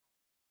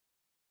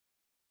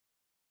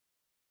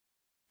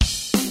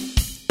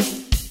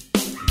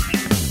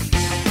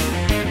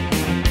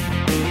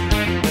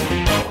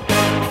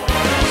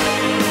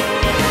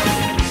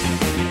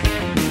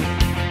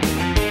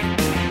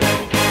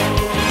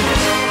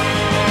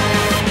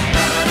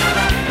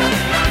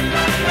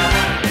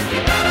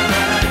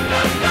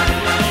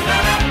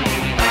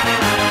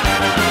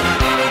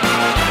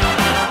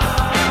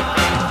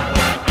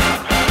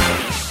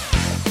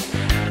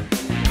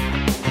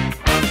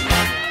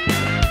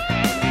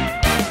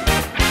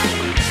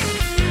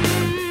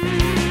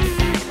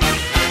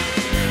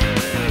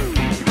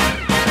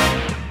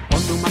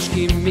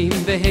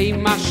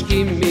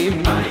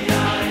משכימים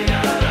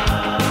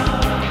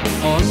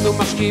אנו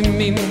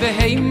משכימים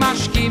והם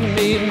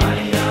משכימים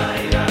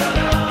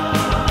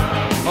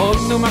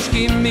אנו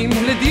משכימים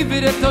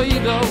לדברי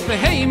תורה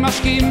והם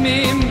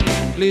משכימים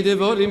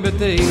לדברים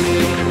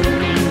בתהילים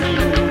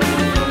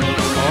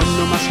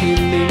אנו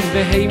משכימים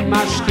והם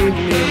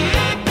משכימים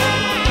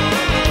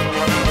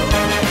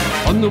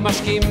אנו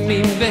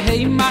משכימים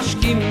והם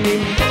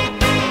משכימים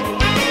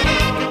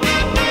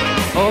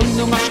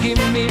אנו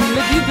משכימים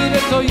לדברי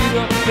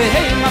תורה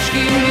והם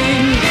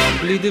משכימים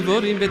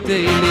לדברים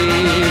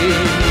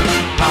בתהילים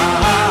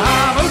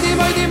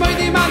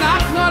מוידים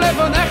אנחנו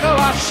לבונך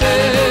השם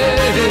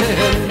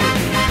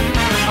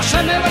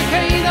השם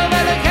אלוקינו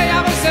ואלוקי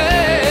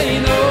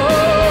אבותינו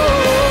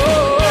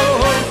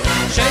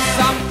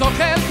ששמת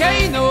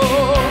חלקנו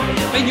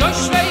בין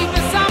יושבי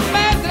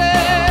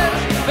בסמטרש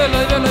ולא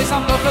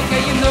שמת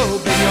חלקנו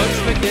בין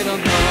יושבי קרנות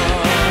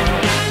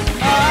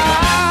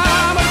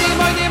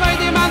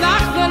מוידים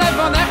אנחנו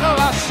לבונך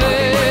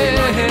השם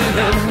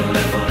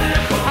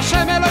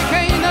השם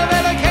אלוקינו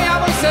ואלוקי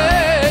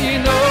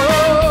אבותינו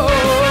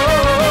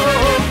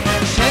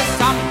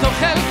ששמת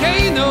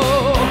חלקנו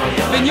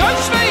בין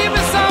יושבי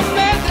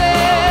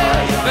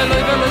בסמטרש ולא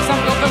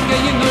שמת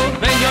חלקנו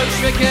בין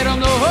יושבי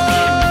קרנות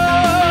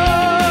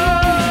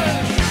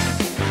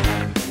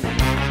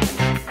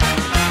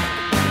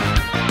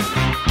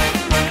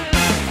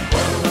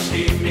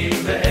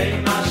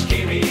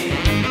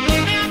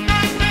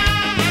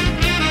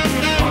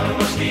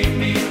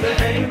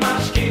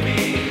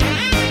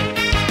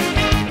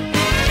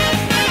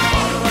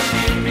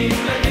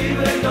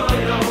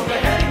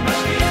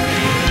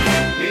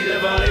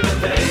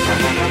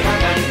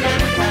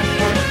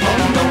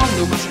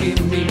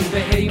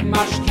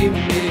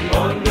משכימים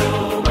אנו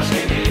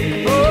משכימים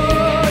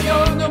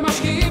אנו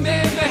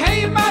משכימים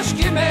והם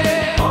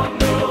משכימים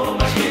אנו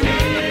משכימים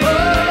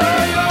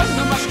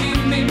אנו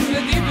משכימים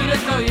לדברי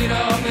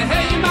תורה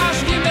והם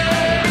משכימים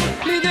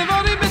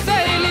לדברים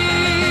בתהילים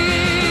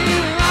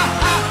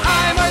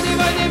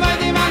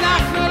מוידים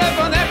אנחנו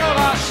לפניך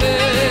השם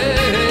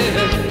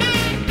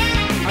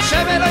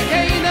השם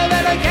אלוקינו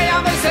ואלוקי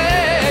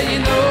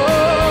אבותינו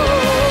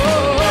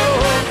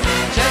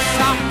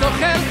ששמת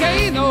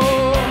חלקנו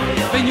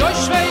בין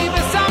יושבי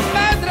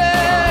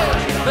בסמטרש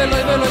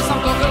ולא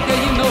שמת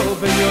חלקנו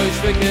בין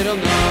יושבי קרנות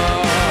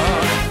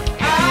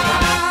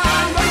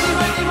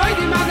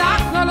מוידים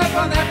אנחנו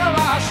לפניך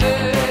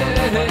השם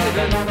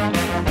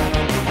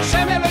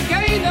השם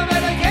אלוקינו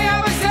ואלוקי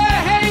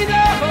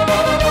אבותינו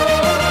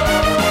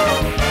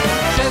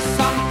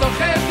ששמת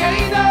חלקנו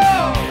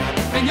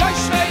בין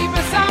יושבי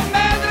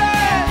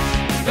בסמטרש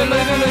ולא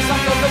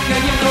שמת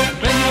חלקנו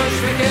בין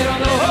יושבי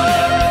קרנות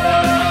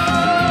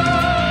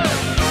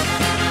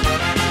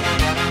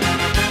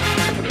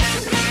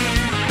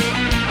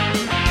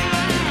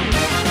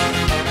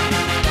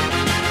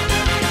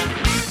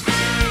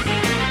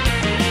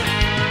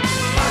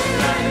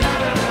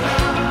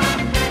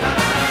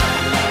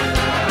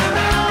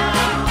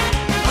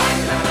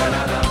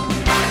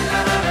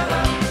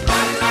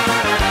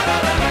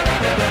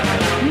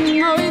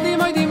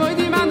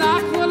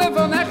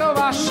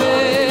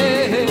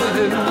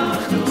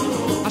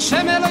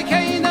השם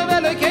אלוקינו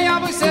ואלוקי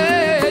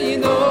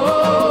אבותינו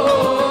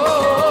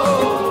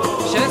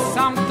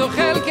ששמת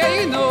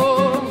חלקנו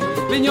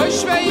בין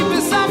יושבי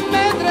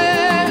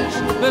בסמטרש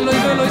ולא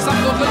שמת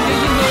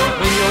חלקנו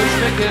בין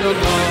יושבי קרנות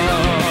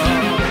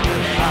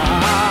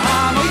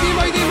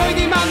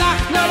מוידים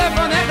אנחנו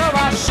לפניך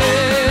השם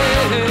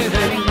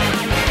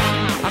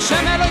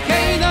השם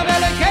אלוקינו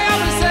ואלוקי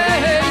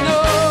אבותינו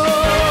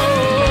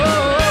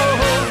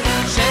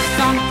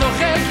ששמת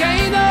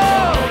חלקנו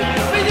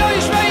בין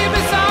יושבי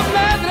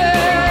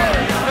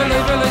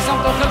ולא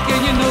שמת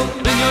חלקנו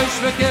בין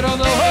יושבי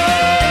קרנות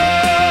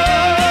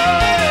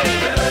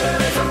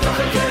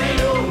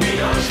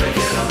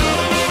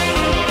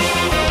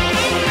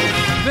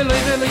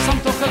ולא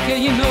שמת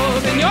חלקנו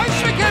בין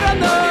יושבי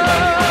קרנות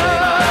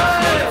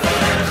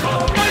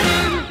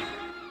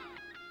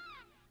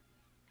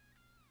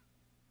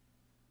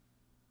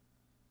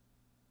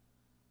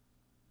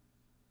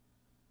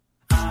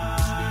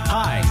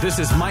Hi, this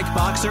is Mike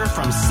Boxer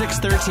from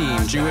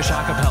 613 Jewish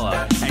Acapella,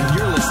 and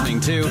you're listening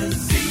to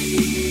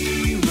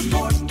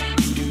Z-Report.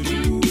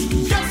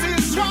 Jesse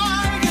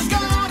Swag is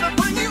gonna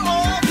bring you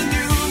all the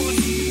news.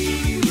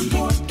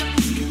 Z-Report.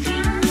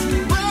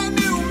 Brand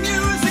new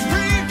music,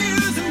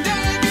 previews, and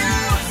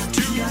debuts.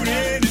 Tune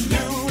in at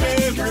noon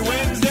every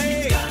Wednesday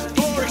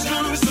for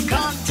exclusive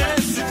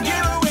contests and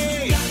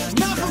giveaways.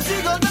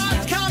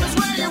 NachumSegal.com is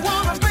where you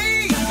wanna be.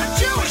 The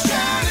Jewish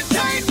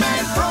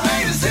entertainment from A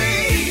to Z.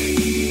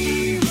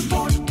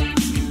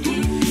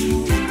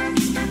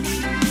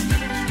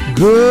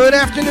 Good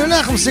afternoon,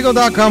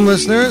 NachumSegal.com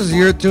listeners.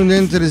 You're tuned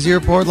in to the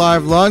Z-Report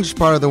Live Lunch,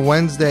 part of the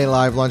Wednesday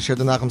Live Lunch here at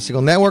the Nachum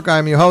Segal Network.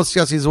 I'm your host,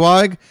 Yossi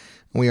Zweig,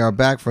 and we are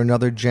back for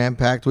another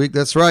jam-packed week.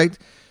 That's right.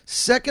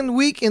 Second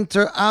week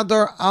into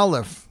Adar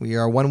Aleph. We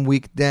are 1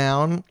 week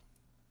down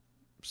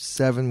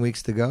 7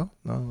 weeks to go.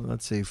 No,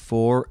 let's see,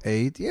 4,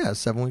 8. Yeah,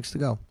 7 weeks to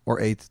go.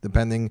 Or 8,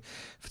 depending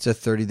if it's a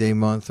 30-day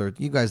month or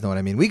you guys know what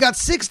I mean. We got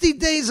 60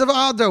 days of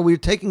Adar. We're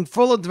taking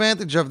full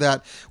advantage of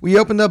that. We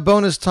opened up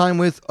bonus time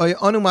with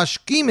Anu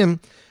Mashkimim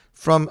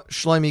from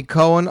Shlomi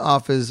Cohen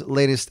off his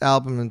latest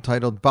album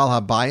entitled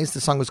Bal HaBayis.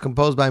 The song was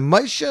composed by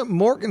Moshe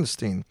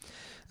Morgenstein.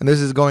 And this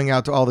is going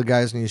out to all the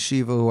guys in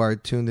Yeshiva who are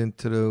tuned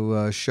into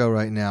the show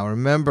right now.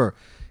 Remember,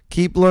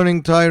 keep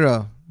learning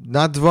Torah.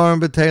 Not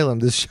Dvarim B'Telem.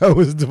 This show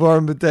is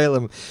Dvarim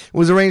B'Telem. It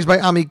was arranged by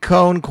Ami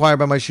Cohen, choir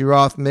by Moshe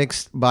Roth,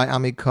 mixed by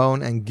Ami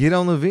Cohen and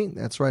Gidon Levine.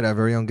 That's right, our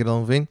very own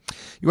Gidon Levine.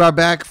 You are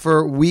back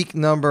for week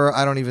number,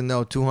 I don't even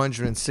know,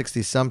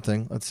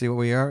 260-something. Let's see what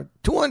we are.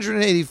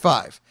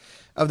 285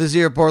 of the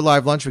Z Report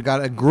Live Lunch. We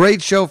got a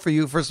great show for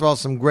you. First of all,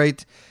 some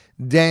great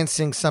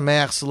dancing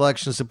Sameach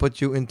selections to put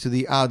you into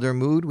the Adar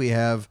mood. We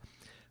have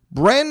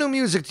brand new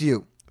music to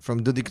you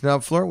from Dudi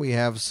Knopfler. We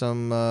have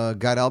some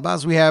Gad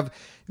Elbaz. We have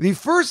the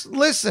first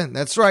listen,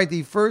 that's right,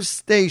 the first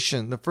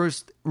station, the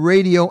first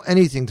radio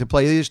anything to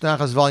play Yiddish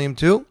Nachas Volume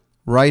 2,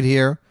 right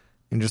here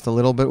in just a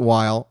little bit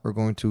while. We're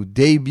going to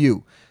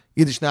debut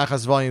Yiddish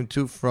Nachas Volume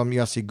 2 from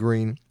Yossi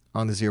Green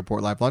on the Z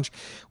Report Live Lunch.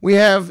 We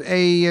have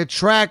a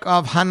track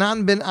of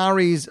Hanan Ben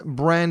Ari's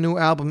brand new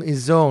album,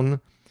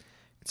 Izon.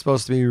 It's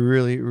supposed to be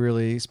really,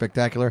 really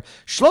spectacular.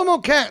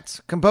 Shlomo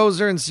Katz,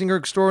 composer and singer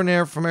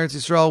extraordinaire from Eretz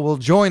Yisrael, will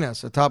join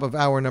us at top of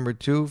hour number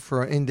 2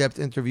 for an in-depth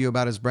interview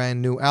about his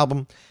brand new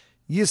album,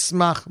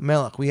 Yismach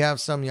Melech. We have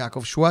some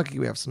Yaakov Shweki,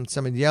 we have some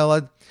Tzemed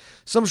Yelad,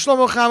 some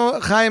Shlomo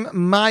Chaim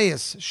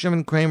Mayas,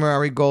 Shimon Kramer,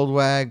 Ari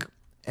Goldwag,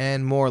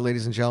 and more,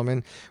 ladies and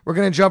gentlemen. We're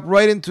going to jump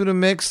right into the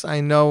mix. I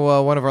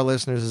know one of our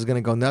listeners is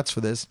going to go nuts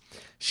for this.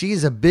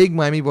 She's a big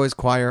Miami Boys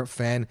Choir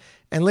fan.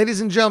 And ladies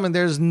and gentlemen,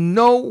 there's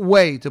no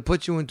way to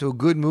put you into a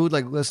good mood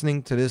like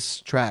listening to this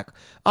track.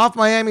 Off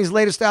Miami's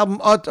latest album,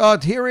 Ut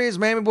Ut, here is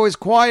Miami Boys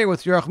Choir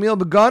with Yerachmiel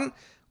Begun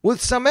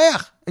with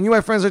Sameach. And you,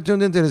 my friends, are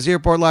tuned into the Z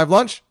Report Live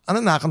Lunch on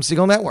the Nachum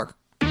Segal Network.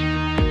 Oh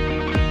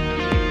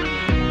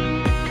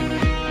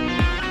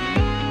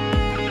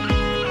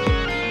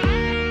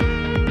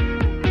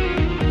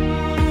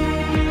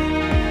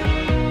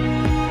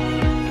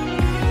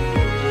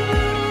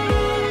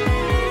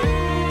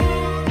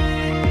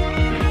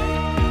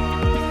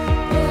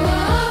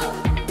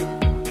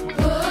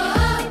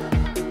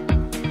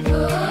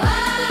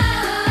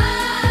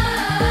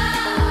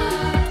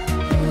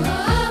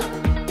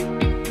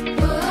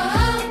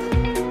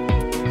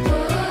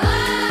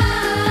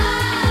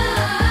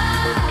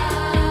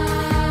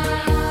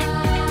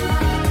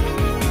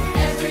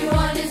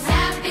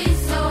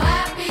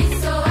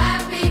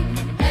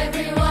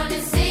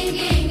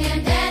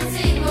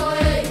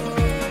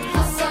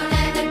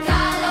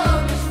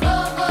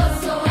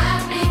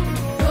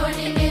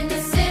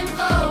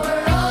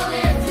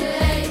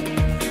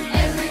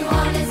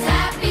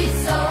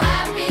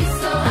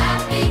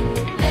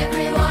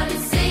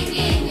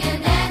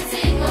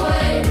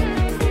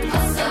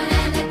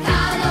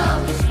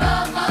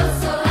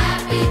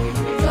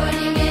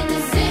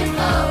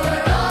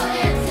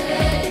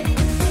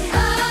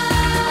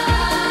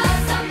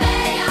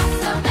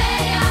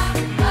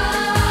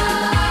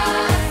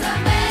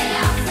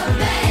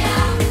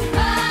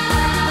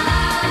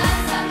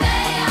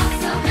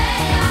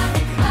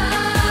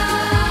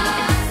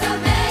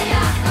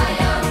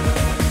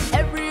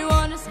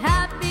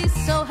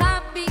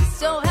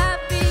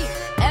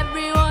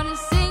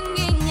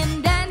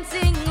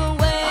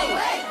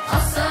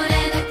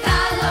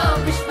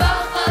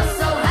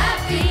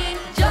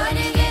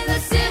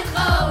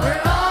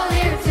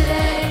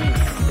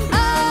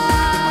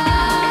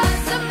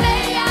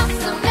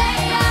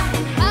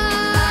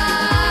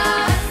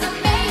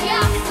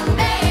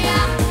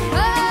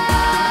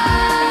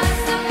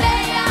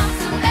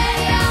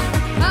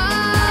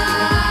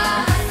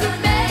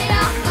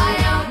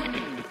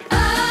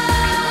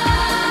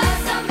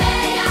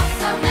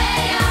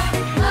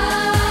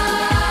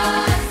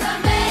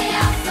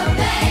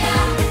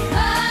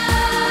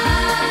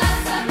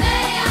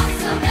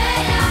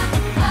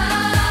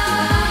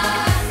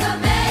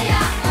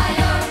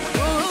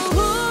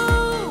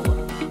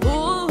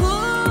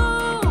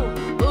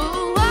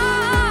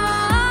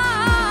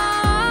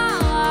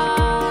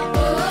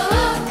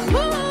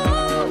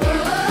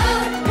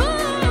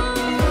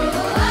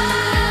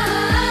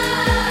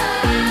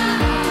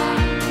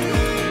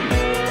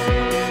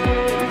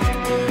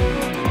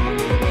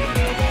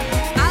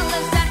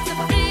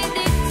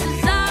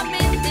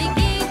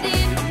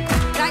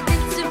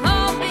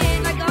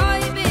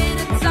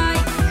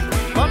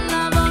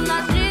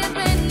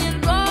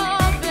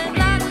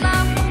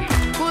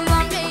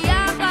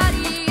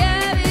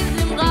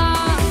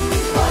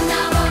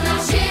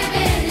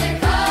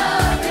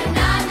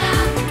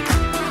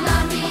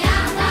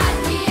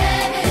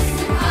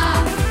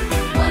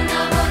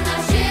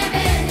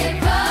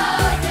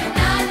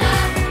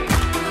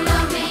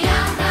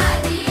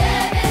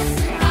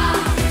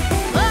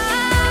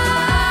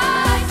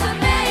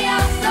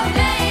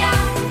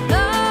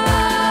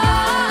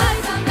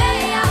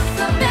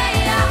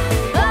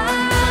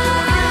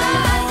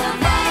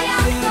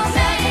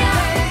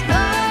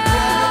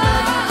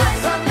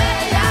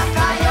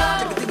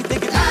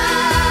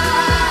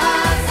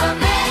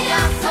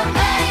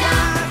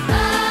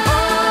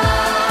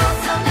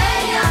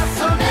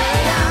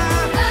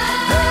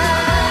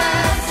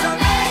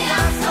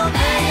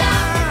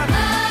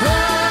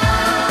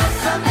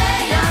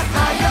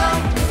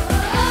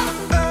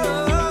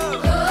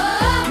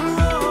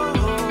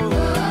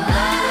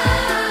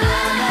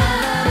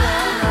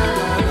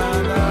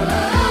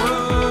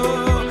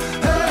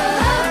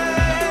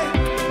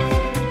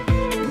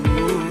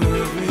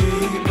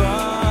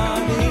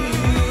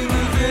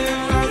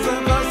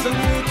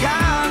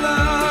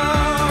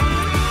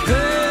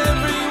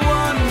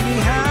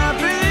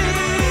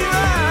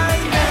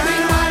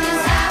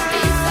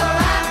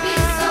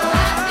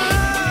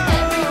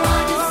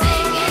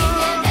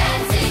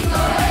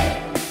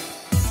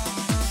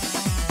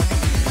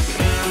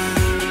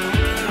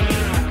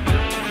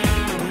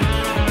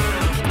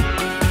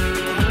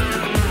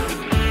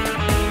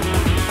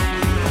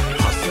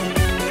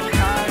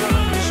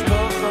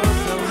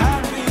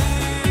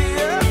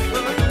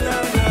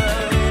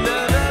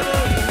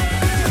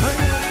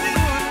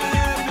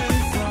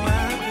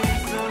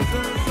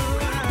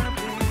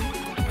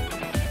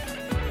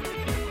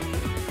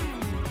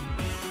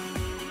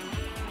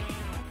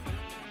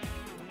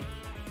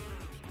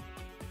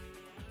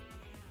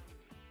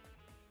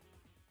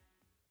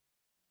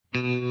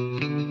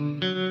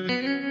In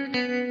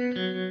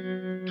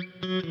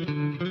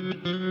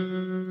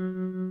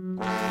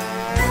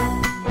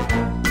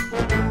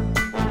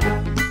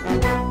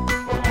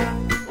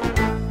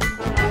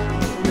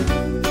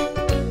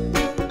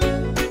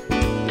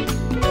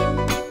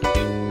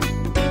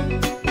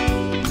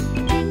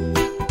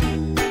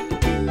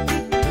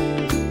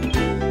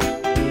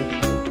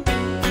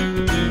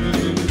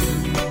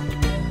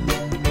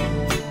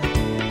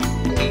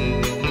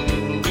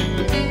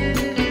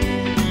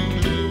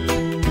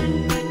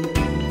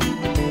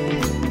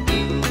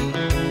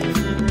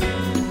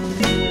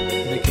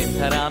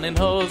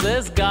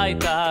Hoses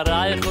geht a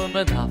reich und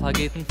mit Hafa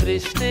geht ein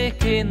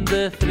Frischstück in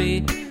der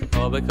Früh.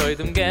 Aber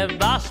heute geb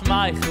a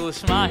Schmeichel,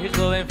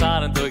 Schmeichel im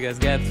Fahren Tag, es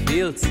gibt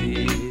viel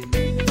Zieh.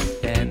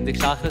 Denn die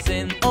Schache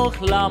sind auch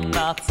lamm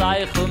nach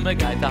Zeichel, mir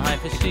geht daheim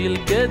für Schiel,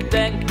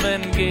 gedenkt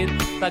man geht.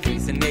 Da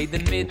grüßen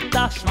jeden mit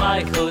a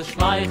Schmeichel,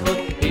 Schmeichel,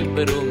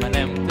 überall man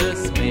nimmt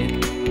es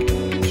mit.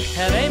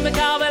 Herr me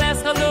kabel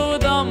es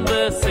gelud am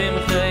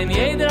besimche, in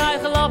jeder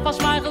Eichel auf a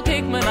Schmeichel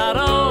kick man nach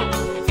oben.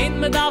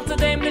 Man darf zu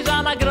dem nicht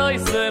an der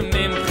Größe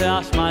Mimche,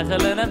 a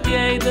Schmeichel nimmt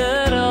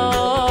jeder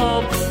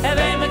auf.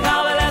 Wem ich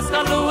habe, es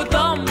kann nur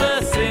dumm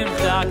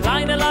besimche, a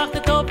kleine lachte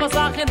Top, a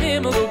Sach in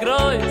Himmel und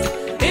Groß.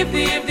 If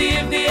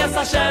die, es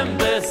Hashem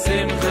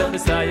besimche,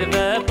 bis er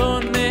web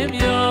und nimm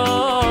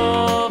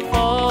Jof.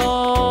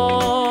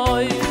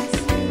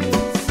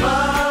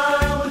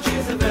 Smile, which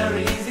is a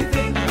very easy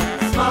thing.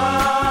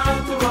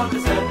 Smile to what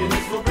this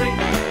happiness will bring.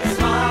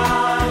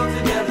 Smile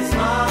together,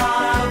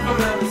 smile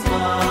forever, smile.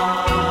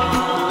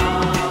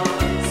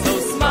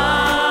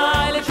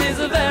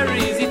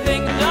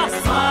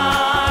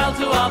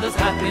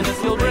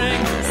 Happiness will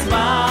bring.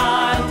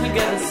 Smile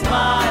together,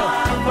 smile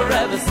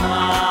forever,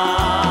 smile.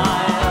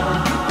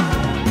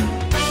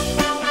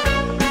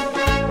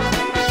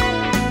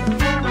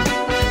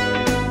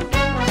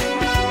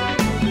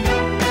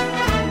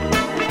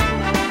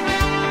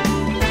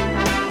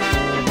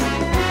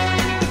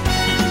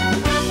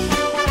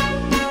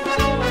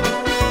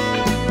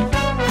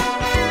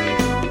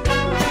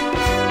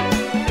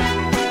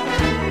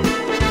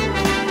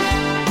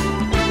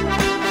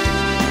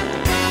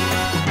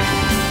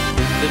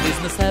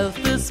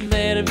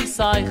 Mehr wie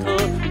Zeichel,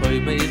 oi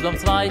me is beim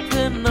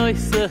zweiten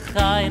neuse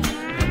Gein.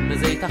 Wenn me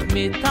seht ach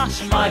mit a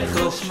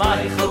Schmeichel,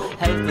 Schmeichel,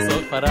 helft es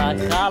auch für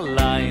euch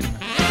allein.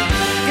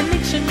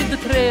 Genickchen mit de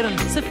Tränen,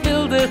 se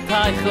fill de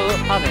Teichel,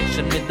 a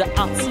Wäschen mit de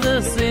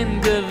Atzles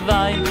in de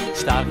Wein.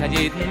 Stark hat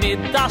jeden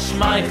mit a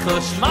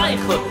Schmeichel,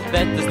 Schmeichel,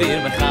 wird es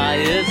dir mein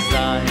Chaie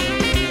sein.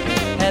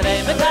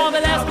 Hey, me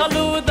kabel es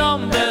kalud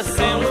am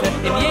besimche,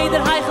 in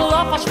jeder Heichel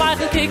auf a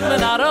Schmeichel kickt me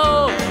nach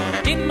oben.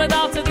 In me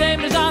darf zu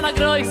dem nicht an a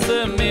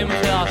Größe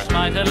Mimche, a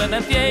Schmeichel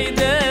nimmt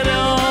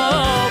jeder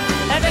auf.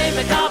 Hey,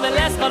 me kabel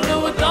es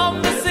kalud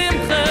am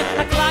besimche,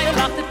 a kleine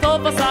lachte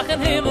Top, a Sach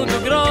in Himmel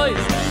und Groß.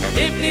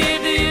 If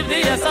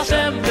die, es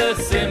Hashem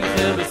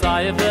besimche, bis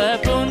er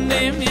web und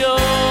nimm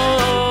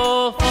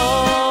Jof.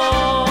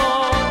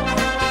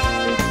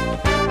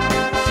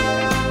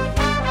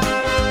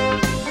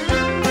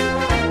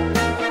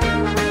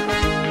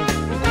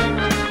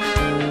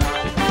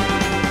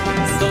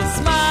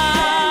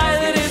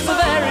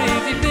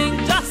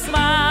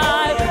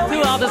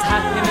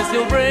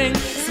 You'll bring.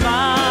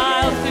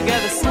 Smile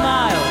together,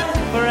 smile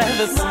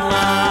forever, smile.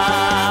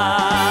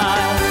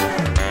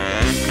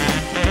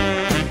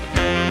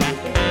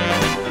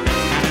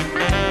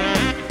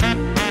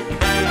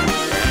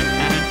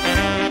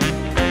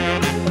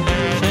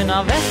 Schön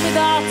am Weg mit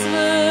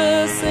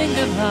Atzwes in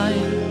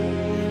Gewein,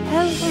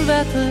 helfen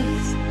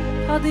Wetters,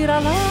 hat dir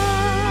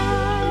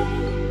allein.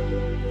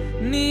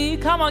 Nie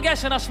kann man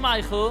gäschen a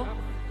Schmeichel.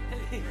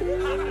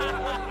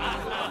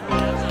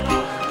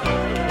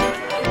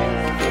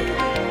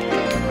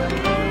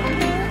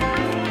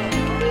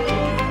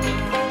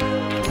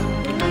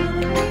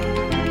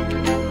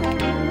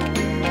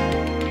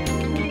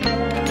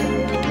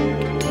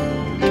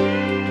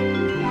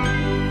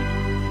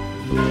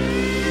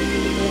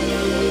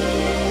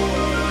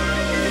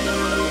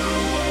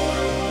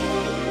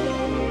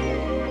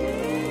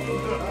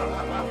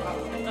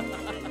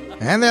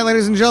 And that,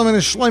 ladies and gentlemen,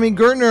 is Shlomi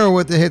Gertner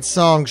with the hit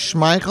song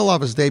Schmeichel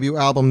off his debut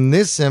album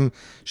Nissim.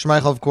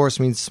 Schmeichel, of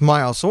course, means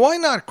smile. So why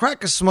not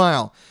crack a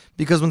smile?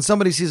 Because when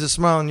somebody sees a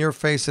smile on your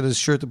face, it is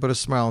sure to put a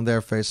smile on their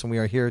face. And we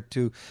are here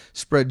to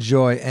spread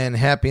joy and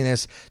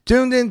happiness.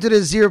 Tuned in to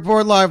the Z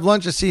Report Live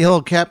Lunch. I see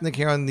Hillel Kapnick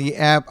here on the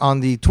app. On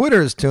the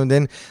Twitter is tuned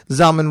in.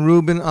 Zalman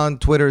Rubin on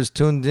Twitter is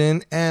tuned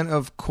in. And,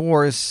 of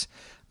course,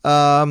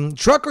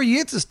 Trucker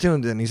Yitz is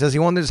tuned in. He says he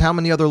wonders how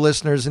many other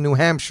listeners in New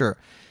Hampshire,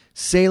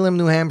 Salem,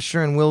 New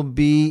Hampshire, and will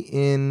be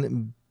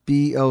in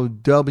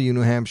BOW, New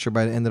Hampshire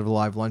by the end of the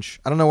live lunch.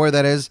 I don't know where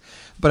that is,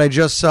 but I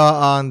just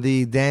saw on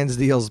the Dan's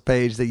Deals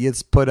page that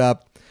Yitz put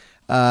up.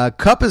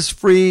 Cup is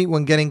free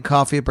when getting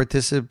coffee at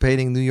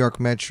participating New York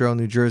Metro,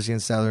 New Jersey,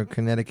 and Southern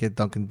Connecticut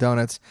Dunkin'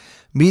 Donuts.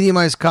 Medium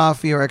iced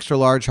coffee or extra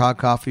large hot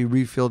coffee,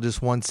 refill just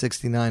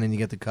 $1.69 and you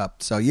get the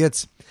cup. So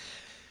Yitz,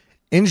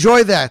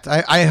 Enjoy that.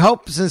 I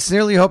hope,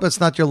 sincerely hope it's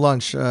not your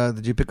lunch.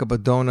 Did you pick up a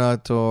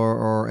donut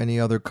or any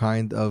other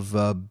kind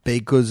of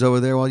baked goods over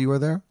there while you were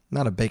there?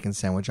 Not a bacon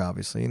sandwich,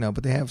 obviously,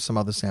 but they have some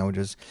other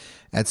sandwiches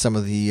at some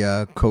of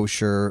the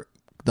kosher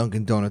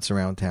Dunkin' Donuts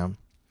around town.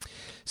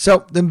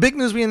 So the big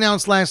news we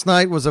announced last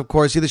night was, of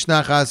course, Yiddish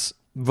Nachas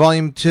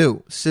Volume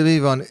 2.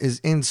 Sivivon is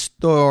in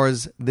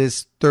stores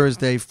this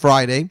Thursday,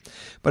 Friday,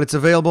 but it's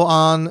available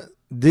on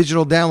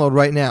digital download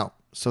right now.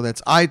 So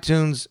that's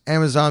iTunes,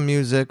 Amazon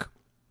Music,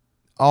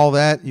 all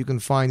that. You can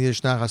find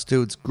Yiddish Nachas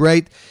too. It's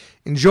great.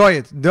 Enjoy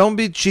it. Don't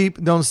be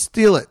cheap. Don't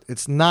steal it.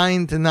 It's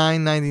 $9 to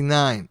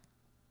 $9.99.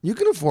 You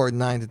can afford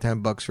 $9 to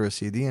 $10 for a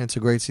CD, and it's a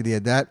great CD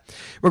at that.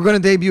 We're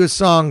going to debut a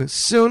song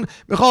soon.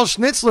 Michal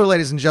Schnitzler,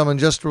 ladies and gentlemen,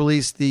 just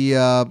released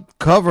the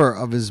cover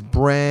of his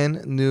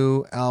brand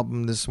new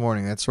album this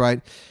morning. That's right.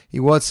 He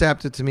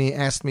WhatsApped it to me,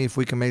 asked me if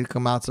we can make a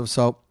matzav.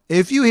 So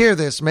if you hear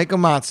this, make a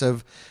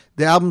matzav.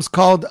 The album's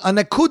called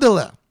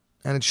Anekudele,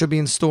 and it should be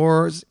in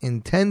stores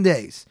in 10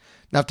 days.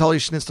 Naftali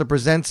Schnitzler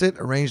presents it,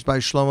 arranged by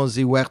Shlomo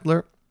Z.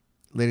 Wechtler.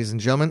 Ladies and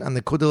gentlemen,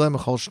 Anekudele,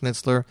 Michal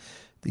Schnitzler,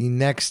 the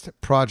next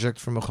project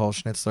from Michal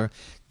Schnitzler.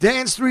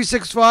 Dance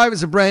 365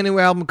 is a brand new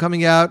album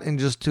coming out in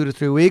just 2 to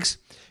 3 weeks.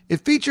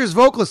 It features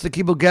vocalist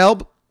Akiba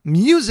Gelb,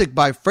 music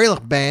by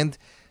Freilich Band,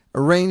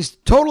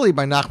 arranged totally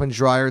by Nachman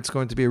Dreyer. It's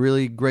going to be a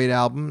really great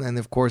album, and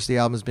of course the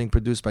album is being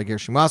produced by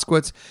Gershon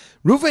Moskowitz.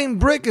 Ruvain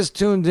Brick is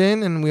tuned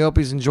in, and we hope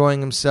he's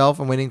enjoying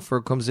himself. I'm waiting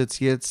for Kumzitz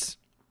Yitz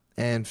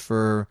and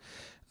for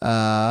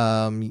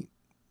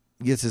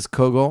Yitz's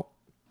Kogel,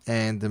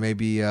 and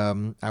maybe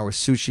our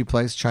sushi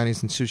place,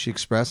 Chinese and Sushi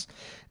Express,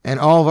 and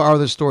all of our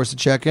other stores to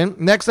check in.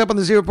 Next up on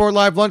the Z Report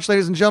Live Lunch,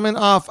 ladies and gentlemen,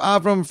 off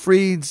Avram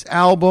Fried's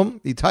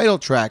album, the title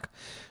track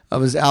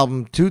of his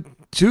album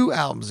two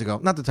albums ago.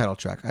 Not the title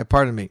track,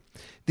 pardon me.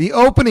 The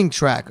opening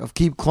track of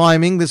Keep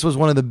Climbing. This was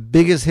one of the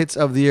biggest hits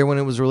of the year when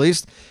it was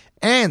released.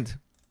 And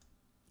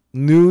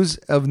news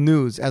of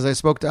news. As I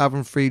spoke to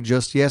Avram Fried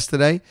just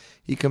yesterday,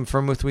 he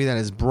confirmed with me that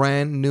his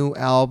brand new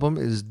album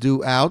is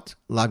due out,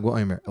 Lag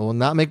BaOmer. It will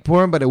not make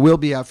Purim, but it will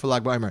be out for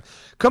Lag BaOmer.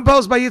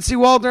 Composed by Yitzi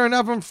Waldner and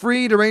Avram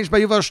Fried, arranged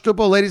by Yuval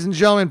Stupel. Ladies and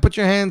gentlemen, put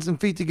your hands and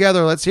feet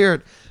together. Let's hear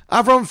it.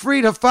 Avram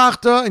Fried,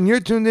 Hafachta, and you're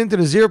tuned into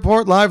the Z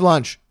Report Live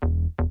Lunch.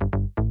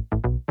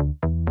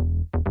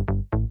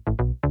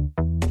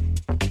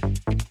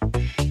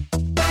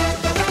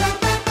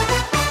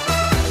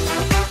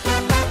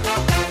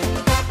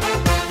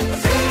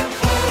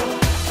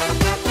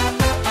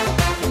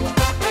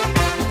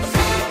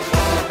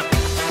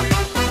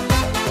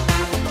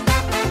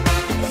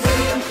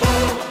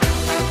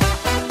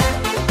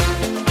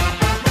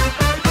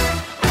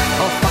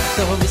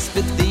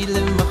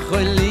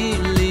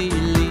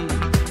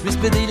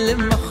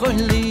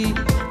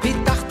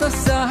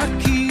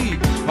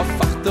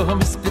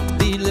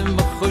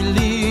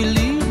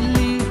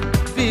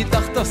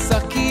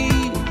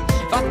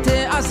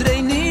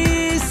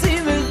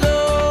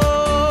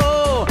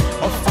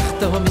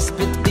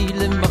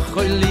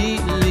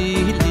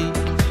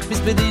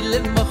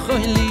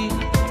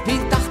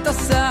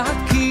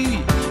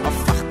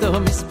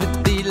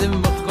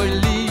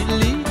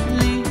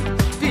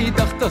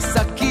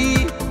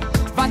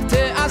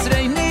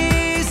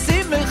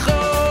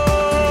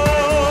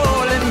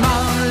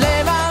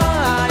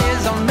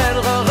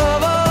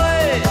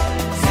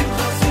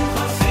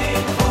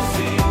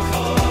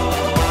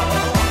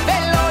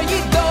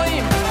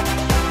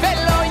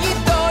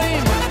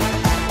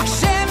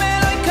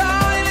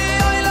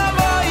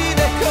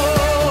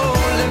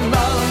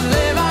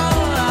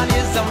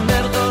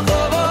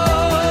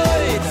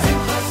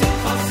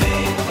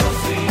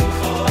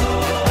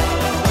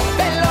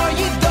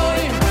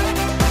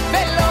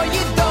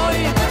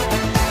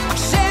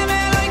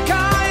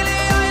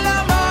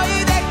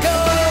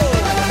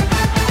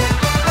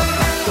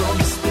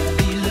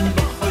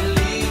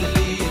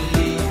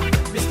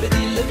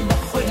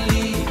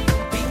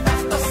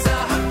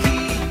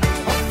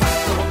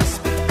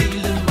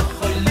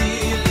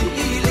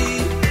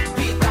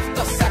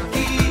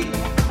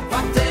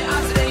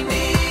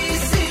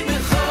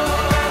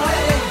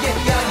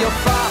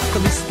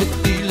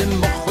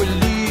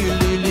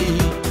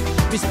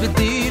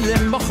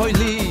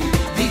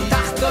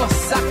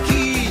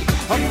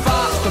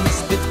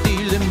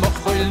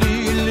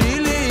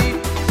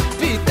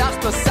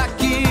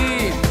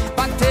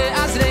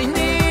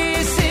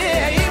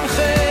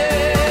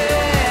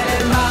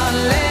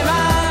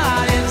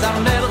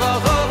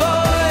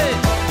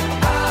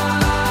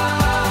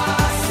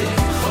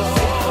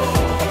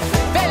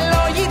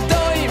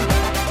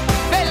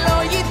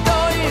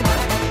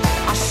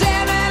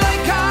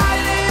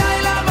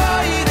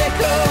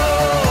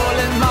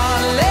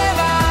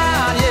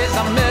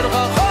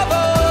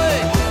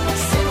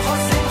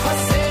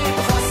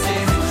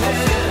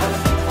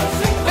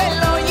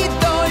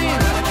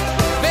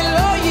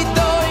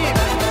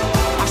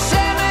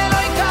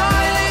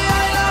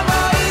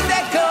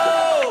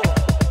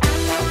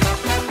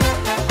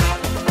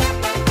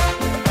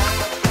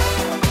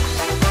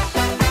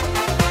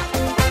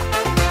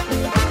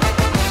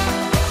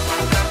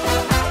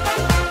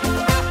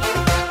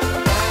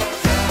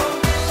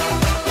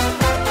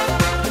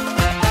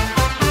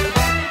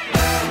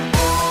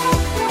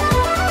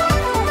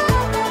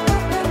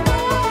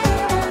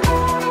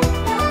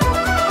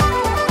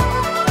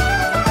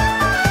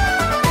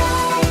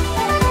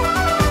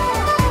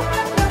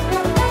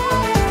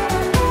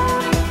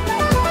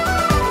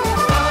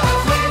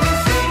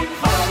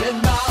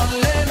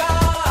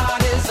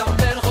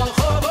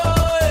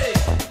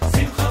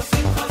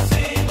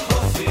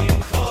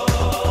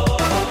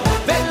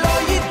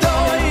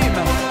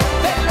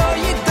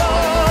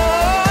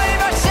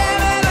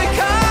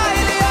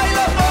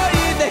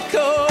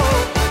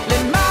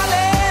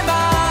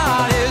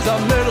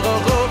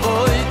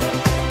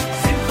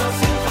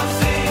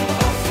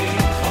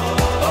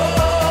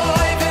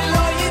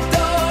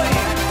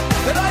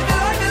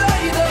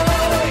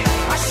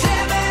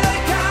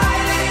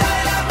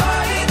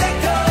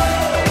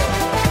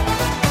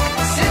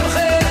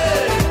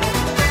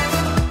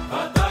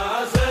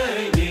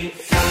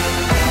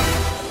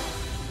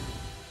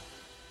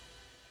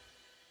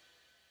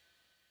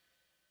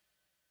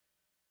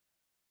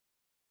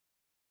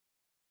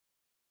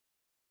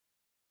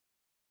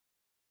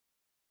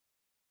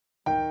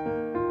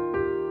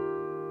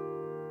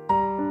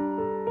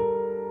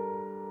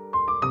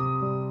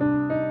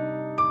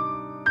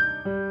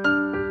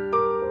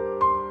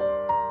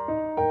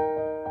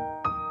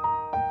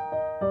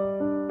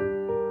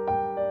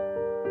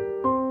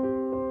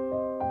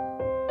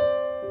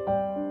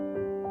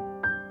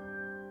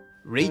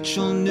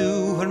 Rachel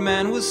knew her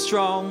man was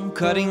strong,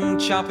 cutting,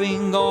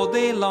 chopping all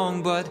day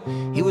long, but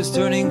he was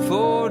turning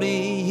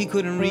 40, he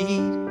couldn't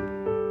read.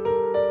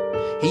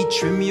 He'd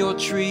trim your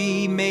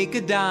tree, make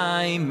a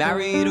dime,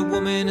 married a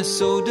woman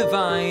so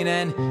divine,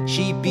 and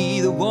she'd be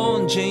the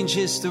one change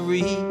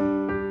history.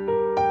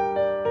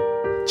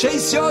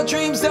 Chase your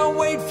dreams, don't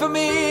wait for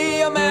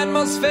me. A man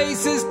must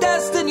face his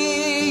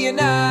destiny, and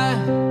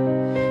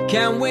I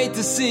can't wait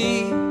to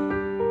see.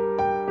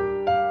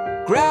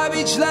 Grab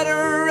each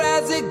letter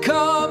as it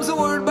comes,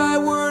 word by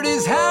word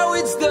is how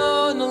it's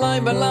done,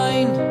 line by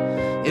line,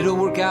 it'll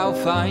work out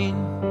fine.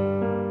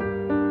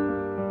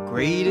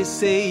 Greatest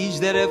sage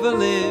that ever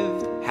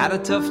lived, had a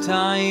tough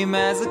time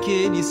as a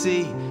kid, you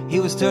see. He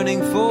was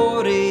turning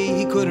 40,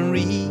 he couldn't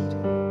read.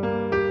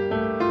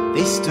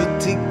 They stood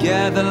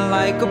together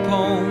like a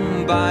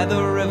poem by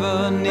the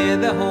river near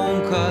their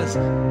home, 'cause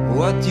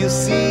what you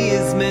see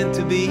is meant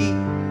to be.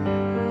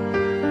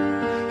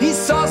 He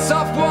saw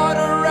soft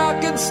water,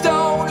 rock and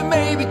stone, and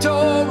maybe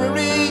tore or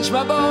reached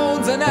my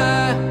bones, and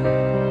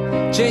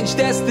I changed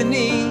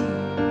destiny.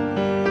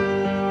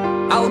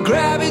 I'll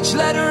grab each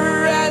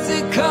letter as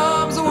it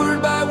comes,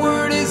 word by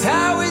word is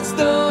how it's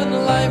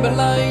done, line by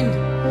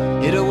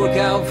line, it'll work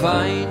out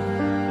fine.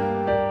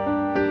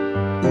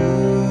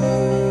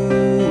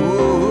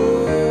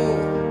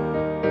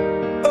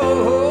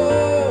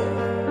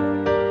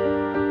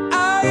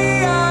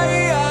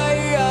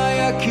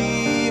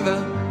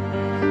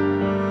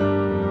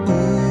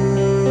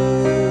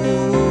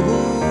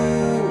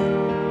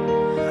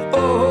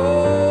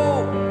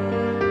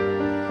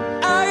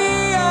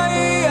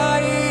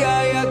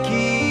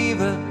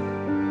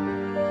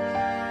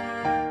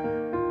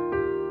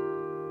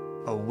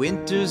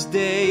 Winter's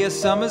day, a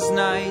summer's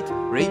night,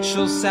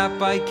 Rachel sat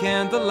by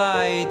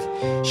candlelight.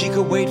 She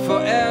could wait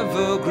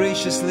forever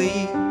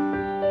graciously.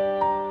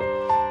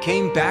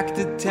 Came back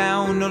to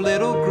town a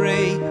little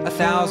gray,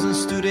 1,000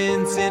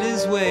 students in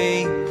his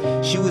way.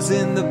 She was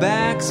in the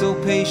back so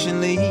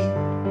patiently.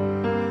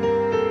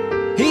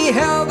 He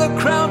held the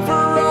crown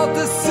for all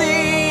to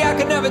see. I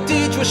could never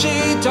teach what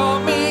she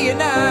taught me,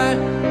 and I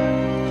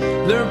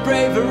learned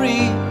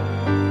bravery.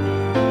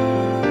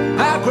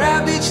 I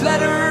grabbed each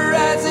letter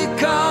as it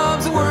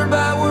comes, word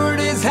by word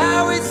is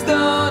how it's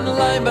done,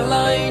 line by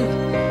line,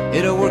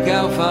 it'll work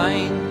out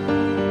fine.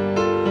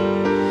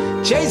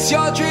 Chase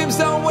your dreams,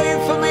 don't wait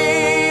for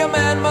me. A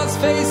man must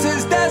face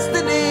his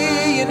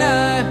destiny, and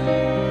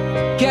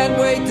I can't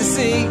wait to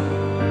see.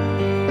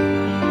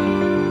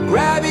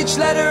 Grab each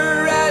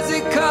letter as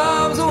it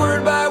comes,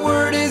 word by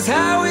word is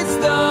how it's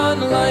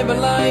done, line by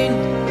line,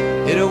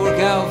 it'll work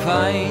out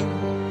fine.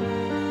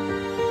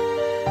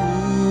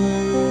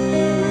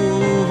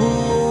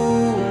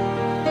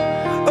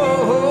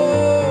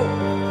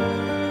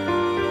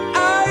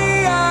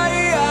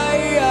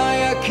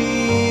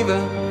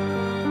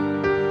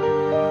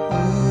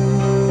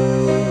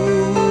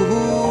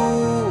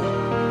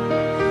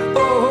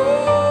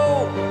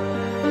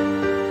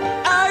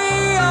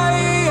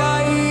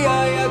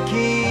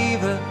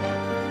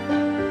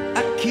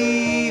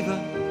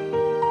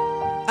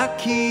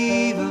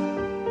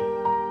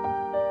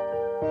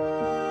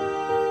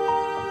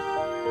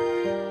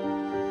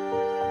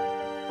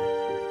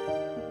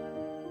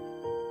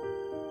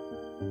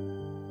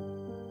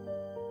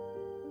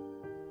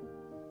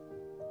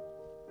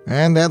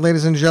 And that,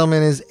 ladies and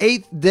gentlemen, is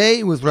Eighth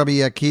Day with Rabbi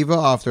Akiva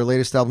off their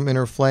latest album,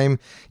 Inner Flame.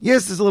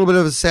 Yes, it's a little bit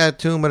of a sad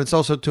tune, but it's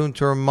also a tune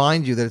to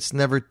remind you that it's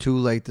never too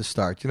late to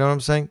start. You know what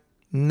I'm saying?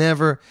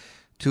 Never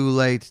too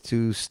late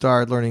to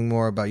start learning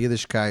more about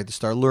Yiddishkeit, to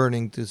start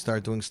learning, to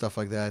start doing stuff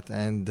like that.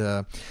 And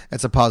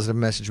that's a positive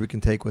message we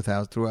can take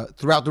throughout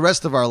the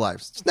rest of our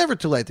lives. It's never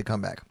too late to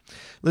come back.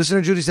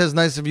 Listener Judy says,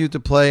 nice of you to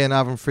play an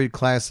Avram Fried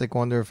classic.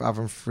 Wonder if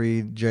Avram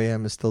Fried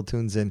JM is still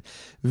tunes in.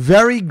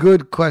 Very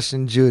good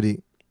question,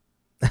 Judy.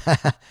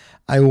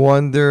 I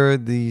wonder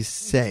the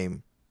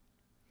same.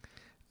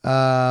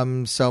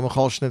 So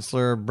Michal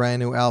Schnitzler,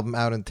 brand new album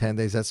out in 10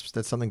 days.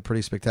 That's something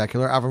pretty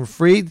spectacular. Avram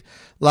Fried,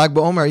 Lag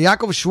BaOmer.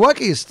 Yaakov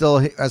Shweki is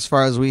still, as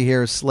far as we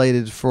hear,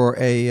 slated for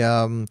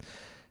a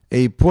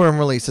Purim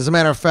release. As a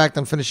matter of fact,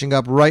 I'm finishing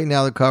up right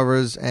now the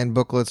covers and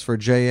booklets for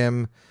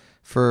JM,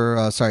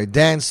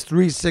 Dance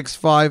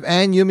 365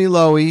 and Yumi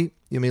Lowy.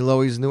 Yumi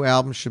Lowy's new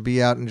album should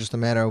be out in just a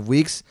matter of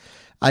weeks.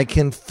 I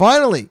can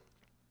finally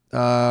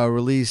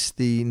release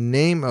the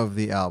name of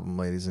the album,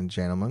 ladies and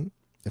gentlemen.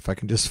 If I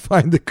can just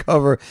find the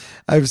cover.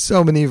 I have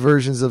so many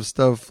versions of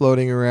stuff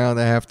floating around.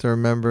 I have to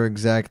remember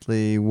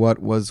exactly what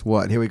was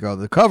what. Here we go.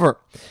 The cover.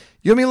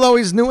 Yumi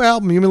Lowy's new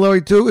album, Yumi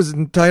Lowy 2, is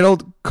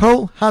entitled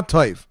Kol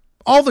HaTov.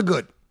 All the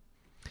good.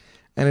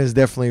 And it is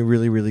definitely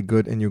really, really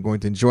good, and you're going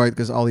to enjoy it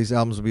because all these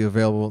albums will be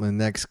available in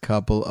the next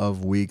couple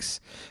of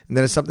weeks. And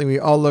that is something we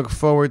all look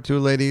forward to,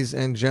 ladies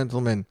and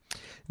gentlemen.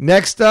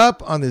 Next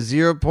up on the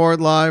Z-Report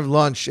Live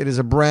Lunch, it is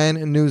a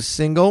brand new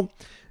single.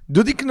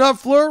 Dudi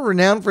Knopfler,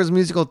 renowned for his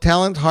musical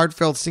talent,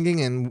 heartfelt singing,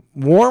 and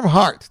warm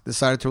heart,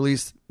 decided to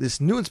release this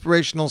new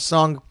inspirational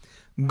song,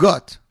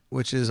 Gut,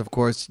 which is, of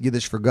course,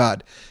 Yiddish for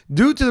God,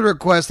 due to the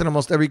request in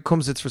almost every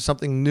kumsitz for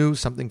something new,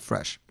 something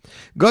fresh.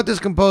 Gut is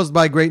composed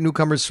by great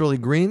newcomer Shirley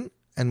Green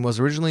and was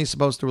originally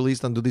supposed to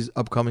release on Dudi's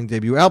upcoming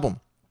debut album.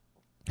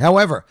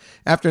 However,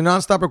 after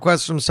non-stop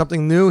requests from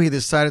something new, he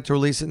decided to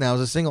release it now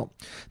as a single.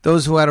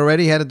 Those who had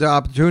already had the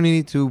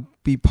opportunity to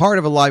be part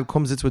of a live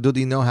kumsitz with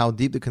Dudi know how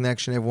deep the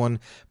connection everyone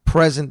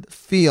present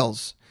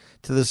feels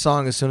to the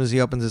song as soon as he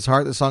opens his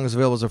heart. The song is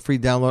available as a free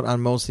download on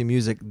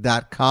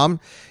mostlymusic.com.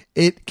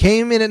 It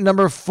came in at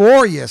number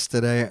 4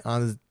 yesterday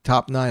on the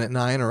top 9 at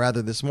 9, or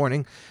rather this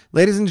morning.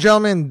 Ladies and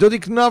gentlemen, Dudi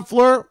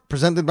Knopfler,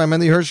 presented by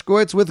Mendy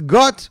Hershkowitz with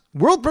Gut,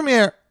 world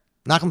premiere,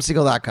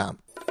 NachumSiegel.com.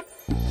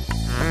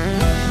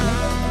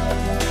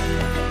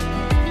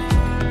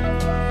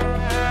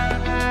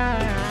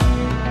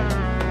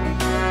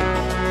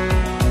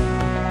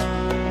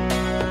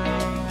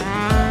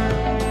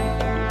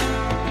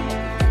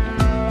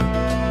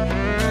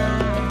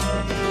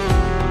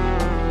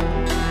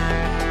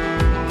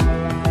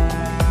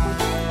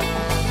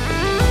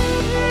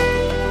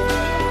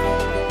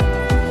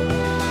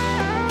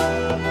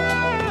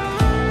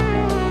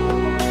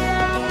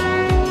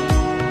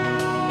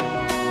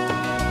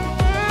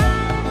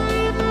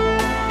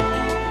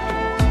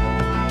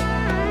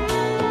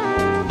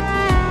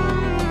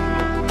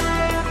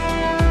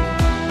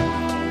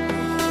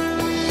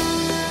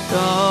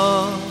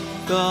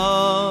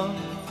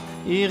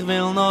 Ich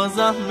will nur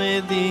sein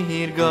mit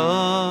dir,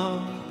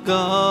 Gott,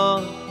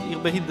 Gott. Ich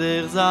bin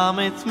dir sein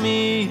mit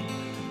mir,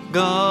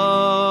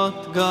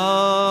 Gott,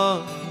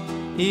 Gott.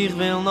 Ich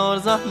will nur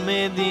sein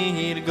mit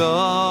dir,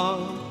 Gott,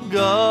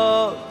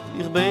 Gott.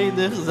 Ich bin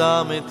dir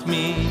sein mit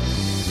mir,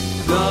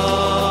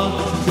 Gott,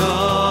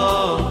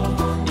 Gott.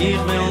 Ich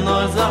will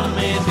nur sein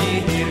mit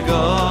dir,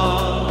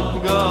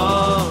 Gott,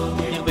 Gott.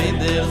 Ich bin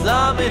dir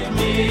sein mit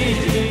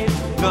mir,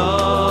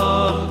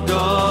 Gott,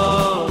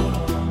 Gott.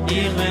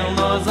 Ich will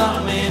nur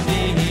sein mit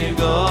dir,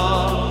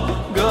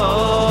 Gott,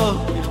 Gott.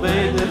 Ich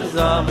bin dir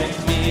sein mit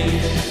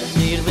mir.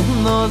 Ich will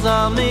nur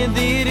sein mit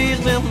dir, ich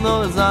will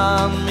nur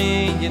sein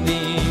mit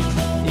dir.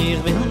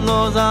 Ich will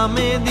nur sein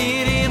mit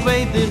dir, ich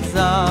will dir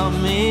sein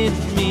mit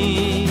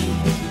mir.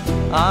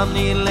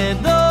 Ani le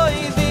doi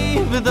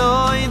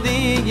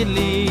di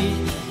li.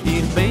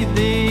 Ich bin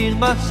dir,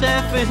 was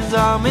Chef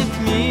sein mit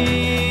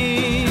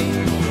mir.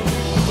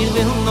 Ich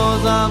will nur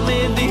sein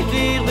mit dir,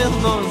 ich will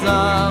nur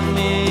sein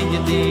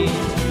mit dir.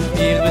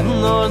 Ich will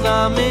nur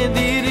sein mit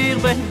dir, ich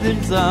will dir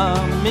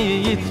sein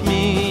mit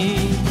mir.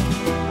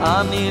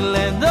 Ani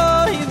le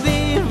doi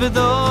di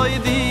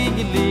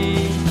li.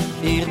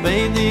 Ich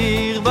bin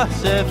dir, was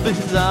Chef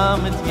sein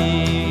mit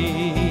mir.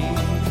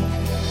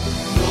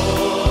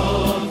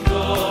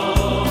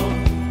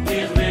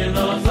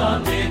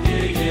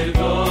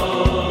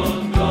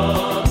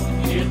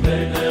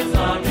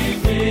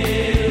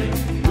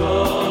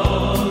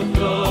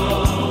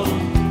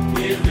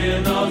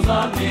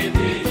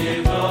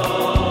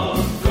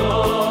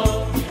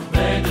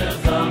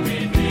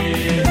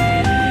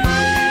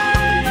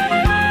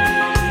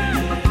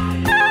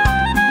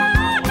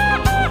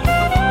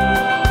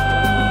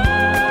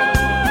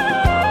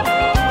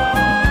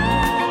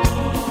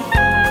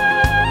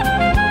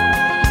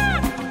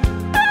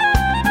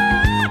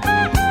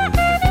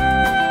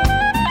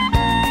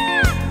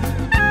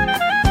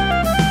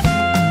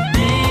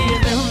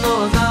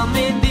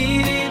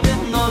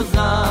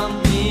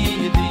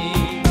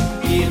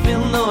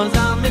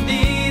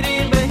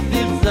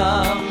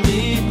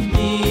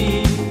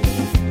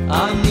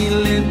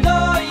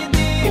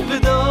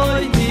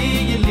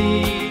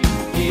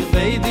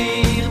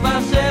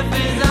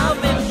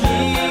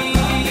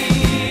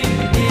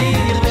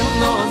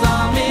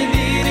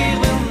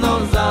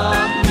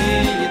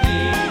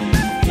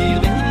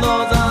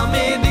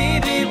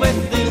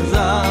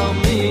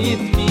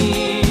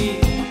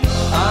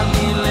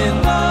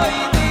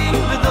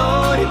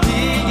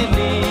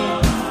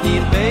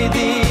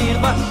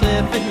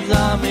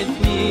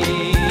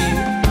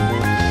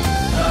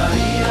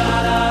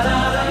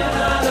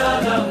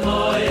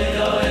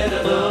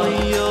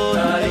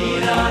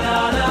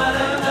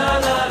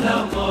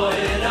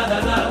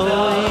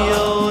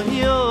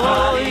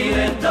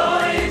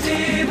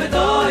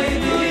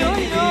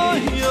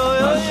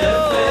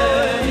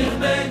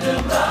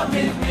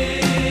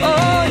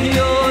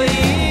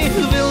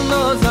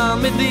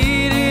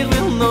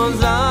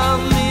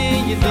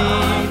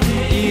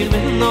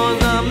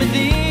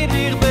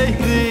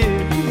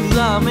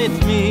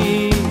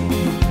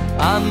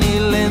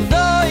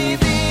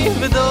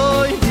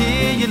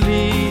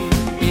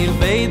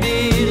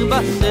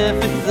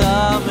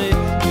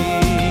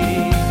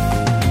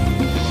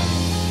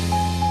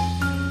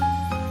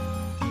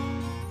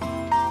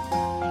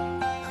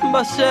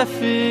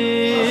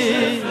 Bashefi,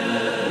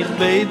 ich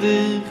bin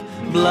dir,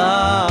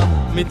 bleib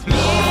mit mir.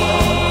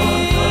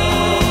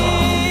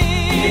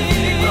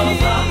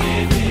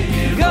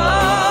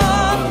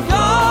 Gott,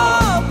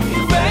 Gott,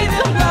 ich bin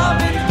dir, bleib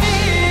mit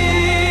mir.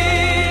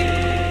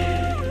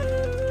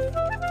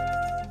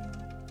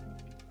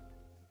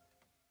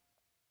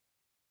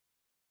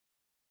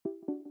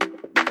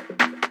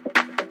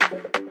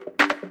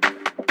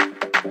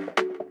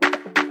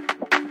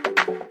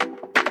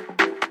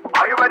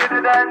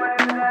 to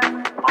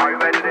dance? Are you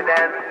ready to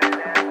dance?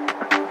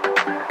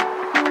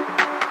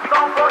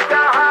 Don't put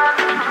your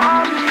hands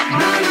up.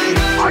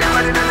 Are you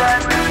ready to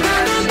dance?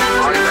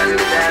 Are you ready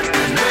to dance?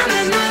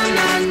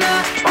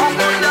 Don't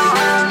put your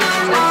hands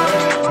up.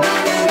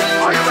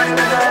 Are you ready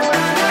to dance?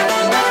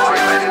 Are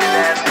you ready to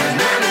dance?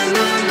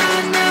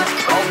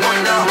 Don't put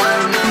your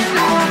hands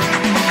up.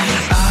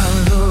 I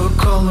look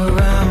all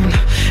around,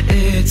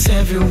 it's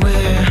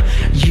everywhere.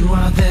 You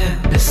are there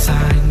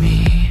beside me.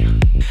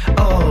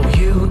 Oh,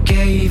 you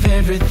gave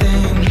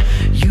everything.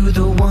 You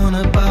the one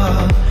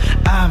above.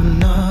 I'm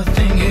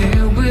nothing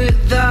here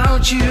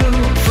without you.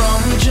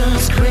 From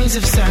just grains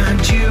of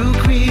sand, you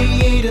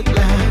created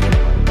land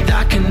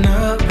that can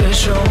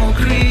nourish all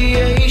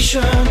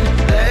creation.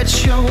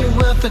 Let your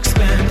wealth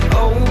expand.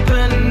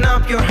 Open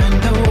up your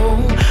hand.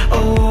 Oh,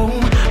 oh,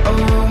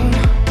 oh.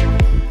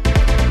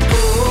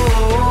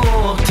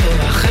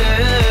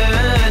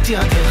 תאחד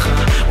ידיך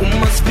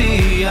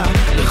ומשביע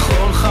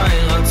לכל חי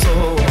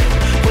רצון.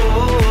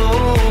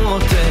 בוא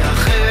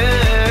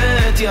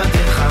תאחד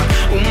ידיך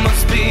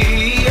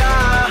ומשביע.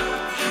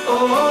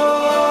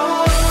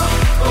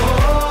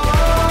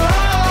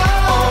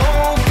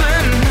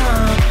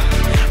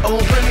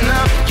 Open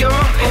up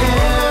your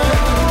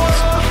hands.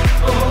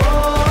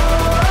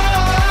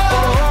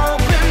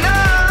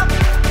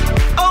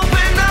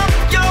 Open up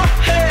your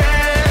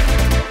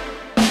hands.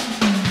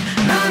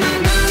 Na na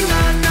na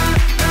na na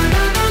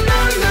na na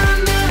na na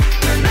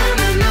na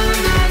na na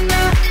na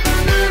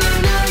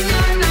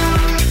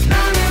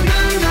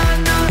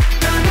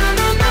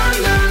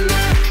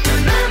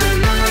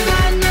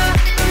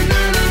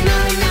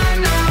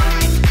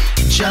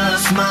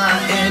just my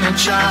inner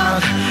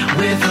child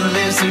with a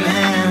listening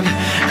hand,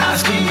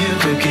 asking you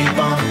to keep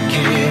on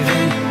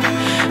giving.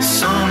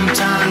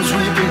 Sometimes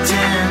we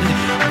pretend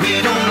we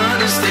don't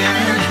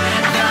understand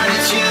that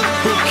it's you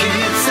who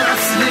keeps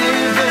us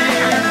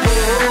living.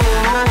 Oh,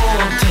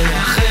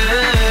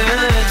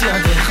 תאחד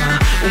ידיך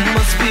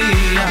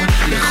ומשביע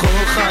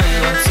לכל חי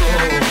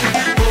רצון.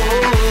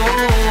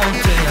 Oh,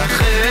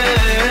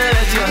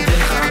 תאחד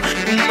ידיך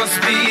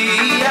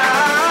ומשביע.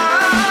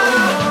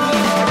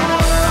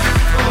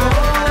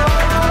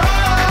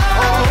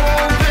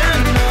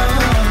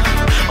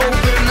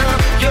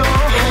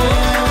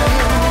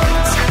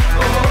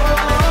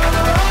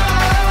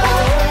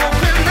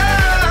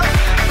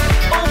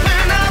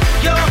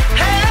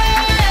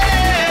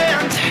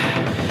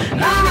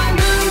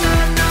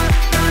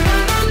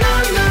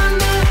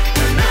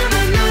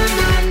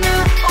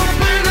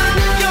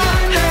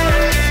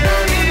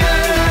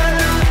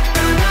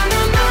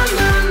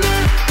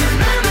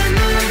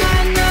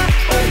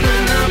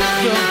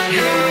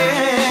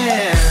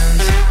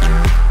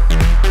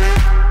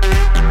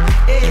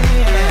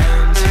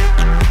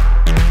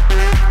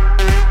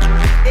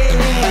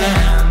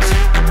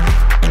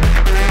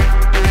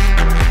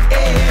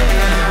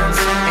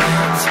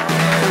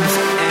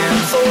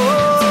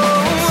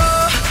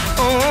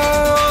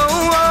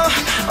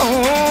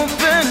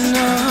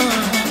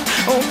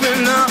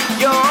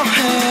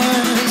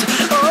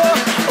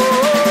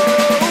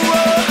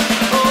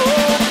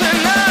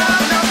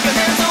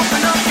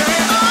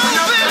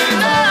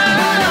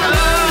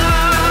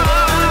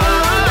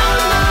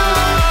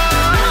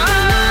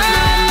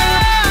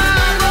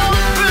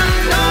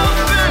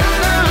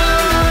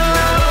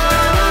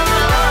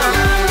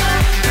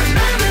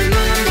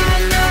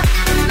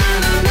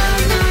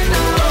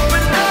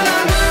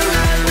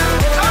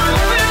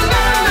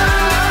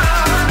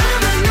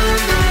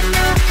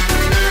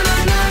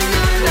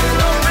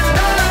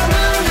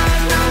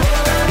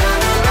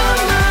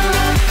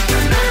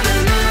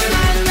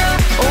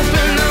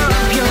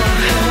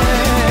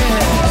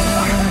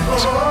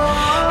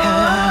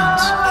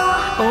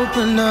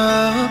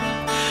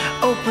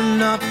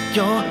 Open up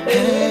your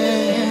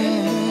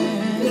hands.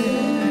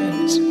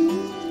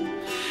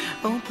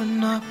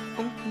 Open up,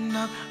 open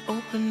up,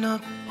 open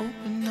up,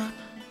 open up.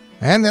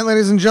 And that,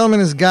 ladies and gentlemen,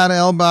 is Gad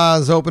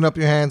Elbaz, Open Up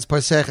Your Hands,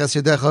 Pasech Es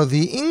Yadecha,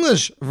 the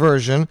English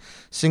version,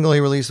 single he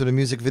released with a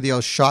music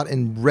video shot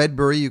in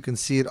Redbury. You can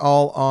see it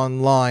all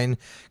online.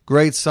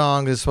 Great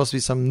song. There's supposed to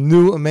be some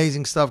new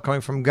amazing stuff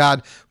coming from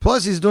God.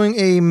 Plus, he's doing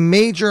a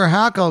major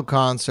Hakel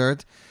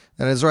concert.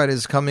 That is right,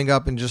 is coming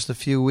up in just a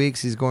few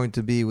weeks. He's going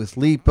to be with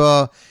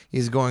Lipa.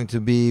 He's going to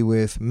be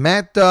with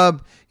Matt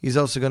Dubb. He's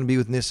also going to be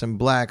with Nissan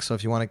Black. So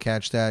if you want to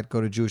catch that, go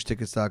to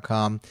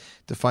jewishtickets.com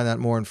to find out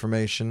more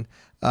information.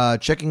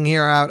 Checking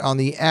here out on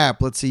the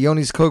app. Let's see,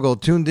 Yoni's Kugel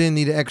tuned in,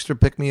 need an extra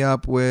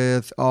pick-me-up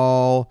with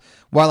all,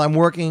 while I'm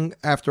working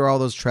after all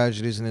those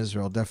tragedies in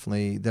Israel.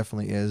 Definitely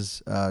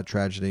is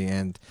tragedy,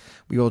 and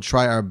we will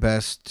try our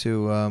best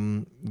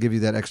to give you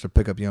that extra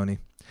pick-up, Yoni.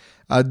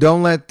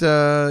 Don't let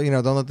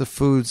the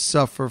food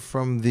suffer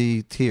from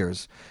the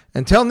tears.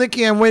 And tell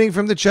Nikki I'm waiting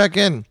for him to check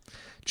in.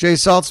 Jay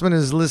Saltzman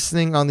is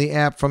listening on the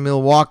app from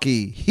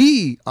Milwaukee.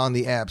 He, on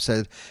the app,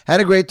 said, had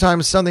a great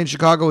time Sunday in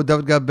Chicago with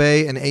David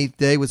Gabay, an 8th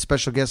day with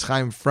special guest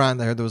Chaim Frant.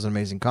 I heard there was an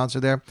amazing concert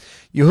there.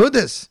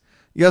 Yehudis.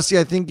 Yossi,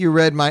 I think you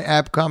read my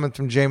app comment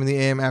from JM in the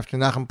AM after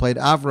Nachum played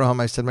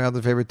Avraham. I said my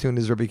other favorite tune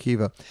is Rabbi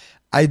Kiva.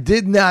 I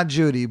did not,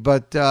 Judy,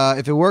 but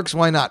if it works,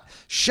 why not?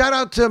 Shout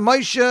out to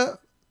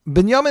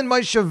Benjamin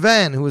Moshe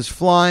Van, who is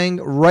flying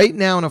right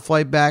now on a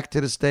flight back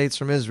to the States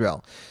from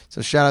Israel.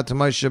 So shout out to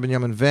Moshe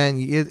Benjamin Van.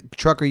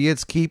 Trucker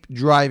Yitz, keep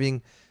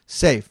driving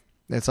safe.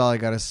 That's all I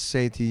got to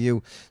say to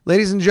you.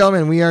 Ladies and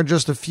gentlemen, we are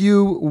just a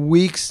few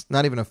weeks,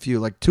 not even a few,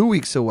 like 2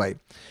 weeks away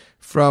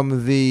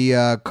from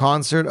the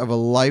concert of a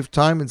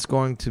lifetime. It's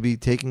going to be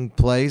taking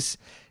place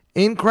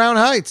in Crown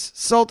Heights,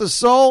 Soul to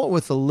Soul,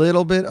 with a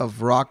little bit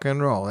of rock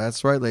and roll.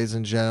 That's right, ladies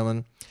and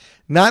gentlemen.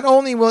 Not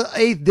only will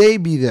Eighth Day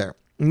be there,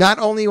 not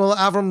only will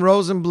Avram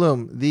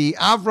Rosenblum, the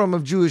Avram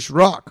of Jewish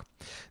rock,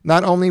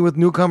 not only with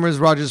newcomers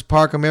Rogers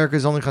Park,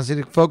 America's only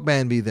Hasidic folk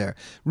band, be there.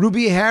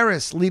 Ruby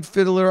Harris, lead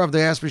fiddler of the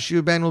Asper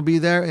Shoe Band, will be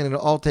there, and it'll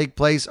all take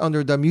place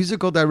under the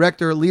musical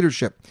director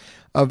leadership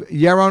of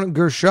Yaron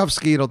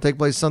Gershovsky. It'll take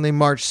place Sunday,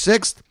 March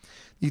 6th.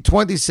 The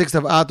 26th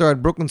of Adar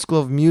at Brooklyn School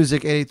of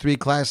Music, 83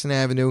 Classen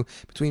Avenue,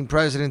 between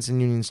Presidents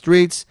and Union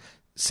Streets,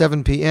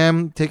 7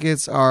 p.m.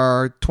 Tickets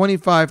are $25,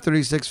 $36,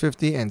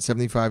 $50, and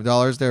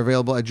 $75. They're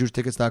available at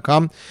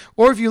JewishTickets.com.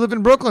 Or if you live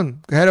in Brooklyn,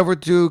 head over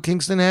to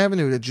Kingston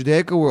Avenue, the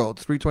Judaica World,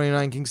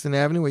 329 Kingston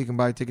Avenue, where you can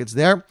buy tickets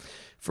there.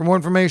 For more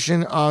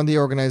information on the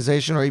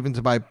organization or even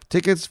to buy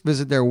tickets,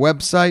 visit their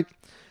website,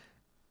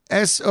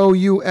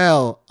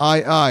 soulil.org,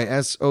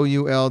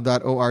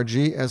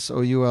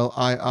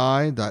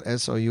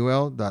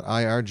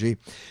 soulii.soul.org.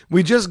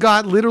 We just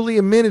got, literally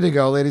a minute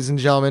ago, ladies and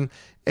gentlemen,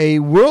 a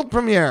world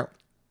premiere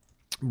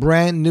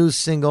brand new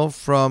single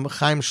from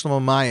Chaim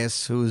Shlomo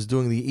Mayes, who is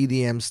doing the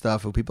EDM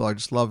stuff, who people are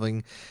just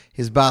loving.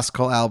 His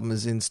Baskol album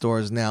is in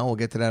stores now. We'll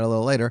get to that a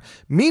little later.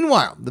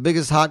 Meanwhile, the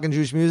biggest hot in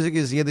Jewish music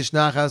is Yiddish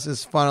Nachas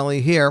is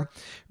finally here.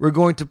 We're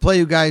going to play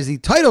you guys the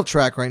title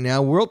track right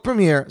now. World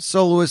premiere.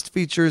 Soloist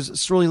features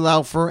Sruli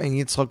Laufer and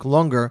Yitzchak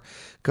Longer.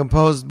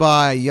 Composed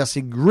by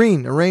Yossi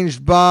Green.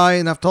 Arranged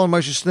by Naftali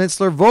Moshe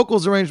Schnitzler.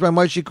 Vocals arranged by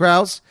Moshe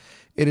Krauss.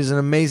 It is an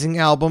amazing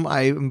album.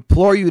 I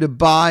implore you to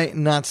buy,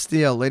 not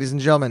steal. Ladies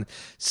and gentlemen,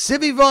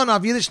 Sivi Von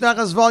of Yiddish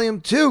Nachas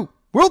Volume 2,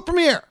 world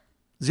premiere.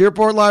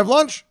 Zierport Live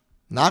Lunch,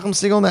 Nachum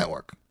Segal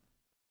Network.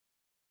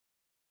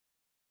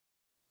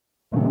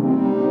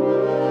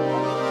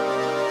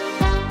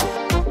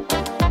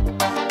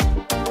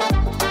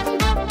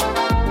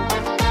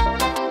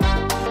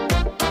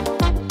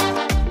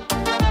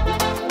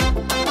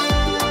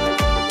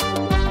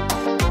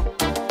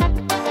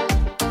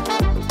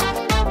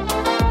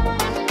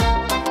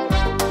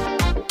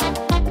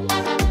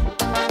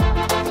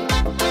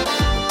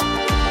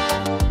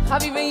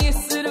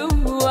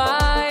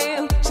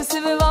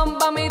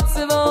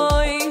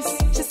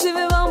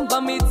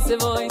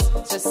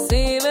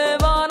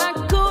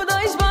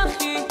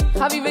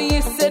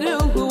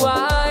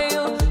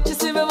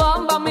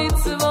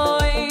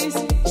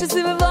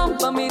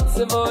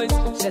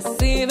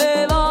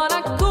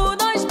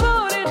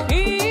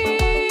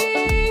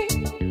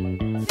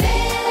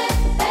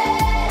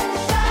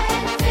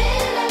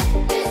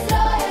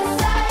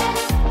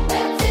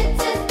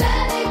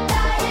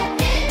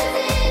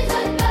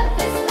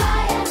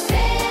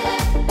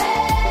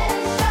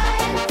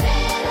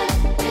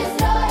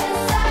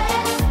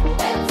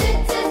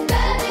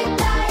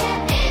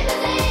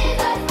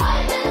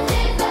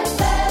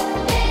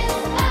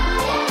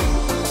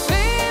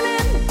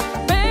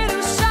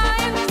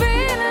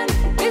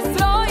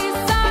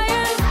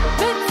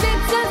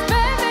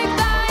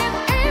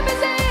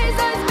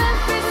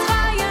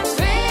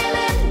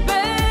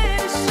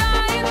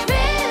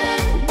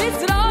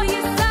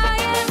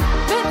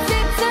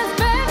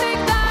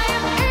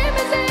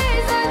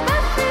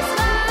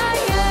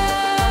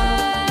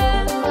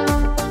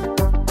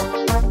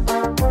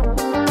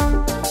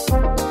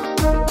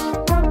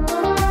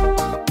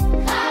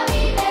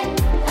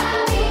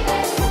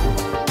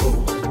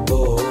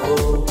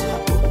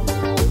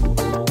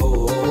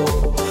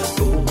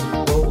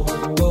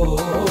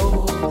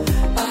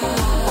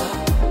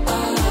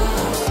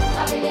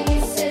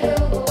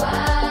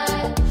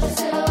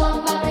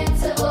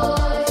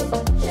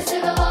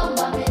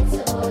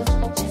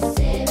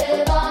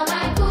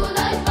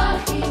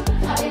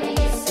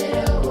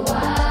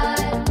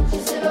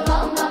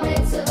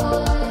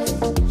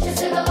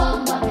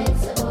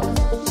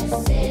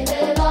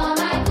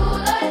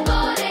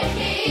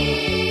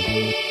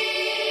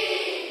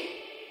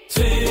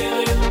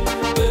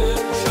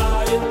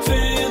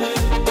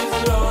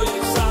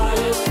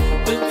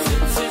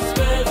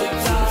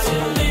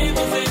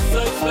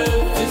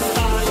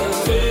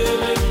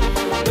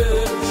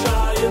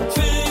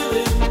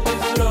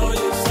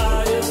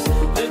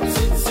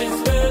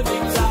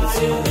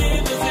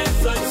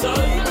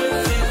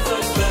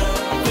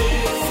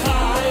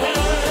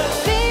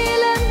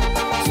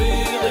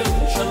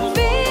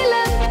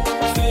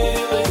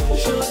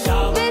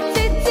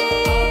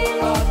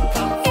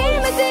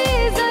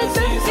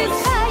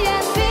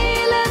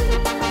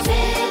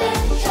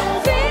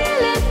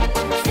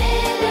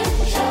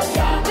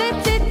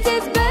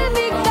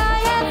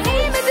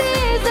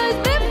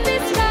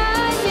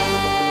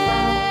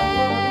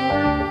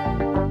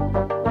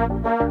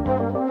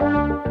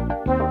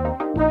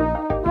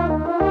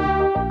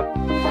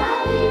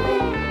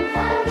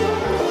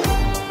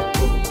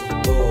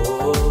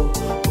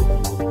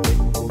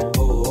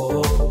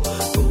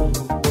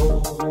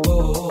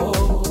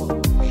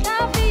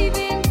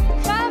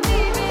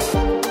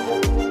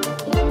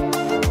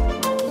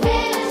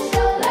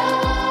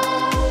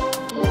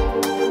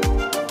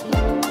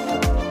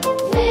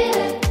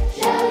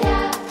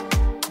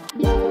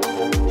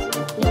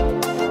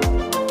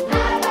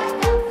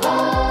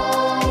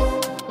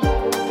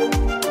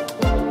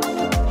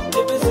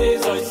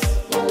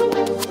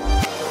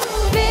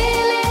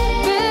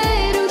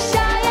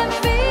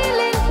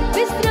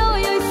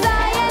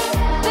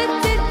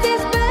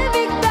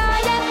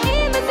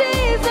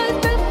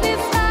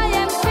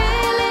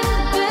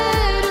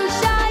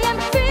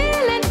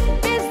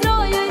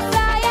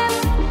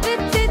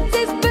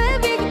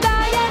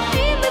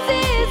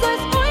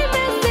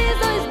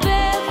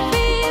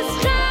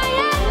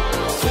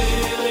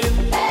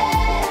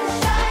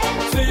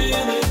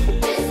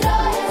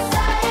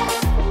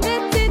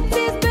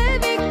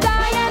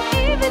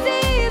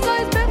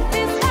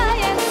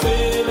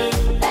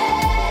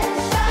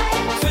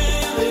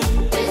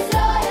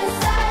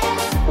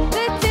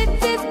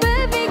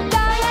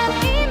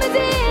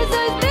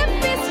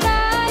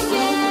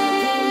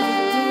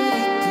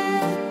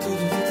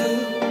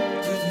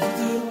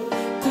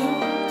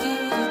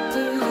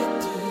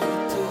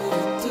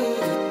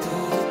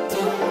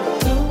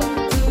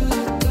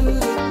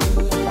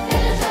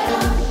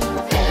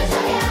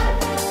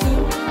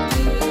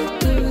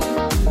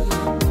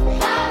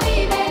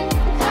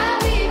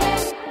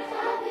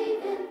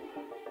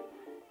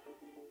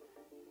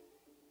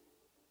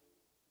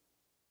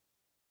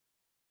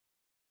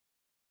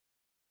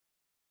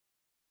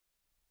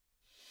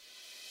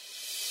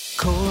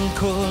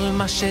 כל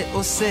מה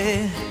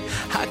שעושה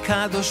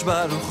הקדוש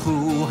ברוך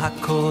הוא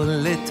הכל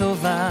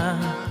לטובה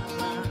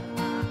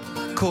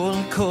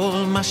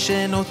כל מה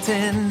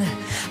שנותן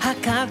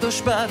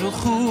הקדוש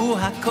ברוך הוא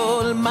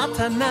הכל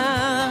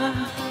מתנה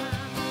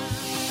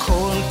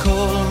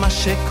כל מה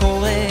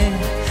שקורה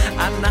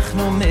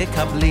אנחנו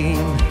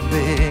מקבלים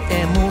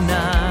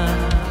באמונה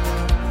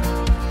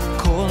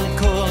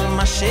כל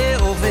מה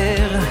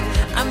שעובר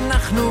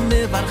אנחנו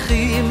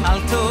מברכים על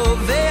טוב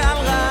ועל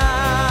רע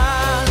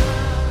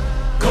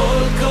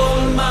כל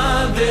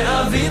מה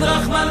דאביד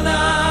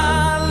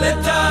רחמנה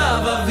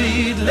לטב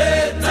אביד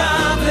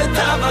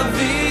לטב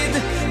אביד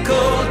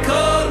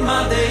כל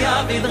מה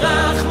דאביד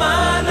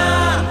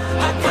רחמנה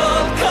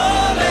הכל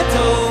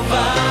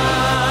לטובה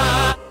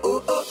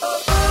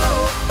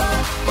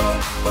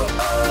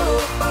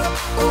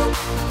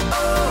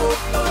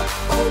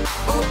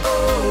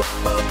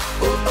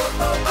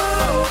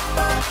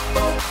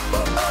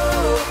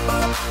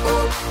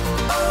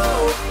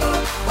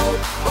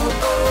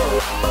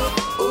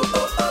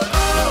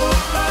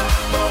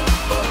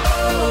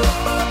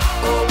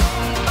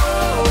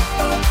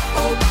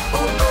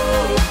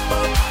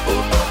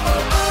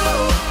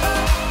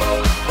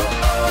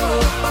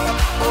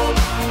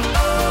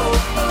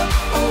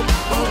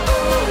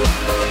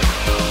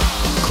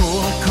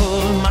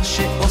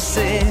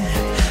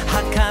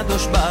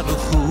הקדוש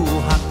ברוך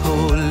הוא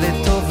הכל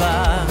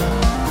לטובה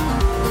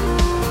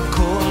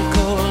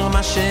כל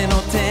מה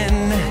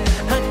שנותן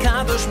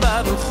הקדוש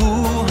ברוך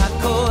הוא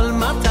הכל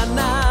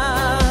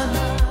מתנה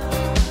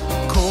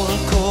כל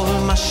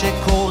מה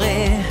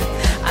שקורה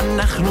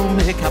אנחנו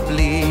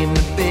מקבלים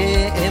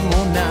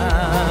באמונה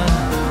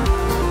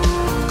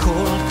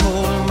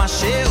כל מה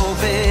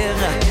שעובר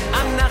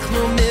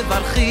אנחנו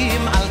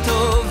מברכים על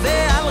טוב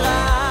ועל רע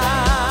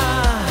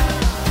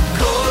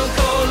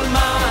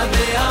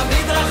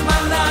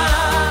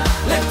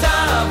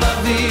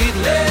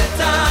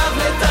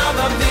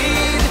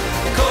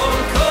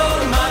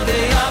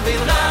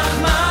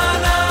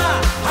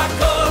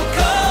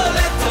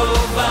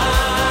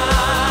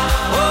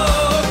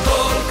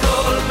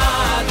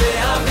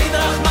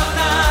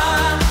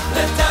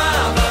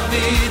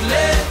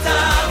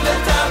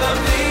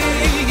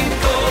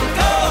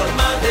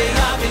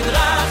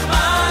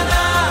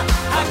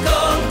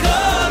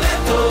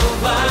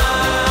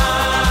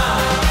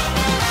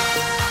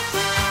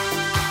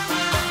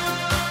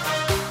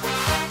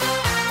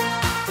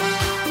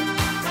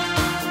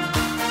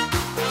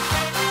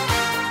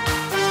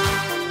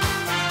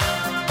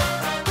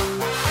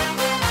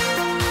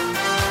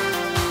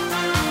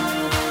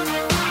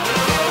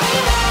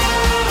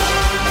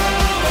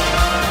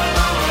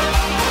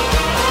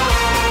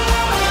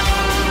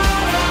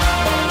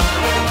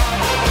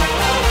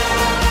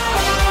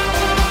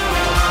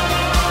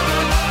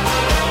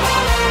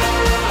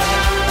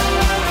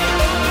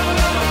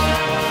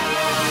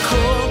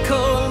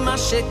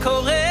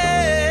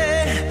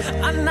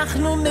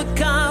אנחנו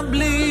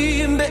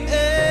מקבלים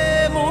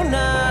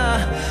באמונה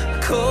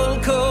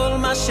כל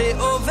מה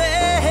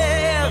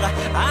שעובר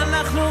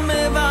אנחנו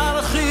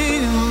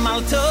מברכים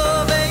על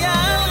טוב ועל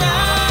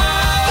רע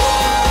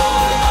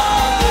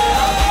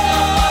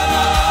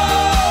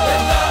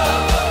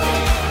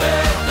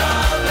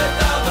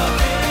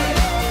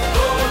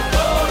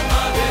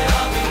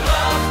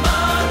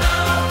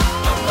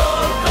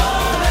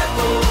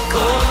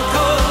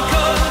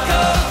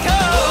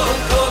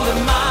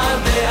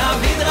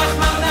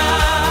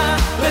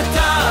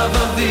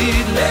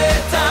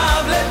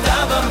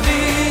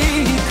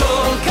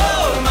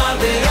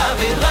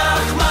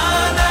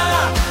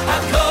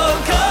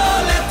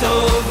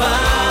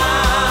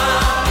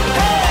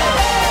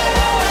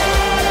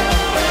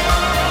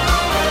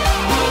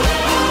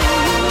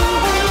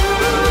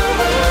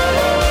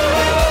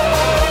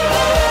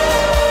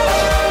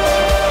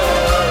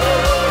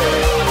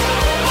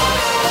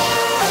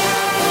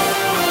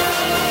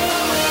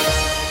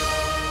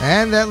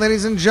And that,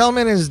 ladies and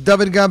gentlemen, is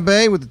David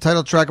Gabe with the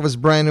title track of his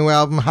brand new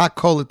album,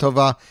 Hakol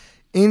Tova,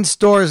 in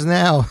stores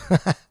now.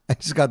 I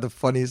just got the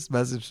funniest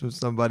message from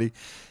somebody.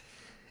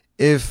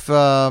 If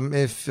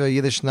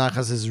Yiddish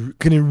Nachas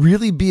can it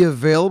really be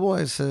available?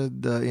 I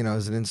said,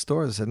 is it in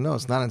stores? I said, no,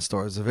 it's not in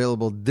stores. It's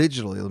available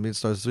digitally. It'll be in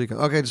stores this weekend.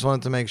 Okay, just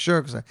wanted to make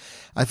sure because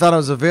I thought it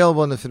was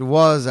available, and if it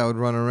was, I would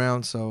run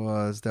around. So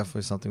it's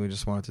definitely something we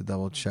just wanted to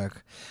double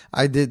check.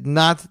 I did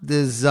not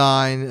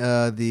design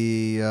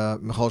the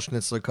Michal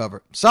Schnitzler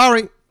cover.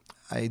 Sorry.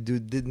 I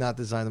did not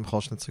design the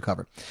Michal Schnitzler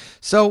cover.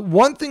 So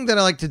one thing that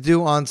I like to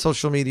do on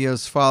social media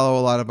is follow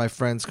a lot of my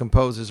friends,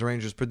 composers,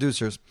 arrangers,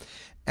 producers.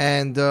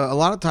 And a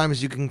lot of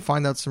times you can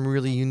find out some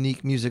really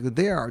unique music that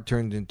they are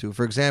turned into.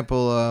 For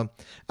example,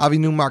 Avi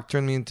Newmark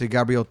turned me into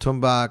Gabriel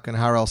Tumbach and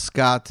Harel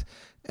Scott.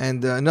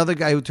 And another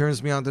guy who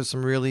turns me on to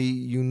some really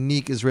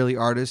unique Israeli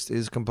artists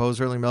is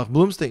composer Elimelech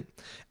Bloomstein.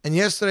 And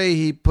yesterday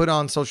he put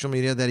on social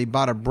media that he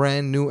bought a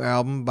brand new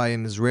album by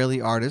an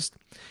Israeli artist.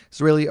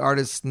 Israeli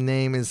artist's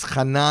name is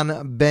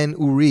Hanan Ben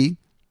Uri.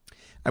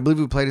 I believe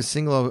we played a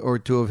single or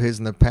two of his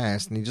in the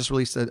past, and he just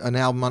released an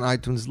album on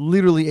iTunes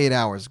literally 8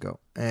 hours ago.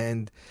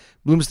 And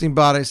Bloomstein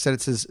bought it, said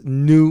it's his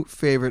new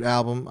favorite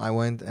album. I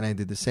went and I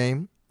did the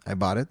same. I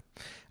bought it.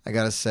 I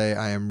gotta say,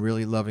 I am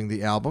really loving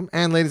the album.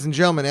 And ladies and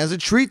gentlemen, as a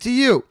treat to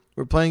you,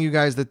 we're playing you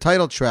guys the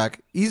title track,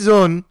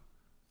 Izon.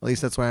 At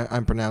least that's why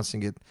I'm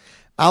pronouncing it.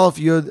 Aleph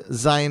Yud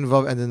Zayin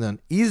Vav and the Nun.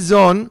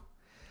 Izon,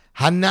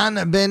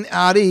 Hanan Ben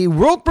Ari,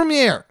 world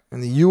premiere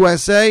in the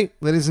USA.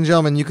 Ladies and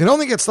gentlemen, you can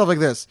only get stuff like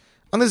this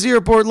on the Z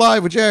Report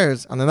Live, which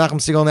airs on the Nachum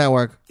Segal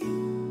Network.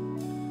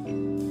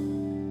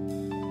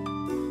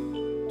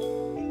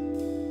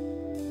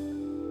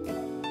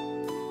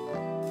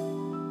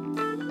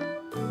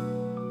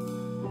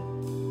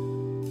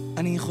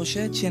 אני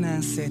חושד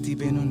שנעשיתי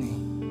בינוני,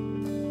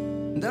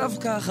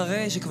 דווקא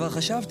אחרי שכבר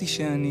חשבתי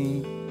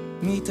שאני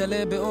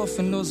מתעלה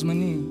באופן לא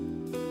זמני.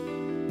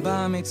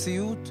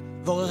 במציאות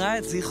ועוררה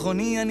את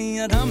זיכרוני,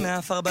 אני אדם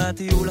מאפר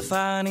בטיול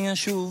עפר, אני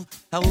אשוב,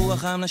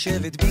 הרוח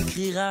המנשבת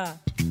בקרירה.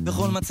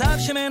 בכל מצב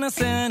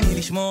שמנסה אני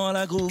לשמור על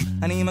הגרוב,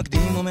 אני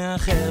מקדים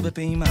ומאחר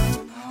בפעימה.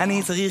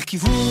 אני צריך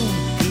כיוון,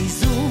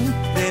 איזון,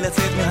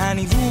 ולצאת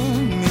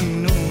מהניוון,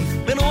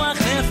 מינון, בין רוח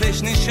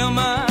נפש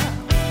נשמה,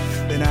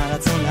 בין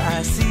הרצון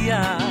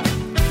לעשייה.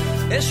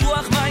 יש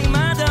רוח מים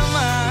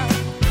אדמה,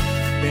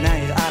 בין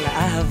היראה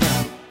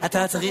לאהבה.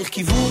 אתה צריך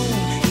כיוון,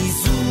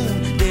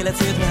 איזון,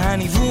 ולצאת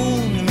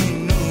מהניוון,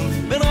 מינון,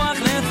 בין רוח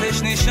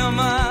נפש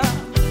נשמה,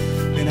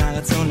 בין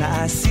הרצון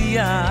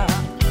לעשייה.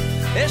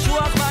 יש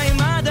רוח מים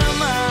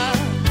אדמה,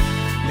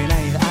 בין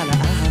היראה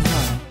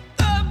לאהבה.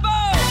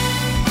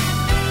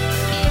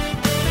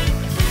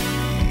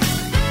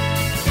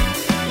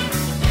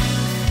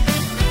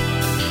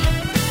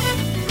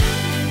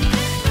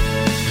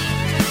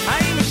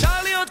 האם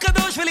אפשר להיות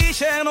קדוש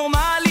ולהישאר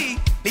נורמלי,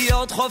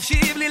 להיות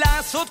חופשי בלי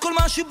לעשות כל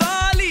מה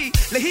שבא לי,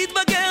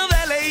 להתבגר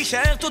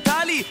ולהישאר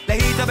טוטלי,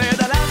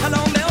 להתאבד על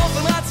החלום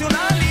באופן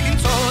רציונלי,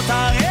 למצוא את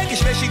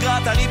הרגש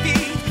ושגרת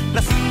הריבית,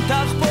 לשים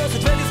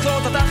תחפושת ולזכור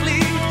את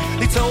התכלית,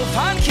 ליצור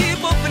פאנקי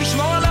פופ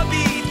ולשמור על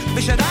הביט,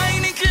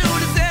 ושעדיין יקראו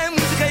לזה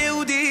מוזיקה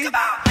יהודית.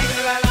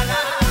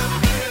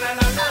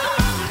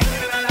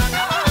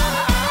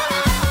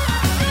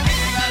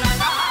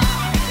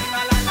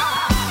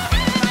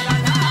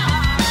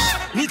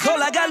 מכל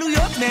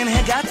הגלויות מהן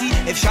הגעתי,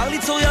 אפשר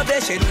ליצור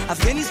יבשת,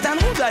 אפגניסטן,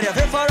 הונגריה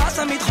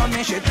ופרסה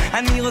מתחמשת.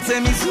 אני רוצה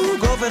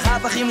מיזוג, הופך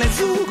הפכים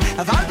לזוג,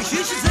 אבל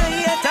בשביל שזה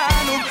יהיה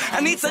תענוג,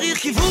 אני צריך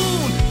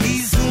כיוון,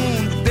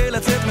 איזון, כדי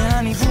לצאת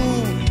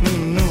מהניוון,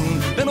 מינון,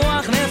 בין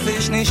רוח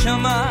נפש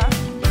נשמה,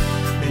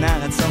 בין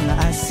הרצון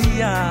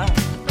לעשייה.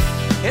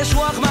 יש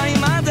רוח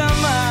מים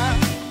אדמה,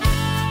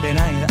 בין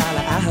היראה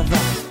לאהבה.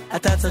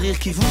 אתה צריך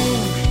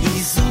כיוון,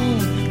 איזון,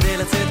 כדי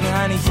לצאת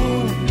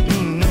מהניוון,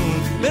 מינון,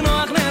 בין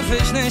רוח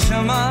נפש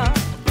נשמה,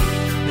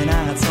 בין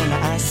הרצון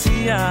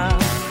לעשייה.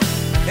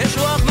 יש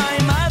רוח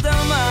מים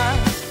אדמה,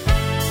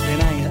 בין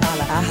היראה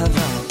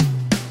לאהבה.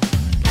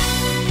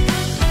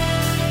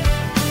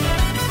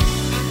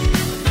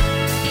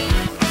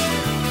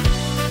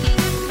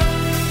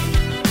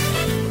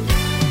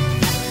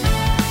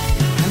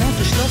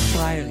 הנפש לא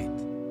פריירית,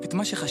 ואת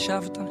מה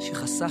שחשבת,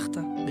 שחסכת,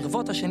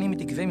 ברבות השנים היא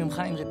תגבה ממך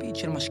עם ריבית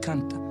של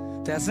משכנתה.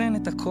 תאזן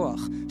את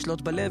הכוח,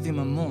 שלוט בלב עם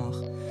המוח,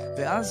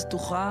 ואז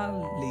תוכל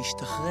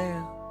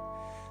להשתחרר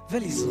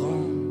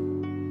ולזרום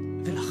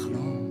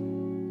ולחלום.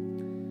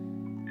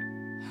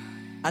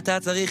 אתה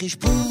צריך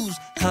אשפוז,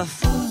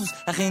 חפוז,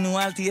 אחינו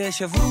אל תהיה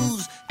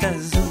שבוז,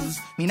 תזוז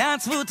מן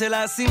העצבות אל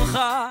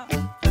השמחה,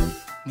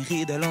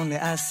 מחידלון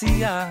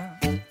לעשייה,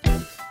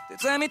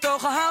 תצא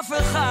מתוך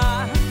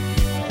ההפכה,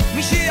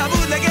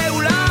 משעבוד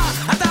לגאולה.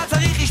 אתה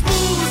צריך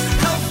אשפוז,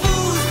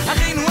 חפוז,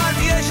 אחינו אל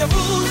תהיה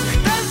שבוז,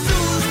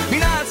 תזוז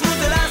מן העצבות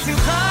אל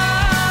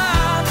השמחה,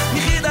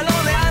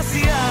 מחידלון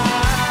לעשייה,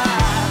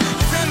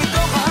 תצא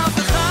מתוך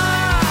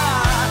ההפכה,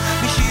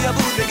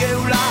 משעבוד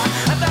לגאולה.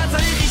 אתה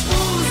צריך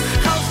אשפוז,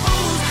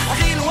 חפוז,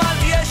 אחינו אל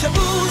תהיה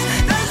שבוז,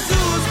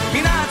 תזוז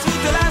מן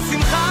העצבות אל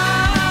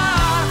השמחה,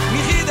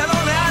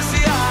 מחידלון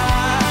לעשייה,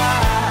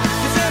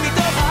 תצא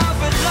מתוך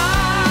ההפכה,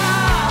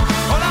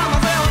 עולם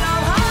הבא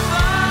עולם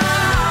הבא,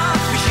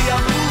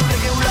 משעבוד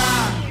לגאולה.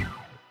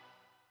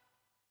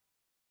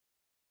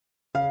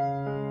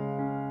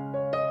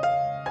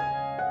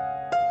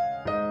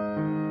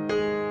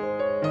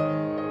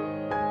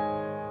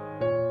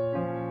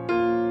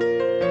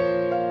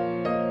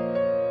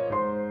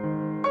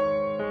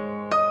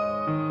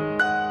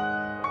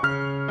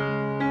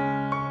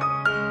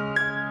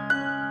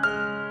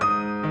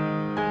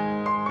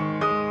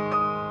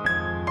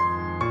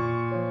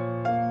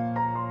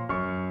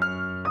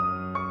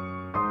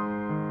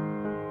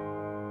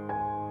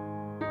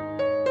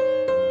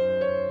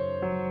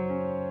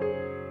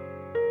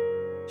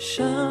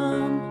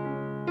 שם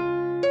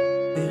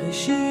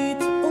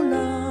בראשית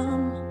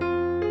עולם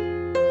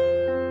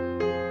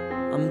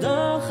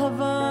עמדה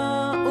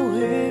חווה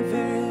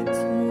אוהבת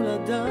מול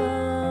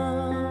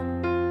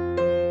אדם,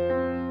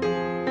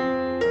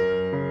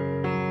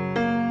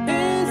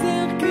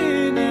 עזר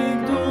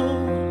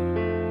כנגדו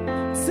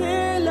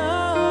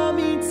צלע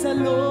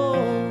מצלו,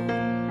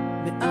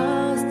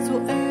 מאז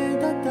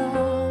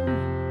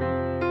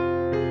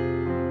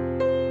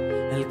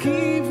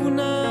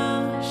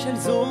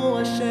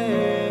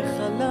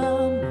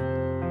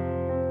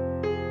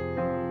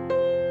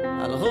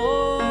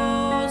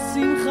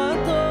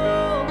שמחתו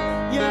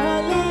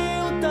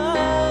יעלה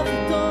אותך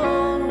איתו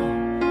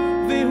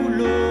והוא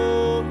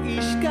לא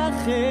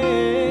ישכחך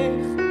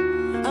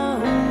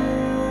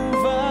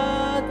אהובתו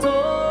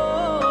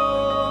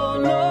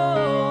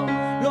לא,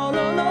 לא,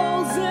 לא,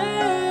 לא זה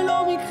לא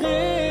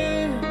מקרה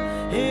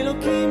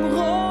אלוקים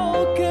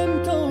רוקם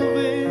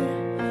טובה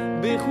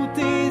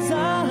בחוטי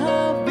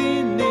זהב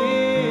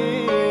בינינו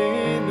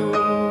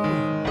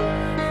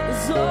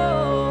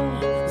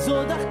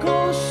זו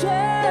דרכו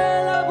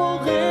של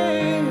הבורא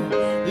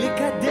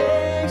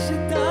לקדש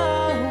את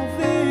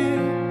ההווה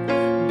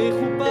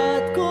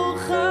בחופת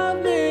כוכב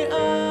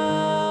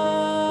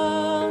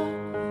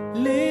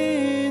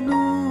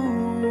מעלינו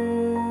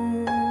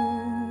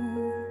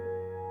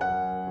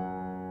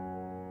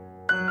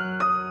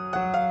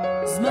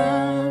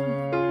זמן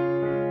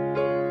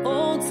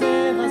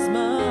עוצר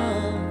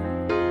הזמן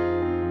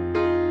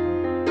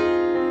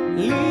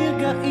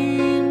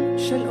לרגעים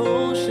של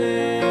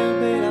אושר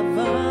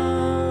בלבן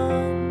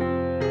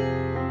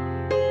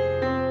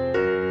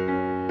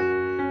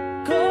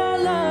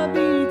כל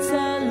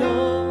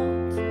הביצלות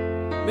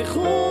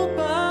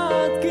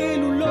בחופת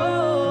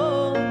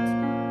גלולות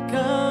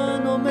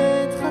כאן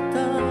עומד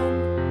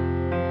חתן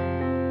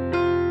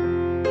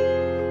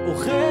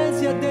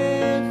אוחז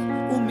ידך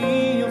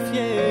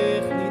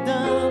ומיופייך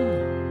נדם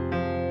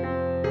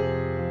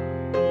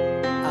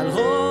על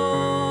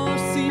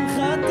ראש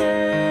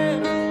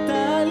שמחתך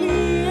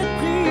תעלי את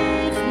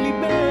פריך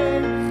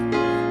ליבך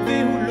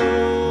והוא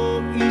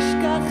לא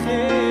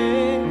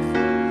ישכחך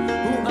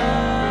הוא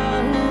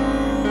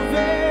אהובך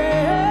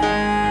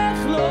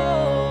לא,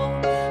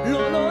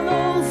 לא, לא,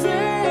 לא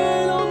זה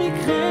לא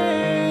מקרה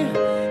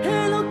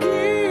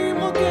אלוקים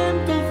רוקם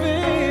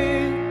טובה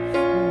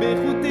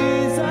בחוטי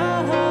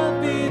זהב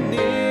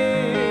בינינו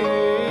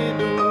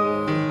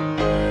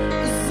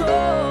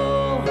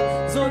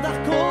זו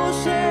דרכו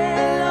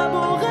של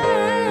הבורא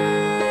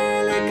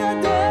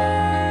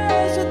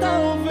לקדש את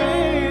ההווה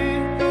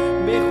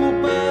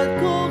בחופת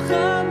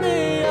כוכב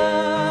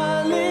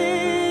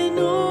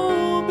מעלינו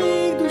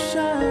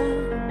בקדושה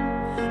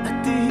את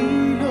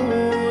תהיי לו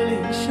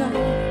לאישה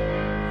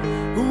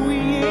הוא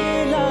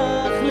יהיה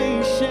לך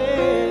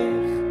לאישך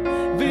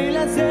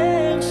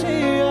ולזר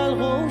שעל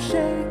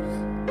ראשך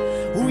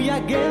הוא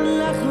יגן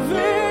לך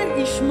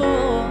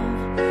וישמור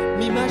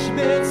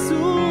ממשבר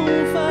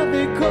סופה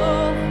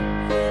וקור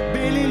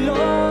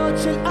בלילות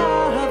של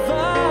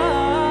אהבה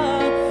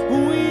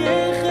הוא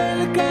יהיה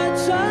חלקת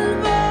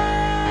שלווה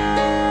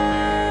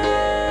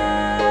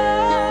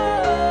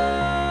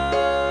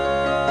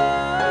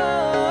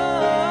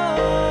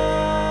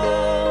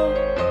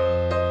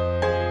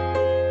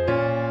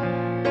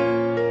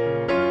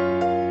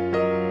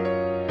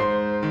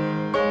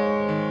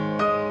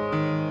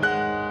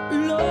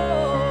לא,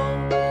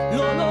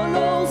 לא, לא,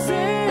 לא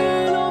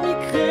זה לא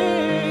מקרה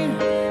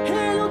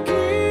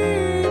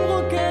אלוקים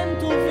רוקם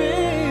טובה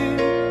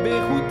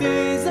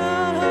בחוטי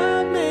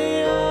זהב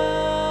מעלינו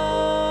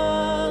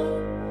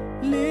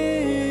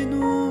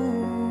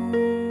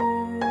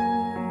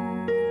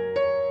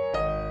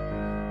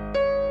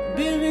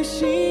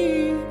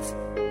בראשית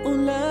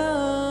עולם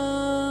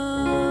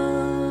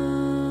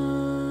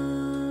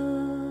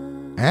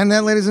And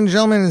that, ladies and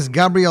gentlemen, is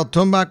Gabriel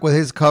Tumbach with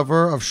his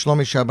cover of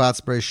Shlomi Shabbat's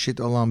Bereshit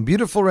Olam.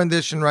 Beautiful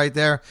rendition right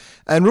there.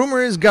 And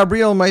rumor is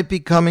Gabriel might be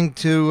coming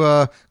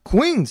to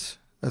Queens.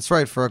 That's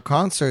right, for a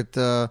concert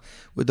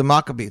with the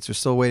Maccabees. We're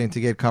still waiting to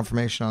get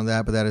confirmation on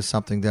that, but that is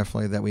something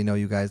definitely that we know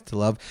you guys to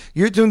love.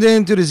 You're tuned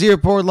in to the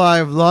Zierport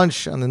Live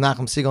Lunch on the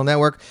Nachum Segal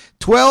Network.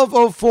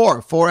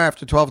 12:04, 4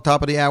 after 12,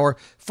 top of the hour.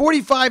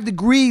 45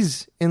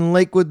 degrees in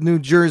Lakewood, New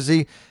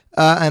Jersey.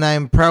 And I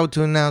am proud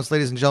to announce,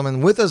 ladies and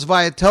gentlemen, with us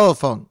via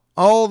telephone,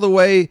 all the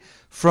way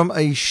from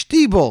a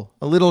shtibel,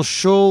 a little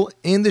shul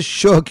in the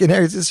shuk in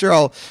Eretz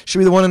Yisrael, should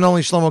be the one and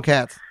only Shlomo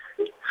Katz.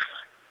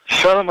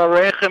 Shalom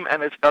Aleichem,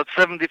 and it's about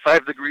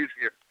 75 degrees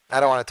here.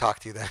 I don't want to talk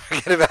to you then.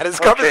 Forget about it. This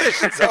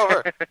conversation's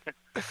over.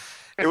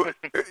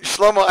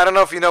 Shlomo, I don't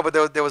know if you know, but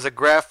there was a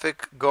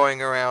graphic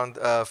going around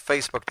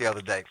Facebook the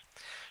other day.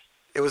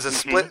 It was a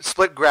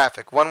split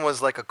graphic. One was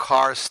like a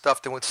car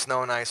stuffed in with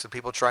snow and ice with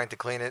people trying to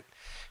clean it.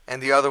 And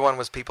the other one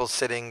was people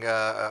sitting,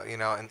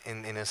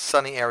 in a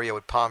sunny area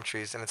with palm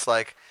trees. And it's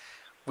like,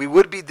 we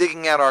would be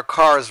digging out our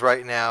cars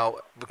right now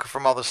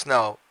from all the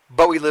snow,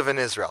 but we live in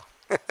Israel.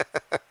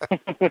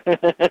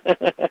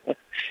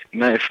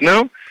 Nice.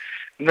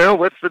 No,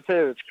 what's the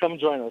teretz? Come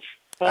join us.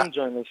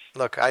 Join us.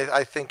 Look,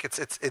 I think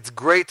it's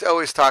great to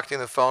always talk to you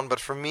on the phone, but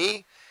for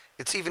me,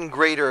 it's even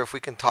greater if we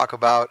can talk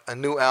about a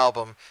new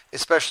album,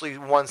 especially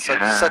one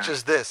such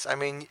as this. I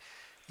mean,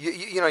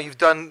 you've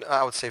done,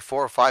 I would say,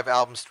 4 or 5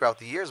 albums throughout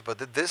the years, but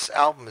this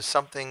album is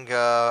something,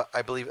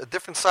 I believe, a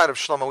different side of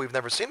Shlomo we've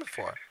never seen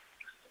before.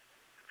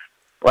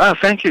 Wow,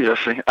 thank you,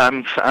 Yossi.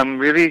 I'm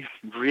really,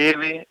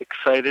 really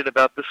excited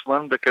about this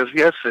one because,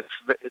 yes, it's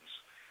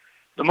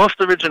the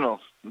most original.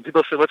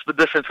 People say, what's the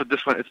difference with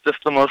this one? It's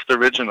just the most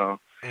original.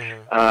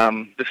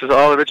 Mm-hmm. This is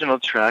all original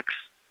tracks.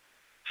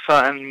 So,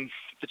 and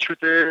the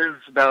truth is,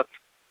 about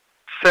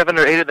 7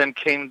 or 8 of them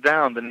came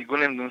down, the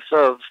Nigunim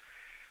themselves,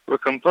 were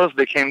composed,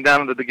 they came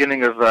down at the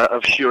beginning of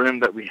Shurim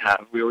that we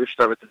have. We always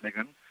start with the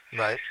Nigun.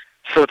 Right.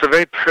 So it's a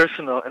very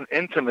personal and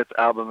intimate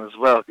album as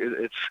well.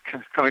 It's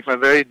coming from a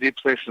very deep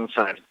place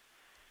inside.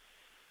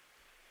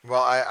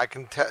 Well, I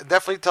can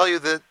definitely tell you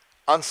that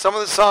on some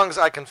of the songs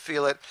I can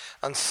feel it.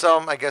 On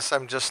some, I guess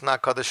I'm just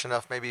not Kaddish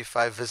enough. Maybe if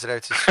I visit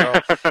Eretz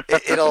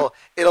Yisrael,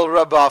 it'll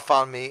rub off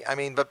on me. I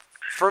mean, but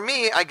for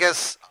me, I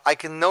guess I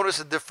can notice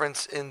a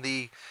difference in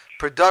the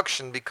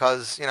production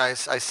because, you know, I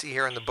see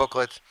here in the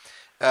booklet,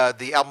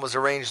 the album was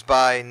arranged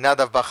by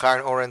Nadav Bachar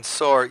and Oren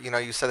Sor. You know,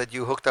 you said that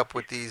you hooked up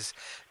with these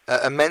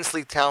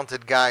immensely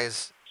talented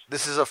guys.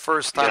 This is the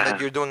first time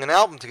that you're doing an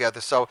album together.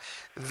 So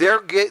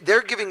they're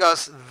giving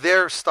us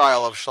their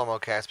style of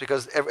Shlomo Katz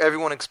because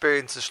everyone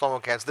experiences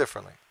Shlomo Katz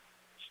differently.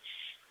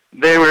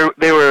 They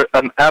were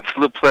an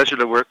absolute pleasure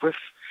to work with.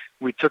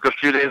 We took a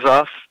few days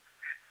off.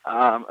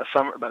 A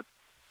summer,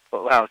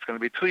 it's going to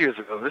be 2 years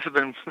ago. This has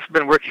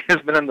been working.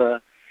 It's been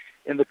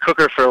in the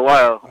cooker for a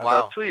while. Wow.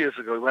 About 2 years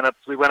ago, we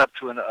went up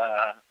to an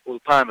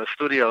ulpan, a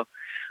studio,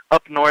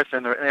 up north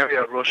in the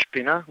area of Rosh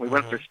Pina. We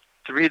went for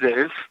 3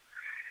 days,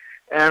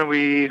 and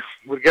we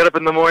would get up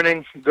in the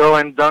morning, go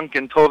and dunk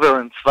in Tovel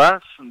and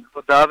Tzfas, and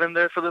go daven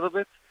there for a little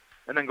bit,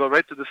 and then go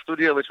right to the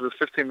studio, which was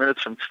 15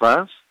 minutes from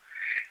Tzfas,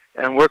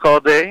 and work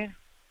all day,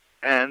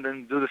 and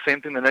then do the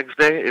same thing the next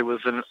day. It was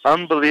an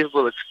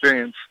unbelievable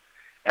experience,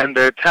 and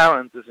their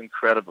talent is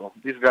incredible.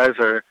 These guys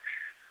are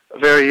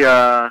very,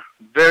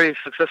 very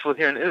successful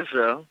here in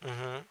Israel,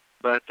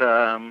 but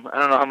I don't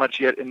know how much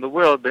yet in the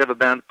world. They have a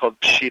band called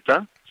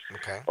Pshita.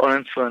 Okay.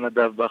 Oren Sor and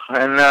Nadav Bachar.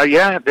 And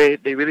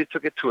they really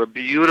took it to a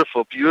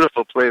beautiful,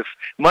 beautiful place.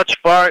 Much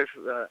far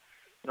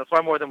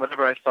more than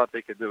whatever I thought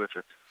they could do with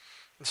it.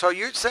 So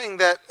you're saying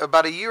that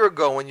about a year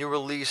ago when you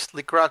released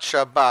Likrat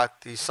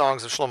Shabbat, the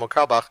songs of Shlomo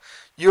Carlebach,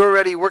 you were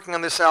already working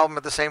on this album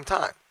at the same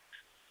time?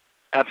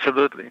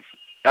 Absolutely.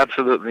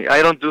 Absolutely.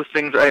 I don't do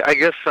things, I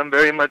guess I'm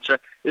very much,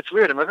 it's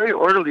weird, I'm a very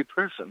orderly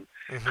person.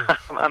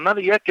 I'm not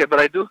a yekeh,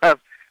 but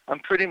I'm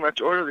pretty much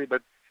orderly,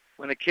 but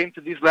when it came to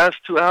these last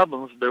two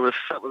albums, there was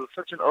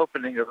such an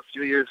opening of a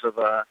few years of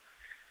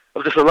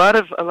just a lot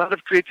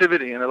of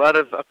creativity and a lot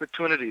of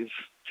opportunities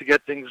to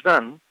get things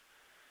done.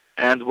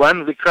 And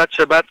when Likrat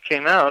Shabbat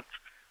came out,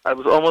 I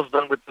was almost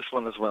done with this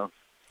one as well.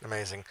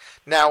 Amazing.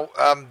 Now,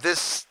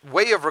 this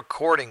way of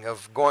recording,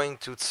 of going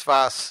to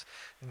Tzfas,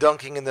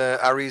 dunking in the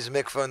Ariz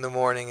Mikveh in the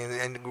morning,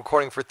 and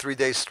recording for 3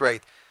 days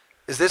straight,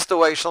 is this the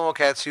way Shlomo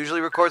Katz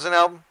usually records an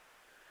album?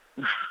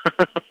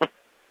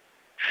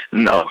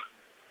 No.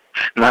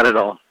 Not at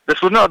all. This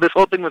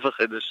whole thing was a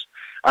chiddush.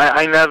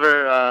 I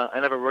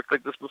never worked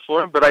like this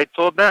before. But I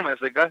told them, I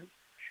said, guys,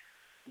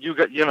 you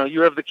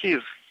have the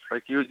keys.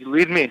 Like you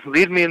lead me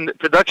in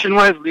production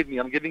wise. Lead me.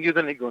 I'm giving you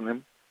the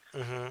nigunim.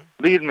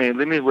 Lead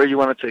me where you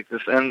want to take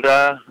this. And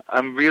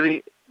I'm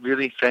really,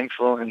 really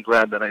thankful and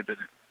glad that I did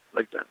it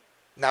like that.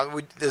 Now,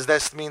 does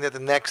this mean that the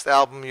next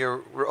album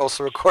you're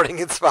also recording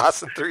in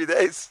Tzfas in 3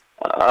 days?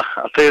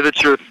 I'll tell you the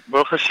truth.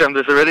 Baruch Hashem,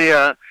 there's already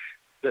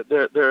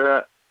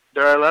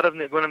there are a lot of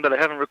nigunim that I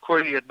haven't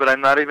recorded yet, but I'm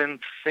not even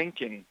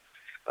thinking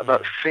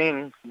about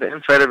seeing the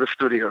inside of a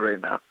studio right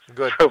now.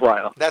 Good. For a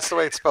while. That's the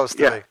way it's supposed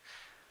to be.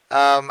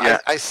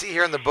 I see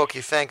here in the book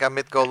you thank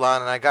Amit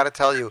Golan, and I got to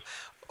tell you,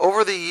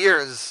 over the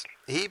years,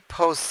 he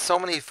posts so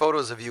many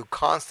photos of you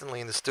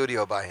constantly in the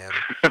studio by him.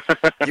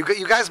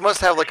 You guys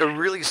must have like a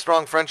really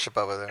strong friendship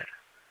over there.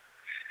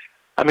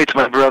 Amit's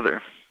my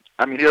brother.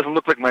 I mean, he doesn't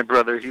look like my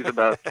brother. He's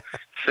about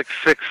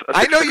 6'6".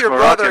 I know your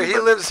brother. He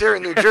lives here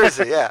in New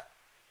Jersey, yeah.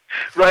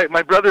 Right,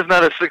 my brother's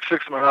not a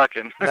 6'6"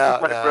 Moroccan. My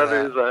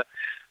brother is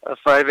a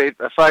 5'8",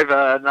 a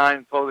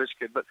 5'9" Polish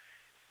kid. But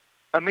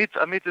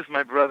Amit is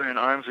my brother in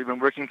arms. We've been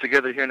working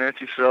together here in Eretz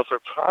Yisrael for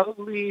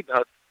probably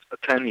about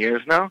 10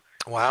 years now.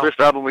 Wow. First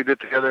album we did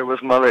together was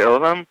Malei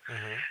Olam.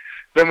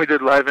 Then we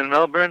did Live in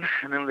Melbourne,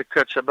 and then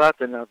Likrat Shabbat,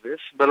 and now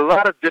this. But a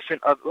lot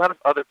of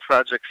other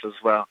projects as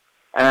well.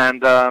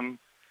 And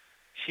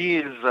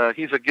he's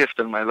a gift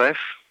in my life,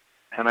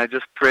 and I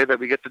just pray that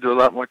we get to do a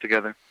lot more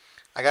together.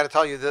 I got to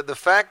tell you, the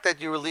fact that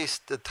you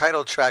released the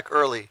title track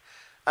early,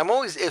 I'm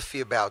always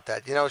iffy about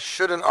that. You know,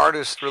 should an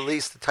artist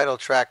release the title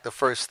track the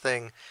first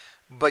thing?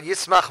 But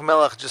Yitzmach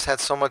Melech just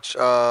had so much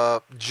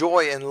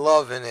joy and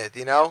love in it,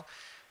 you know,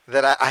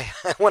 that I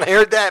when I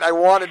heard that, I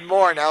wanted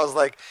more, and I was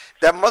like,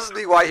 that must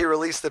be why he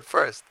released it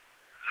first.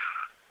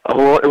 Oh,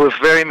 well, it was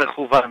very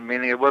mechuvan,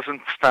 meaning it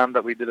wasn't stam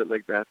that we did it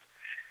like that.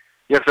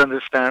 You have to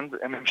understand,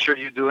 and I'm sure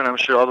you do, and I'm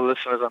sure all the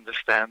listeners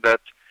understand, that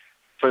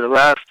for the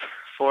last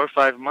 4 or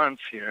 5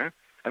 months here,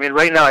 I mean,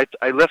 right now,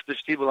 I left the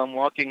shtibel. I'm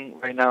walking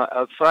right now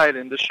outside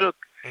in the shuk,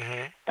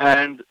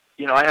 and,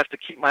 you know, I have to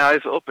keep my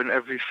eyes open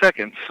every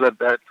second so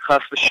that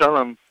chas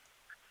v'shalom,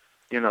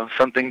 you know,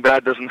 something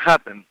bad doesn't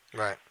happen.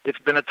 Right. It's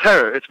been a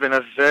terror. It's been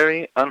a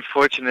very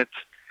unfortunate,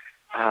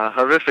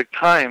 horrific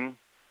time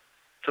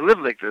to live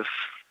like this.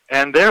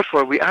 And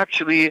therefore, we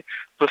actually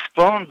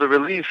postponed the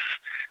release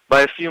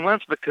by a few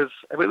months because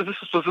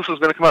this was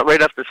going to come out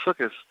right after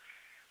Sukkot.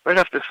 Right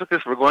after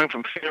Sukkot, we're going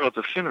from funeral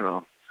to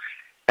funeral.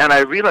 And I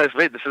realized,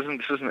 wait, this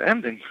isn't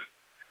ending.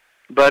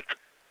 But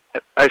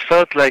I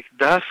felt like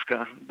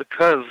Daska,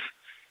 because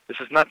this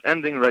is not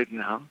ending right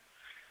now.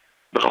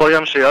 B'chol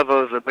yom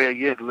sheyavo is the way a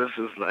yid lives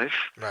his life.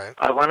 Right.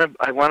 I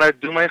want to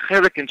do my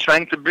chelik in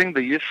trying to bring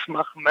the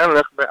Yismach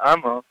Melech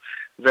be'amo,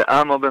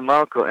 ve'amo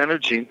be'malko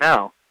energy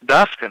now,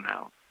 Daska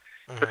now,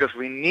 because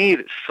we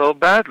need it so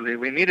badly.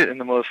 We need it in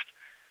the most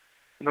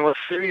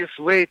serious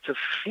way to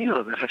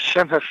feel that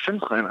Hashem has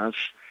simcha in us,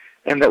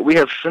 and that we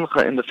have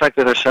simcha in the fact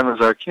that Hashem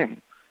is our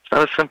King. It's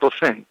not a simple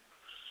thing.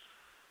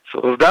 So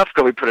with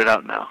Daska, we put it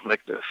out now,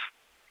 like this.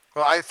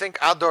 Well, I think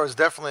outdoor is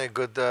definitely a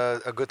good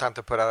time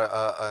to put out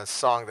a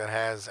song that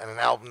has, and an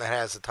album that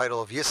has the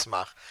title of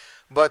Yismach.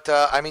 But,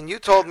 I mean, you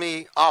told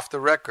me off the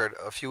record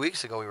a few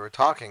weeks ago, we were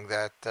talking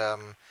that, I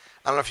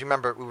don't know if you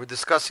remember, we were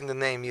discussing the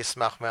name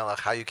Yismach Melech,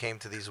 how you came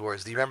to these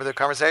words. Do you remember the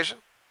conversation?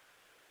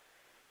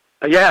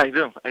 Yeah, I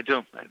do.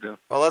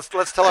 Well, let's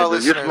tell our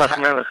listeners. Yismach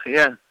Melech,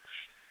 yeah.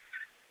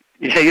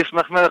 Yeah,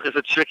 Yismach Melech is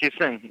a tricky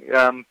thing.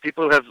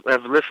 People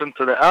have listened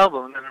to the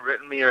album and then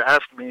written me or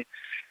asked me.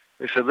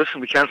 They said, "Listen,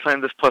 we can't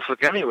find this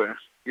pasuk anywhere.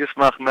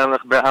 Yismach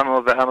Melech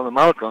be'amo ve'amo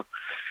be'malko."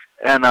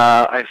 And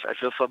I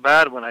feel so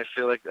bad when I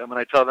feel like when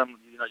I tell them,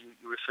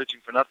 you were searching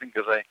for nothing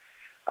because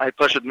I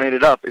Pashut made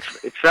it up.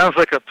 It sounds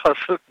like a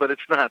pasuk, but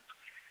it's not.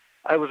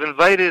 I was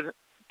invited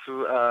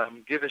to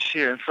give a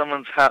shir, and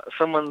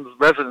someone's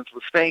residence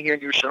was staying here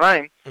in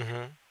Yerushalayim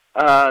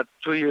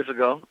 2 years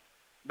ago.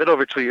 A bit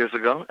over 2 years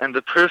ago, and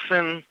the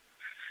person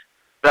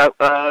that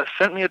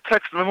sent me a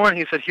text in the morning,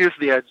 he said, here's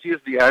the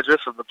address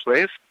of the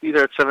place, be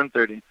there at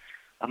 7:30.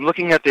 I'm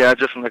looking at the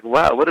address, I'm like,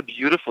 wow, what a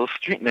beautiful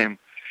street name.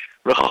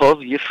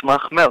 Rehov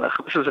Yismach Melech.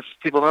 This is, if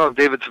people know,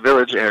 David's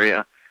Village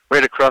area,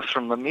 right across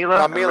from La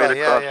Mila, and right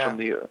across from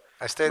the...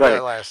 I stayed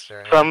there last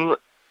year. Rehov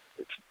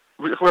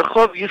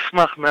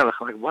Yismach Melech.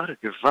 I'm like, what a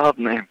gewalt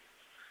name.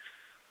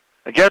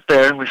 I get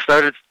there, and we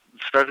started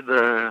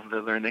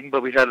the learning,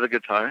 but we had the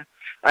guitar.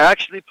 I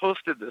actually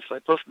posted this. I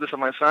posted this on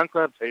my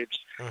SoundCloud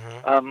page.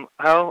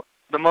 How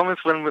the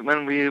moments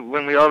when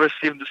we all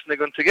received this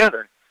nigun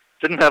together.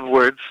 Didn't have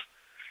words,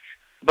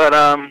 but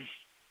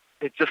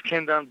it just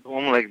came down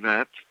boom like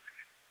that.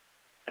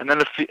 And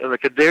then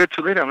like a day or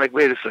two later, I'm like,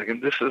 wait a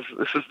second, this is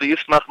the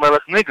Yismach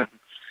Melech nigun.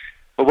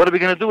 But what are we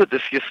going to do with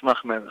this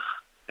Yismach Melech?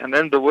 And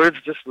then the words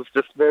was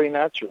just very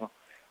natural.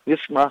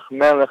 Yismach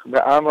Melech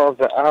be'amo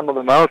ve'amo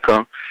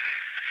be'malko.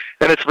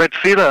 And it's my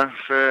tefillah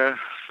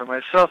for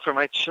myself, for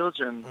my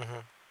children,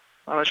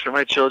 for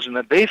my children,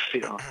 that they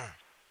feel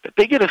that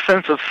they get a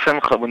sense of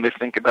simcha when they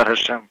think about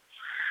Hashem.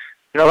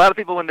 A lot of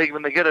people when they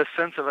get a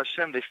sense of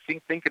Hashem, they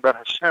think about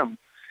Hashem.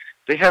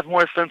 They have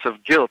more sense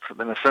of guilt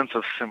than a sense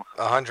of simcha.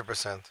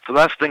 100%. It's the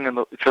last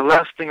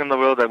thing in the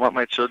world I want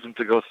my children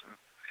to go through.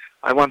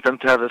 I want them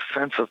to have a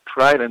sense of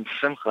pride and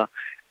simcha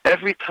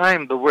every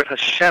time the word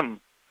Hashem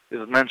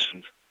is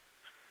mentioned.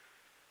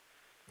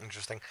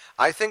 Interesting.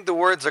 I think the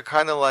words are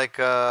kind of like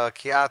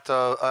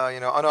kiato,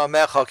 ano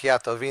amecha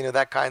kiato vina,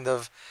 that kind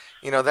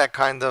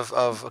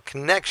of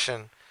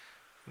connection.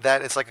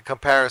 That it's like a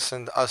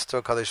comparison to us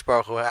to Kadosh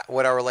Baruch Hu,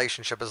 what our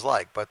relationship is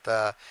like. But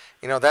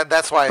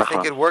that's why I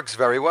think it works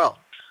very well.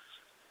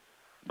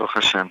 Baruch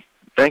Hashem.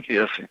 Thank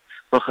you, Yossi.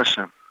 Baruch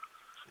Hashem.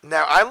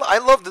 Now I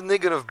love the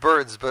nigun of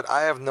birds, but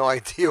I have no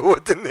idea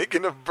what the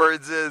nigun of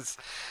birds is.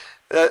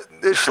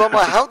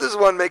 Shlomo, how does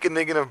one make a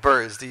nigun of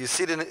birds? Do you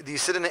sit in an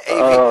aviary?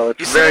 Oh,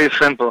 it's very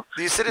simple.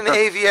 Do you sit in an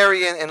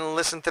aviary and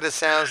listen to the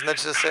sounds and then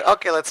just say,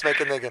 okay, let's make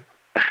a nigun?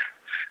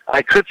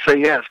 I could say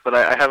yes, but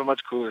I have a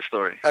much cooler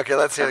story. Okay,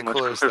 let's hear the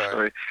cooler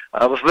story.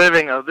 I was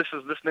living, this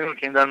nigun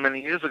came down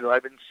many years ago.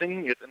 I've been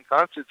singing it in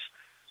concerts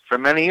for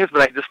many years,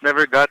 but I just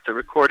never got to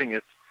recording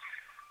it.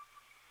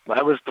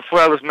 Before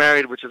I was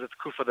married, which is a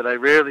tkufa that I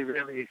rarely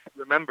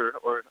remember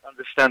or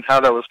understand how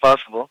that was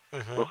possible,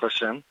 Baruch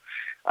Hashem.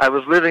 I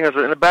was living in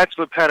a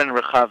bachelor pad in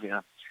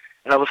Rechavia,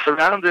 and I was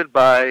surrounded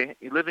by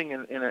living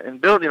in a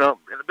building,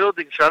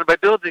 surrounded by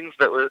buildings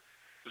that were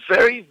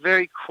very,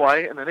 very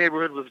quiet, and the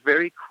neighborhood was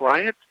very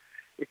quiet,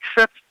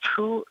 except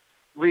 2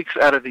 weeks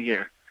out of the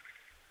year,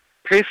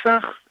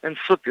 Pesach and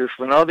Sukkot,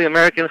 when all the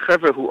American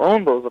chevra who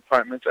own those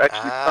apartments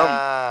actually come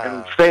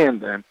and stay in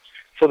them.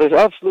 So there's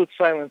absolute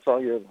silence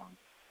all year long.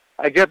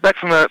 I get back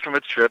from a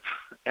trip,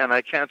 and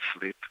I can't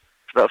sleep.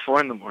 It's about 4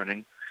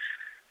 a.m.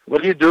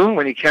 What do you do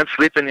when you can't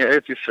sleep in your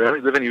Eretz Yisrael?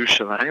 You live in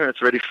Yerushalayim, and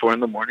it's already 4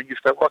 a.m. You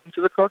start walking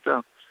to the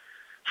Kotel.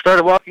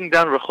 Started walking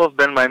down Rehov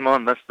Ben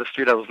Maimon. That's the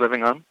street I was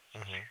living on.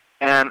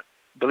 And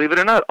believe it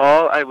or not,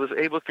 all I was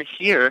able to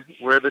hear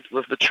was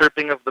the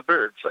chirping of the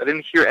birds. I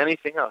didn't hear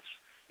anything else.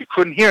 You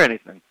couldn't hear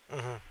anything.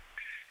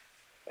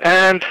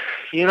 And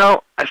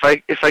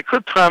if I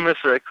could promise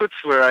or I could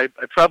swear, I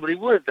probably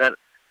would that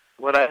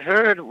what I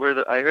heard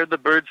I heard the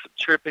birds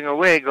chirping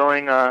away,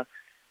 going.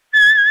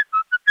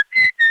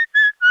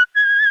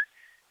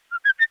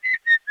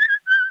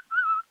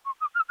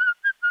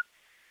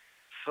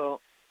 So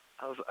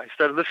I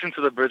started listening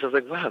to the birds. I was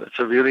like, wow, that's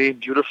a really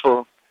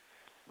beautiful,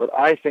 what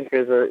I think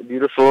is a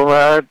beautiful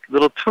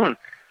little tune.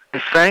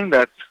 I sang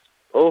that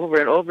over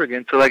and over again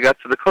until I got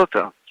to the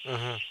Kotel.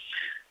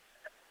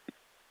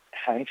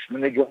 Hanks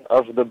Minigun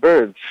of the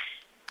birds.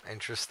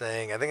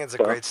 Interesting. I think it's a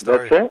So great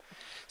story. that's it.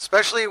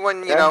 Especially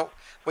when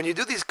when you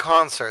do these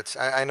concerts.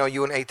 I know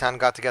you and Eitan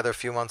got together a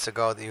few months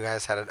ago. That you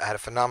guys had a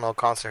phenomenal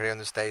concert here in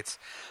the States.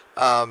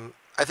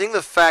 I think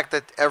the fact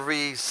that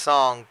every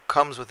song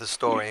comes with a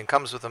story and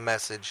comes with a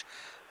message,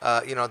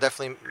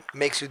 definitely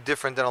makes you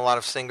different than a lot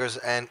of singers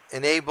and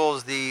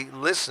enables the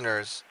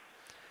listeners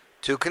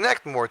to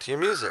connect more to your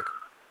music.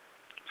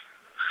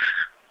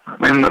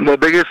 I mean, the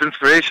biggest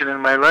inspiration in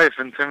my life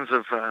in terms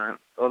of Olam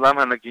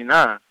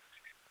HaNagina,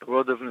 the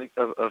world of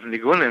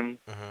Nigunim,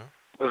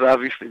 was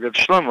obviously Reb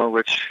Shlomo,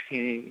 which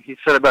he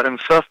said about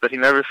himself that he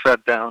never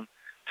sat down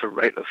to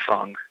write a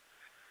song.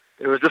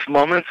 It was just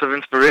moments of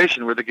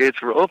inspiration where the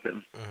gates were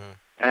open.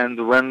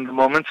 And when the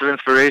moments of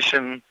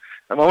inspiration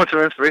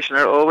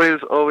are always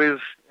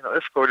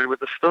escorted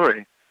with a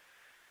story.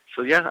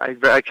 So yeah,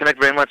 I connect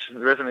very much, it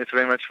resonates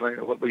very much with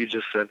what you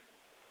just said.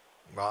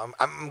 Well,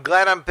 I'm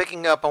glad I'm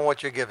picking up on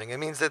what you're giving. It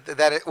means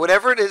that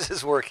whatever it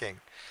is working.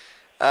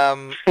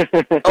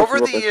 Over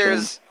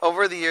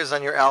the years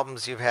on your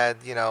albums, you've had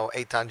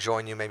Eitan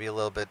join you maybe a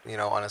little bit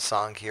on a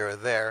song here or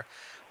there.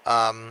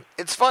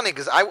 It's funny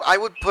because I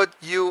would put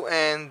you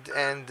and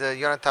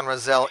Yonatan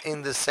Razel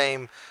in the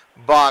same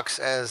box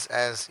as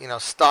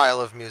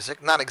style of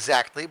music, not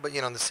exactly, but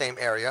in the same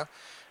area.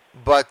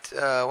 But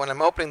when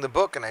I'm opening the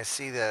book and I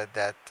see that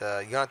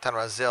Yonatan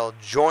Razel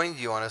joined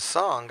you on a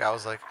song, I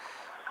was like,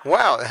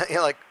 wow,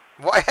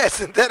 why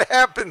hasn't that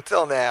happened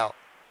till now?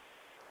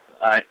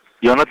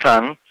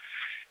 Yonatan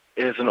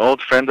is an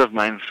old friend of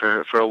mine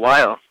for a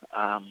while.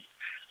 I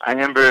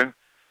remember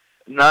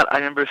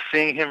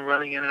seeing him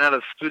running in and out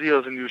of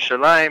studios in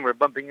Yerushalayim or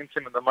bumping into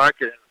him in the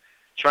market,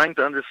 trying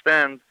to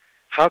understand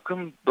how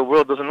come the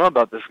world doesn't know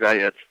about this guy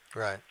yet.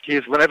 Right.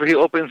 Whenever he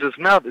opens his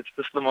mouth, it's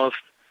just the most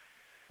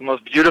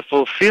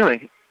beautiful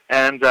feeling.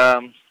 And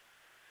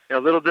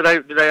little did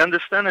I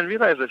understand and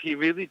realize that he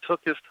really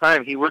took his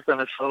time. He worked on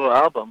his solo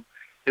album,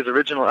 his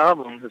original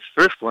album, his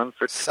first one,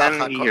 for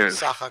 10 years.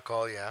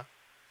 Sachakol, yeah.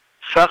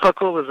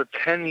 Sachakol was a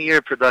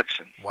 10-year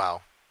production.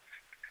 Wow.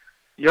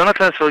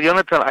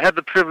 Yonatan, I had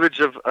the privilege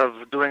of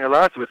doing a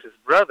lot with his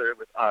brother,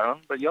 with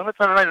Aaron, but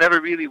Yonatan and I never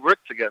really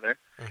worked together.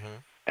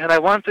 And I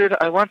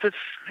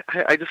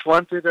just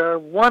wanted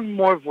one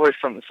more voice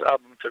on this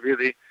album to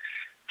really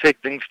take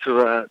things to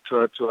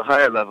a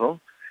higher level.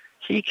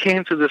 He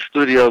came to the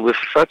studio with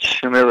such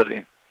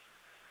humility,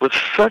 with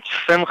such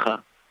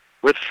simcha,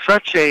 with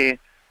such a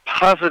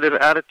positive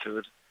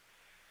attitude.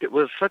 It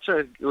was such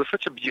a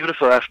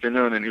beautiful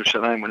afternoon in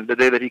Yerushalayim, the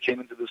day that he came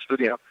into the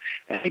studio,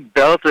 and he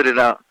belted it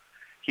out.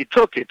 He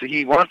took it.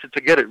 He wanted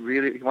to get it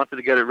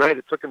right.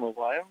 It took him a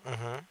while.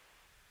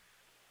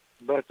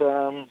 But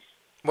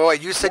well,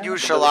 you said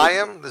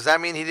Yerushalayim. Does that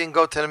mean he didn't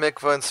go to the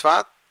mikveh in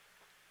Tzfat?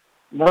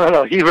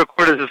 No. He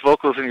recorded his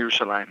vocals in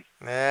Yerushalayim.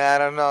 I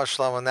don't know,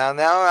 Shlomo. Now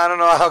I don't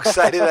know how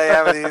excited I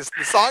am with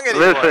the song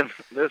anymore.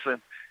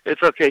 Listen.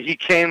 It's okay. He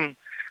came.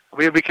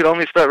 We could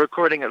only start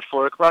recording at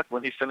 4:00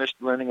 when he finished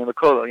learning in the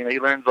kollel. He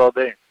learns all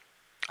day.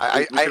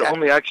 We could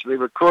only actually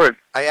record.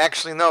 I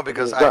actually know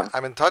because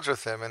I'm in touch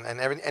with him,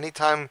 and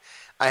anytime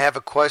I have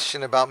a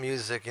question about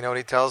music, you know what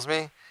he tells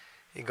me?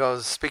 He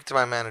goes, speak to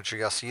my manager,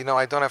 Yossi.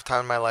 I don't have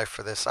time in my life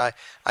for this. I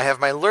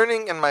have my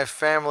learning and my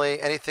family.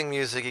 Anything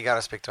music, you got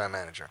to speak to my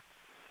manager.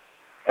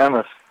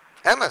 Emes.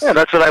 Yeah,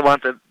 that's what I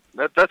wanted.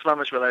 That's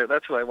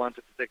who I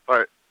wanted to take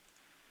part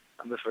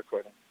on this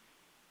recording.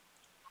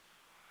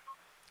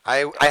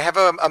 I have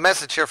a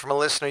message here from a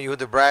listener,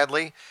 Yehuda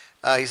Bradley.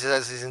 He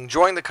says he's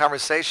enjoying the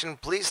conversation.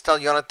 Please tell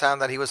Yonatan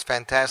that he was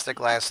fantastic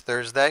last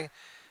Thursday,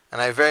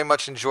 and I very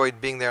much enjoyed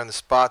being there on the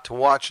spot to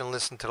watch and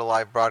listen to the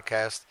live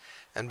broadcast,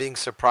 and being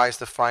surprised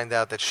to find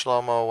out that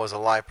Shlomo was a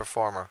live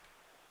performer.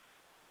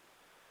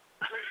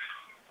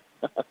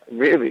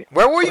 Really?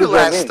 Where were you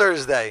last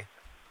Thursday?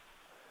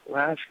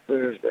 Last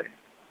Thursday.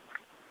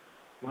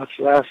 What's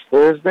last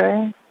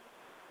Thursday?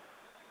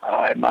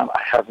 I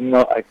have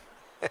no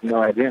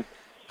idea.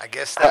 I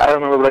guess I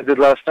don't remember what I did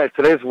last night.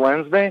 Today's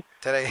Wednesday.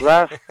 Today.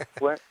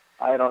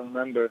 I don't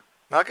remember.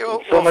 Okay,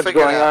 so much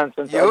going on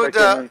since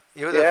Yehuda,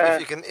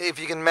 if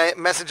you can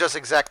message us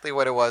exactly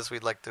what it was,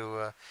 we'd like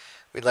to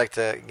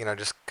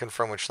just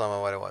confirm with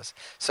Shlomo what it was.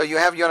 So you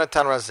have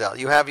Yonatan Razel,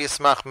 you have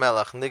Yismach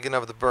Melech, Niggin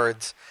of the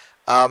Birds,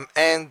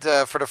 and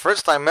for the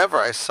first time ever,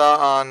 I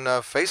saw on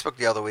Facebook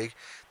the other week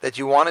that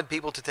you wanted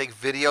people to take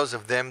videos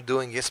of them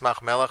doing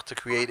Yismach Melech to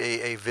create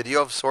a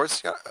video of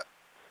sorts.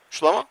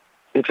 Shlomo?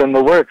 It's in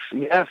the works.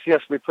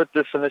 Yes, we put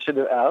this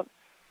initiative out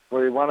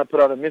where we want to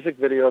put out a music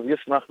video of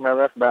Yismach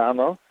Melech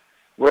Ba'amo,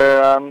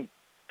 where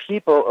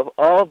people of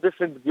all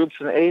different groups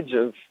and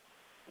ages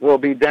will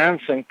be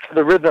dancing to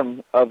the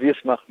rhythm of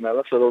Yismach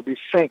Melech, so they'll be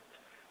synced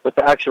with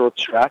the actual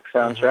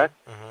soundtrack.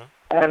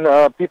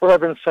 And people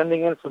have been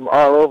sending in from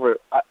all over.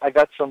 I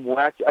got some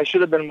wacky. I should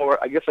have been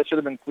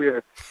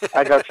clear.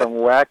 I got some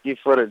wacky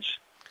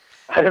footage.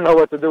 I don't know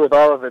what to do with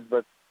all of it,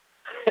 but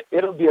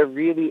it'll be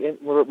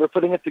we're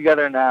putting it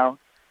together now,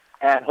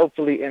 and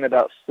hopefully in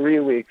about 3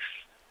 weeks,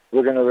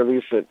 we're going to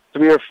release it.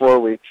 3 or 4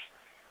 weeks.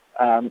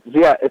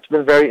 Yeah, it's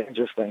been very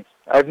interesting.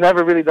 I've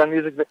never really done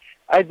music.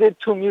 I did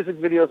 2 music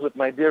videos with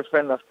my dear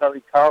friend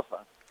Naftali Kalfa.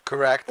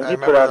 Correct. When I he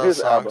remember put out those his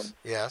songs. album.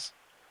 Yes.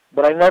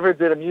 But I never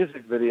did a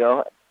music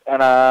video.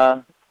 And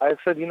I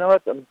said, you know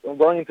what? I'm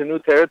going into new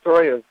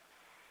territory of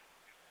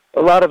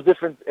a lot of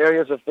different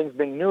areas of things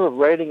being new, of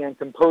writing and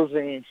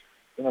composing.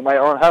 You know, my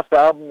own, half the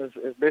album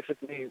is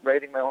basically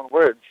writing my own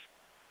words.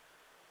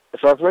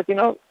 So I was like, you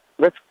know,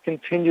 let's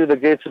continue the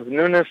gates of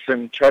newness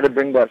and try to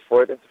bring that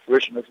forward into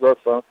fruition as well.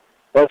 So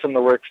that's in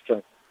the works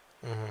too.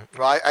 Mm-hmm.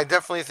 Well, I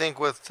definitely think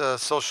with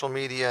social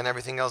media and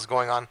everything else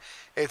going on,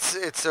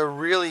 it's a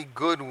really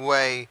good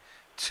way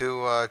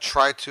to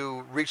try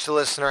to reach the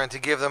listener and to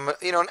give them,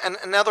 you know,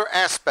 another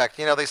aspect.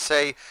 You know, they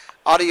say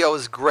audio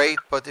is great,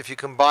 but if you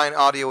combine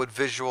audio with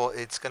visual,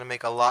 it's going to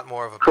make a lot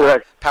more of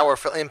a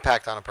powerful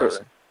impact on a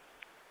person.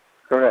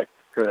 Correct,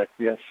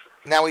 yes.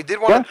 Now, we did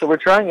want Yeah, so we're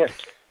trying it.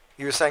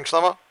 You were saying,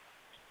 Shlomo?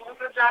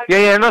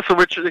 Yeah, no, so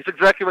it's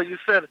exactly what you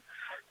said.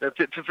 That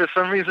for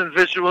some reason,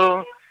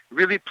 visual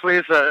really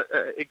plays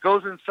it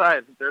goes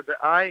inside. The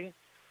eye,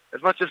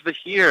 as much as the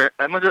ear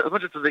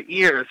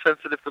is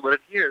sensitive to what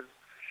it hears,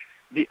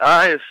 the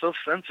eye is so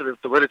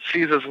sensitive to what it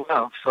sees as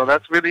well. So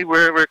that's really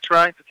where we're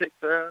trying to take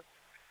the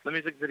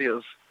music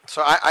videos.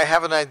 So I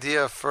have an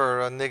idea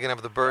for Niggin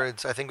of the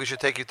Birds. I think we should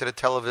take you to the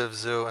Tel Aviv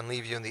Zoo and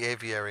leave you in the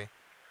aviary.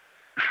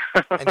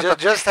 And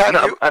just have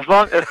you...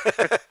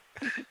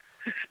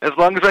 As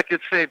long as I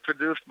could say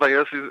produced by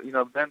Yossi, you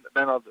know, then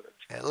I'll do it.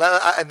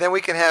 And then we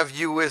can have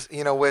you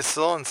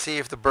whistle and see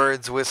if the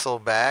birds whistle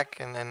back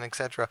and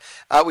etc.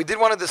 We did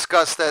want to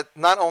discuss that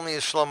not only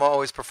is Shlomo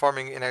always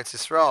performing in Eretz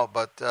Yisrael,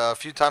 but a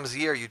few times a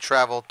year you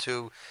travel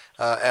to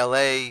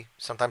L.A.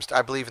 Sometimes,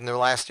 I believe in the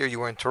last year you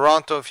were in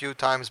Toronto a few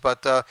times,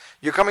 but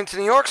you're coming to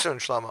New York soon,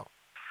 Shlomo.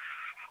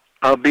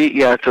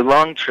 It's a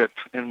long trip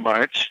in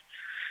March.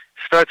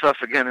 Starts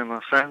off again in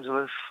Los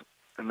Angeles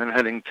and then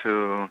heading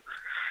to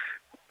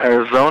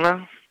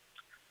Arizona,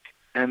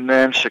 and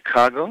then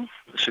Chicago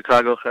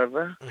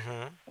Chevra,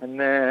 and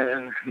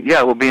then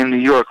we'll be in New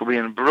York. We'll be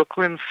in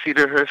Brooklyn,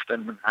 Cedarhurst,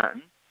 and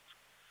Manhattan.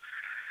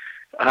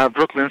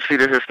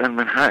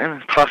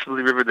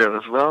 Possibly Riverdale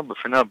as well, but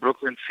for now,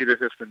 Brooklyn,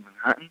 Cedarhurst, and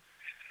Manhattan,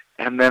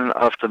 and then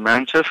off to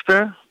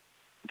Manchester.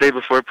 Day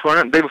before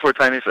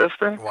Tiny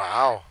Festa.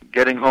 Wow!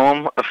 Getting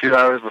home a few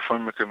hours before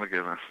Mikra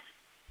Megillah.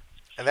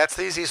 And that's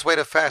the easiest way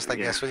to fast, I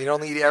guess, when you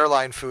don't eat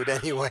airline food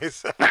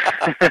anyways.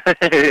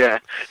 Yeah,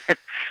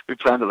 we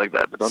planned it like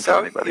that, but don't tell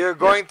anybody. So you're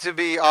going to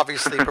be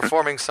obviously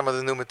performing some of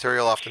the new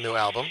material off the new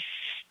album.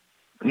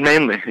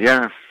 Mainly,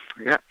 yeah.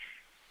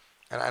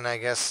 And I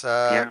guess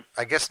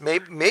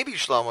maybe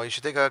Shlomo, you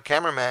should take a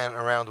cameraman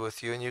around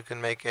with you, and you can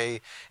make a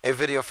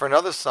video for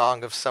another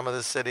song of some of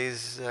the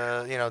cities,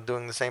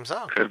 doing the same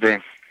song. Could be.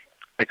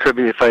 It could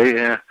be if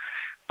I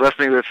bless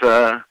me with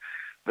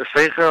the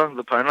seichel,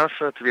 the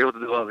parnasa, to be able to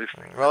do all these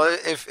things. Well,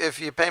 if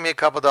you pay me a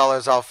couple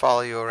 $, I'll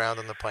follow you around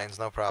on the planes,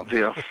 no problem.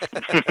 Deal.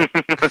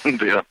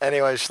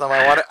 Anyway,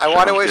 Shlomo, I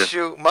want to wish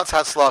you Matz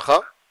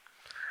Hatzlacha.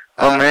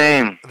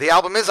 Amen. The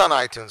album is on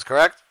iTunes,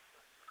 correct?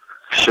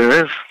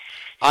 Sure is.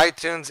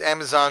 iTunes,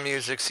 Amazon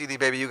Music, CD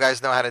Baby, you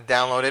guys know how to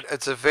download it.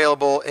 It's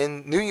available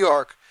in New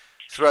York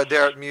through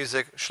Aderet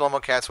Music.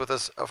 Shlomo Katz with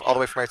us all the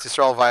way from Eretz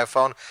Yisrael via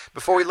phone.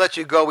 Before we let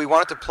you go, we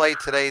wanted to play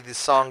today the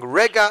song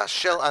Rega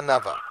Shel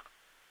Anava.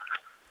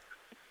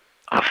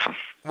 Awesome.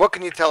 What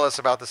can you tell us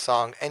about the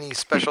song? Any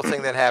special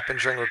thing that happened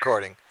during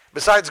recording?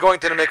 Besides going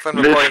to the mikveh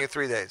and recording in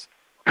 3 days.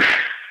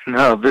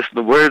 No,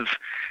 the words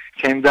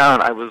came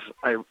down.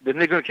 The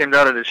nigun came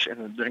down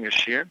during a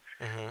shir.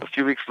 A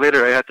few weeks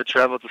later, I had to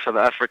travel to South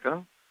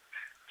Africa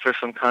for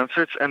some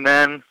concerts, and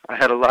then I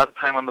had a lot of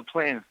time on the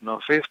plane. No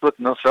Facebook,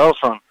 no cell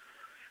phone.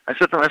 I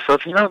said to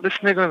myself, this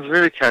nigun is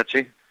really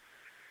catchy.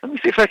 Let me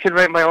see if I can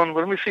write my own.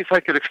 Let me see if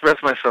I could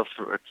express myself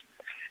through it.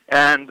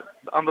 And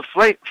on the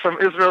flight from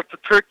Israel to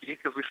Turkey,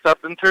 because we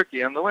stopped in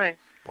Turkey on the way,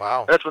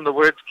 wow, that's when the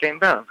words came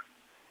down.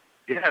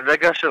 Yeah,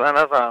 Rega Shel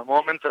Anava,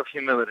 moment of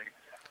humility.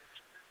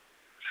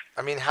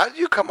 I mean, how did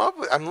you come up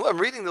with? I'm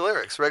reading the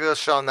lyrics. Rega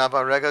Shel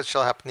Anava, Rega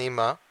Shel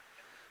Hapnima,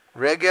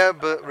 Rega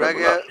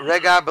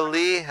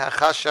Beli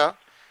Hachasha,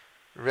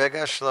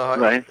 Rega Shel.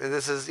 Right.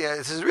 This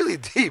is really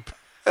deep.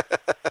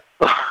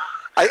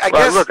 I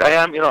guess. Look, I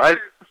am.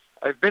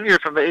 I've been here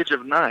from the age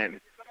of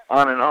 9.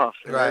 On and off.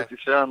 Right.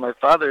 My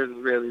father is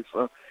Israeli,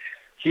 so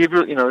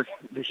Hebrew.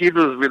 The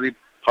Hebrew is really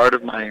part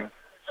of my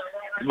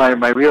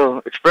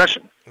real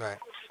expression. Right.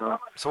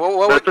 So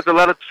what it took a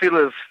lot of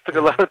tefillas.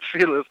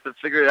 To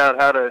figure out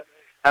how to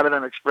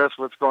then express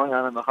what's going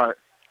on in the heart.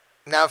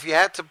 Now, if you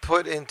had to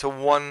put into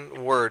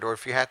one word, or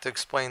if you had to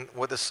explain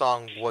what the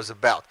song was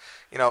about,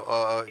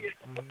 a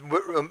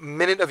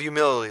minute of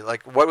humility,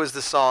 like what was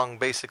the song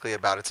basically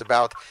about? It's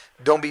about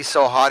don't be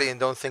so haughty and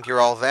don't think you're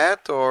all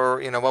that, or,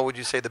 what would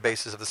you say the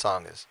basis of the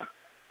song is?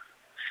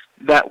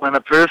 That when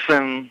a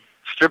person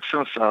strips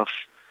himself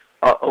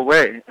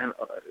away and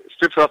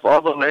strips off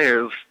all the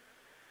layers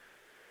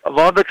of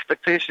all the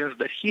expectations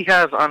that he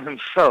has on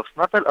himself,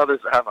 not that others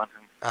have on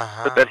him,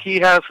 but that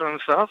he has for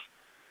himself,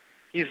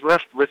 he's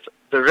left with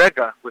the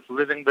rega, with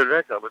living the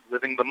rega, with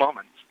living the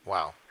moment.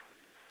 Wow.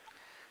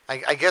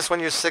 I guess when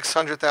you're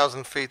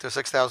 600,000 feet or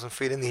 6,000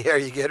 feet in the air,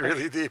 you get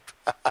really deep.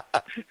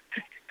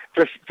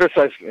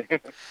 Precisely.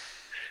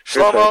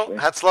 Shlomo,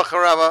 Hatzlacha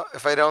Rabba,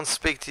 if I don't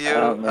speak to you,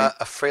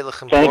 a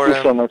freilich Thank you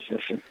so much,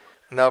 Yossi.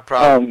 No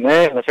problem.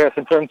 Man, I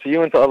can turn to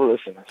you and to all the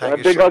listeners. Thank a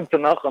you, big sir. hug to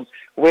Nachum.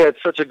 We had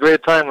such a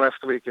great time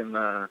last week in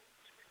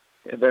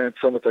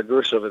Summit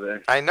Agush over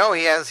there. I know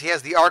he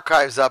has the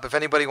archives up. If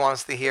anybody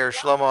wants to hear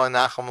Shlomo and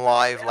Nachum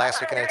live last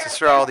week in Eretz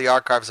Yisrael, the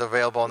archives are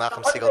available on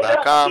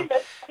NachumSiegel.com,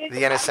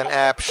 the NSN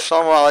app.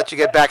 Shlomo, I'll let you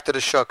get back to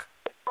the shuk.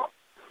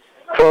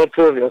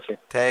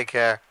 Take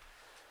care.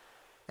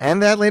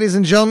 And that, ladies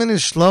and gentlemen,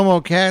 is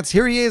Shlomo Katz.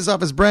 Here he is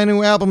off his brand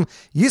new album,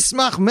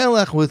 Yismach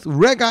Melech, with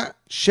Rega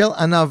Shel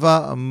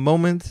Anava, a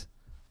moment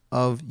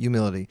of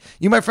humility.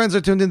 You, my friends,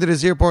 are tuned into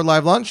the Airport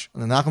Live Lunch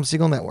on the Nachum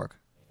Siegel Network.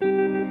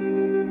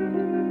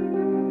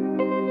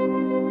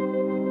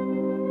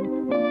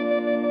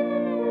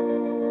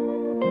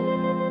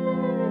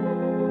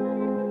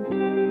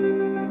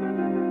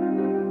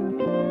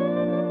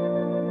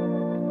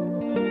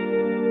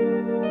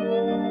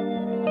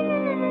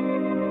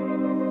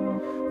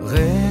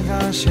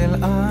 רגע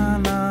של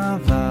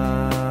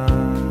ענווה,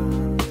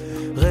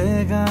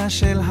 רגע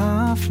של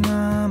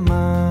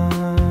הפנמה,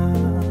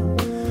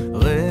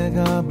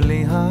 רגע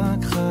בלי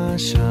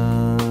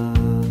הכחשה,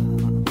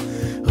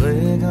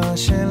 רגע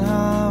של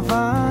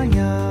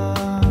הוויה,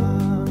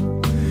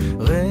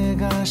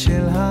 רגע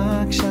של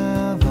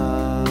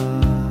הקשבה,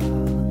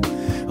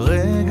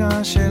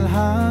 רגע של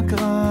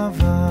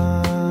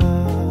הקרבה,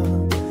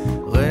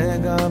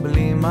 רגע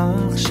בלי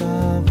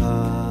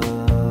מחשבה,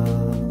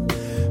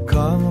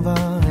 קרבה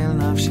אל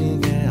נפשי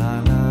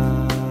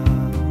גאלה,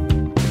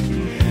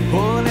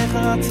 הולך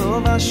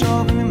רצוב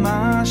ושוב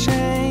ממה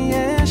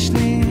שיש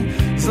לי,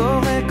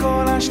 זורק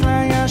כל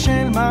אשליה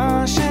של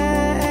מה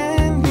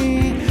שאין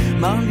לי,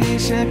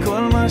 מרגיש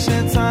שכל מה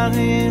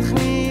שצריך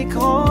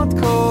לקרות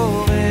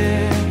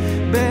קורה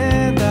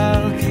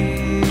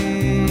בדרכי,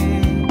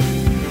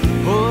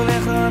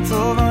 הולך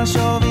רצוב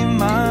ושוב עם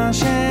מה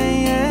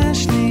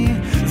שיש לי,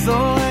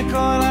 זורק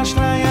כל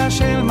אשליה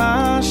של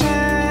מה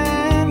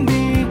שאין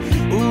לי,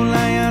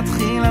 אולי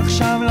אתחיל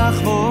עכשיו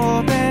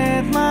לחוות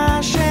את מה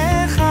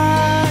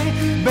שחי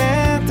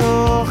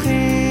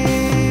בתוכי.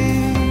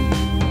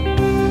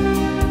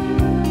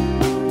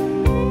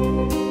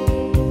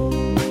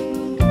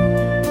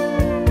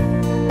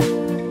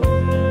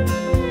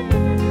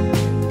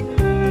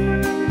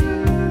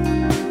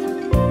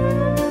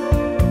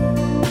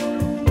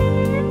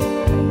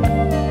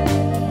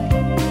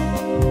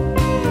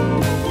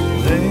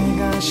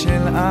 רגע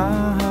של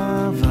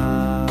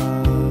אהבה,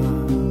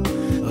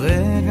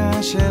 רגע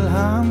של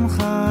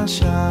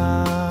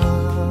המחשה,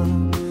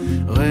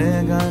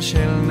 רגע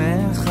של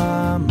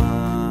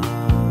נחמה,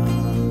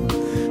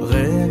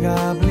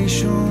 רגע בלי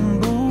שום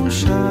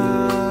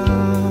בושה,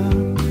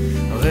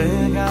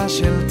 רגע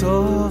של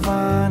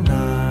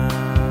תובנה,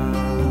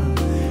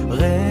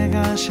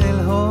 רגע של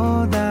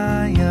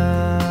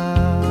הודיה,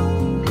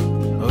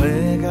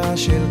 רגע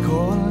של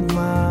כל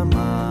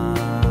דממה,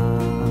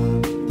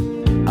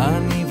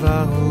 אני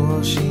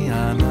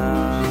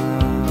והושיענה,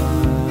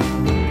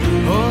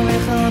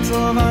 הולך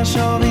רצוב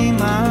ושוב עם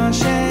מה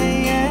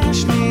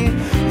שיש לי,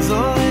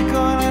 זורק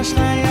כל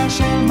אשליה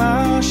של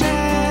מה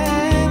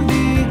שאין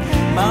לי,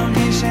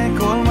 מרגיש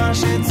שכל מה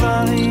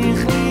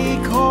שצריך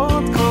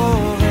לקרות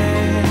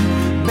קורה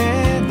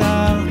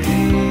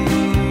בדרכי,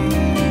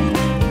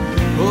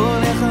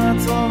 הולך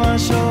רצוב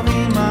ושוב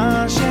עם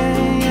מה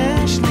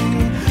שיש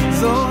לי,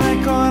 זורק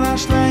כל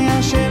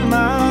אשליה של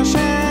מה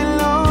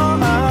שלא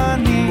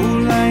אני,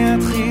 אולי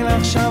אתחיל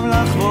עכשיו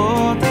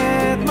לחוות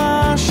את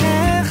מה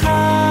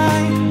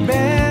שחי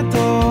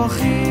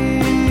בתוכי.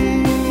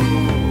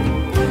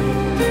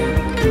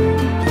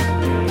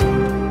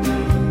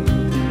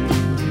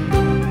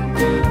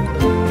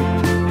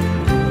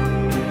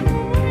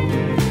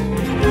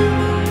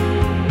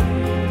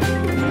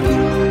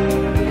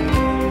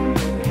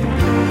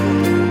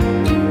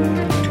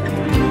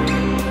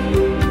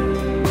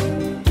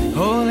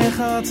 הולך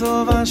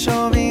רצוב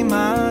ושוב עם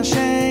מה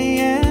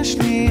שיש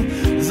לי,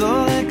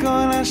 זורק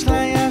כל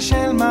אשליה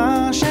של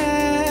מה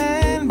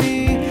שאין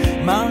בי,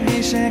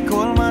 מרגיש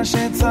שכל מה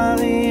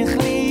שצריך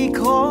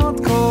לקרות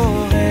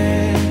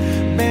קורה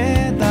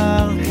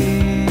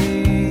בדרכי,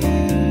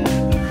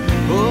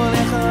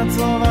 הולך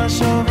רצוב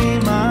ושוב עם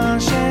מה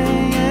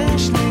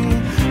שיש לי,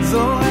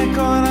 זורק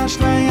כל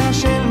אשליה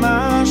של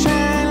מה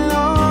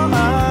שלא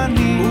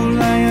אני,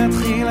 אולי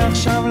אתחיל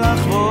עכשיו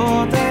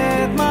לחוות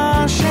את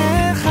מה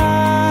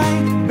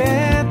שחי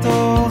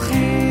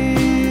בתוכי.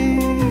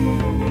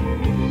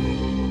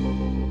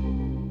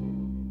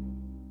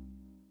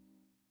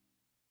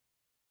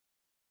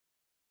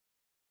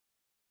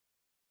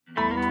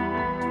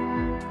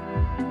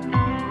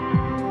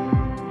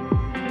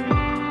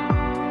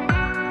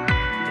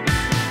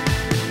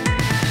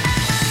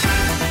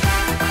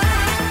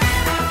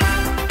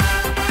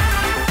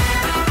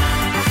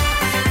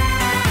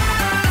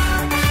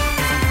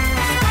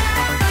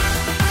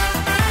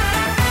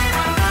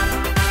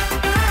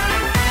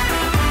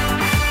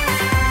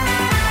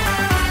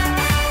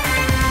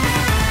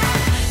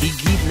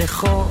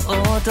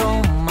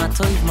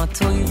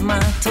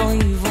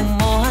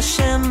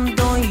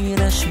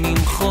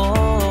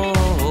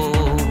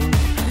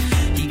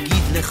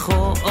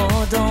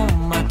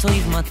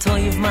 toiv, ma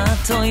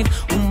toiv,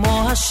 umo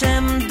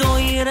Hashem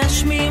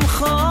doiresh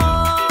mimcho.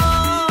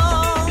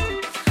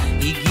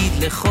 Yigid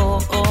lecho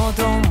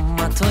odom,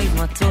 ma toiv,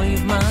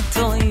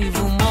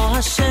 umo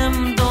Hashem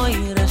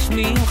doiresh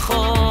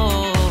mimcho.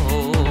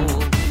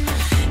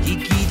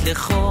 Yigid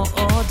lecho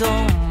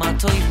odom, ma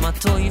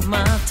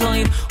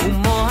toiv,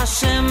 umo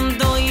Hashem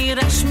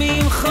doiresh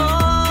mimcho.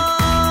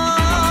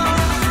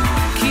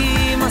 Ki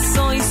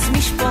masois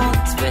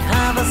mishpot,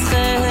 ve'havas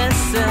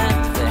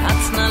chesed,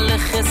 ve'atzna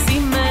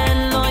lechesim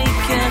eloi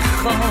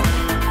kecho.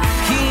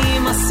 Ki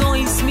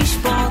masois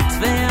mishpot,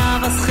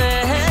 ve'havas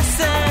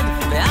chesed,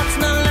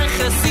 ve'atzna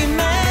lechesim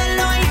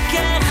eloi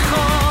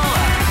kecho.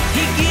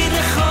 Yigid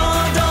lecho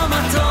odom,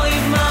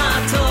 ma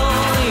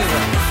toiv,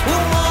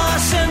 umo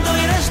Hashem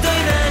doiresh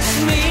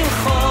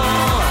mimcho.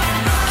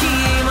 Ki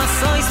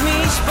masois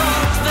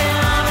mishpot,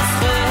 ve'havas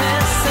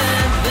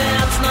chesed,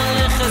 ve'atzna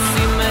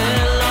lechesim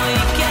eloi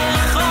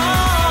kecho.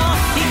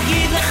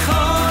 Yigid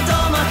lecho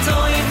odom, ma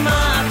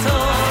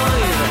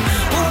toiv,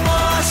 umo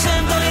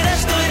Hashem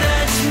doiresh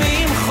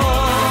mimcho.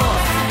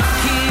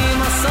 Ki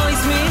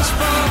masois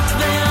mishpot,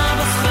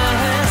 ve'havas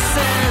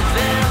chesed,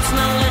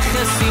 ve'atzna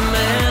lechesim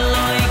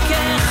eloi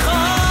kecho.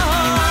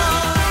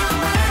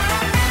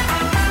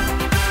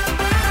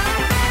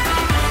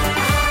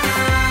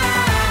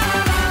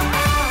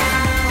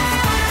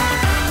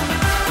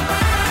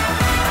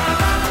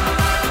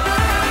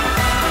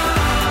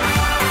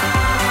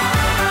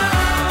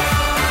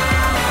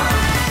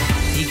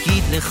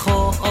 Yigid lecho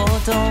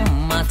odom,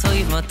 ma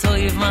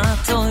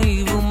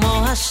toiv, umo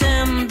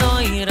Hashem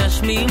doiresh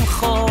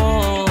mimcho.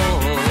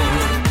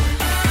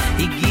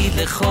 Yigid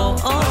lecho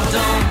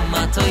odom,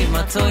 ma toiv,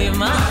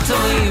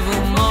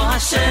 umo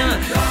Hashem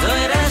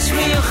doiresh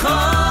mimcho.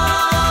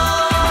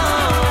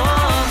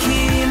 Ki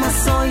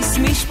masois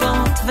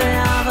mishpot,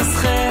 ve'havas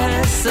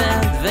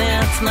chesed,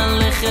 ve'atzna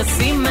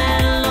lechesim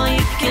eloi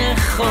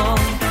kecho.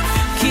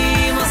 Ki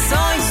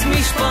masois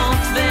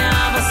mishpot,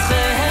 ve'havas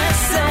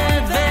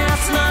chesed,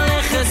 ve'atzna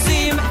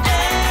lechesim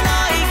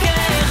eloi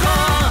kecho.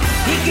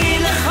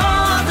 Yigid lecho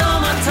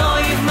odom, ma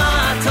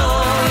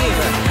toiv,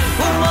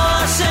 umo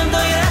Hashem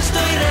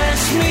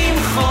doiresh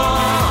mimcho.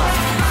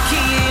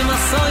 Ki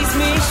masois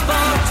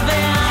mishpot,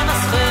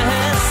 ve'havas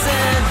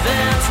chesed,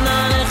 ve'atzna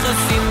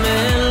lechesim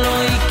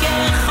eloi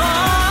kecho.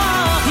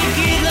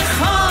 Yigid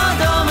lecho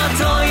odom,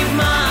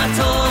 ma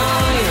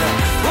toiv,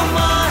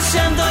 umo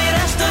Hashem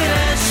doiresh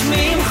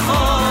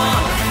mimcho.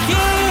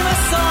 Ki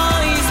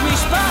masois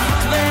mishpot,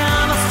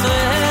 ve'havas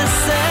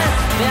chesed,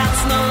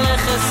 ve'atzna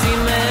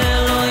lechesim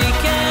eloi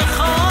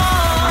kecho.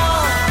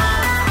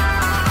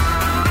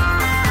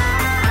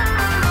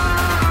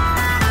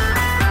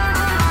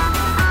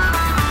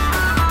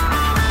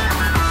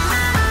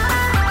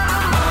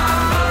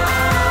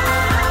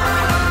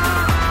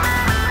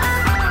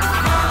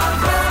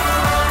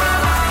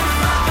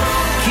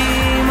 Ki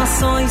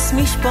masois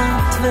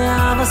mishpot,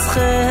 ve'havas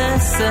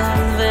chesed,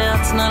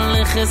 ve'atzna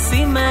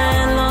lechesim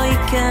eloi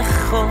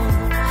kecho.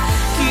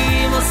 Ki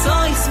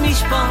masois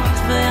mishpot,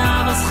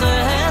 ve'havas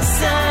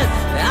chesed,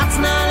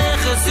 ve'atzna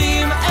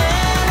lechesim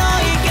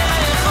eloi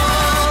kecho.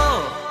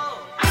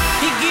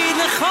 Yigid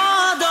lecho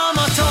odom,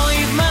 ma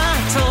toiv,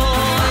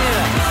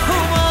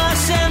 umo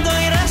Hashem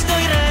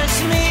doiresh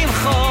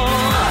mimcho.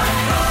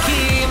 Ki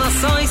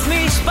masois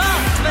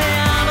mishpot,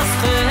 ve'havas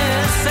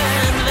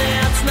chesed,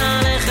 ve'atzna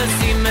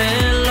lechesim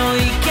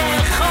eloi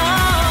kecho.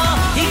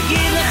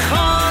 Yigid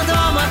lecho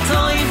odom, ma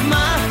toiv,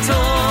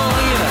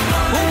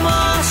 umo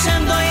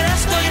Hashem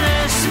doiresh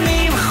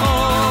mimcho.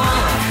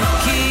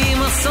 Ki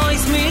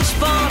masois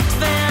mishpot,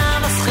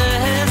 ve'havas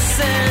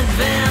chesed,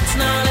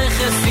 ve'atzna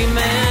lechesim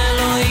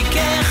eloi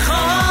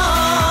kecho.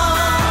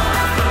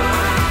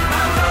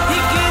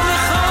 Yigid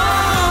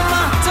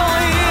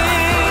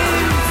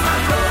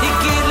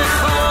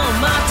lecho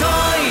ma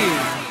toiv.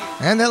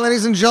 And that,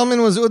 ladies and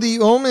gentlemen, was Udi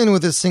Ullman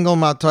with his single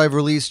Matoiv,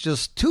 released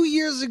just 2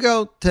 years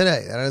ago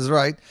today. That is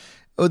right.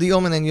 Udi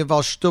Ullman and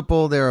Yuval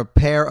Shtuppel, they're a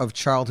pair of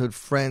childhood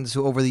friends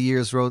who over the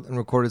years wrote and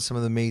recorded some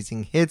of the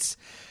amazing hits.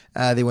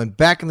 They went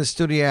back in the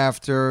studio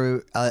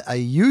after a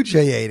huge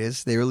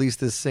hiatus. They released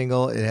this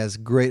single. It has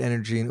great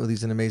energy, and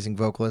Udi's an amazing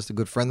vocalist, a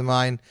good friend of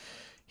mine.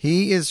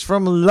 He is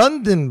from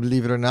London,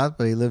 believe it or not,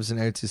 but he lives in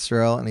Eretz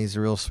Yisrael, and he's a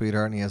real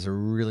sweetheart, and he has a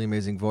really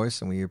amazing voice,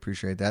 and we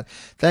appreciate that.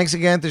 Thanks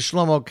again to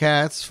Shlomo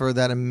Katz for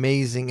that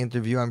amazing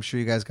interview. I'm sure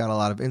you guys got a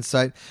lot of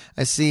insight.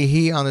 I see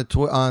he on the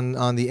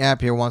on the app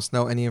here wants to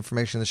know any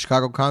information on the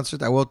Chicago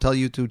concert. I will tell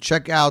you to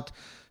check out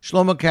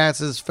Shlomo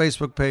Katz's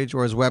Facebook page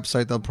or his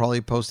website. They'll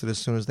probably post it as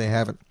soon as they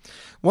have it.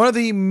 One of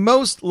the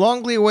most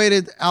longly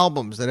awaited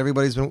albums that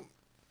everybody's been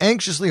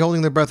anxiously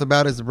holding their breath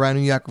about is the brand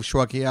new Yaakov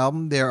Shweki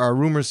album. There are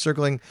rumors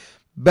circling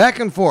back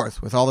and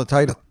forth with all the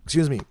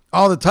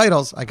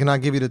titles. I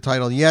cannot give you the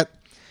title yet,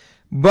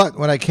 but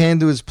what I can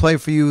do is play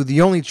for you the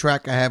only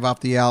track I have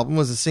off the album.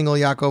 Was a single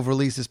Yaakov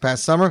released this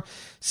past summer.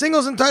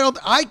 Single's entitled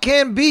I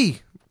Can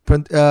Be,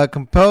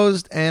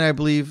 composed and I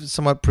believe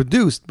somewhat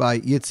produced by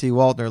Yitzi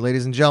Waltner.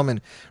 Ladies and gentlemen,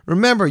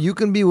 remember, you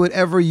can be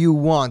whatever you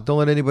want. Don't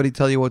let anybody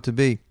tell you what to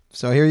be.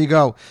 So here you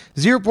go.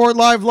 Zierport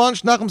Live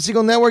Lunch, Nachum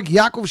Segal Network,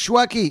 Yaakov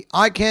Shweki,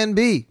 I Can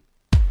Be.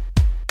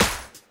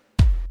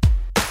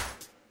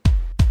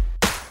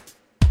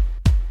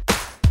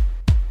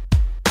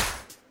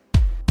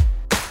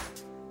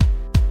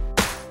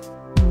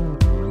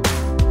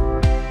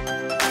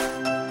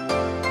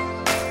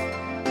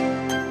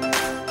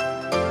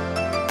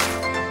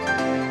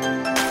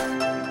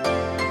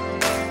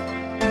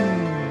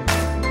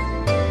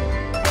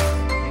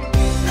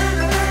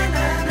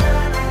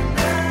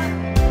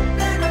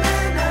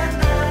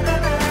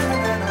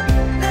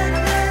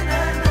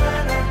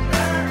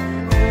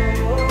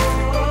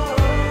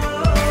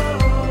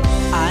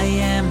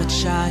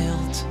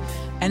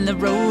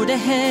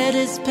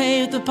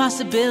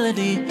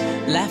 Possibility,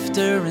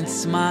 laughter and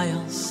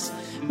smiles.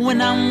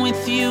 When I'm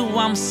with you,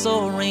 I'm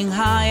soaring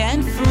high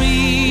and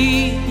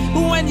free.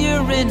 When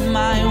you're in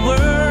my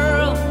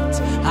world,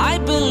 I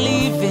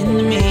believe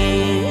in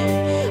me.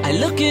 I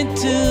look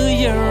into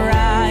your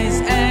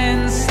eyes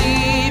and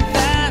see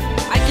that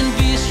I can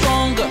be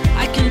stronger,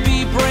 I can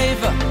be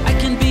braver, I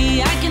can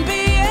be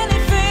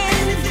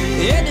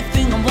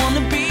anything I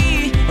wanna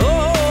be.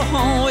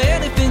 Oh,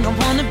 anything I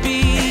wanna be.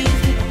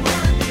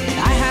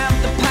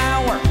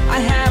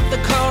 I have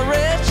the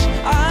courage,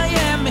 I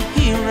am a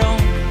hero.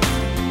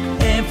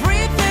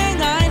 Everything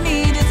I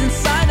need is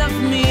inside of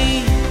me,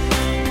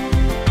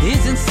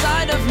 is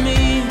inside of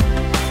me.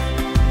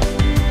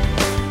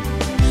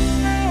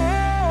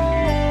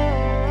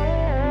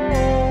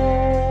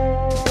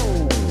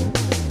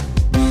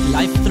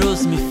 Life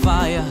throws me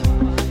fire,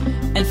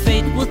 and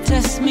fate will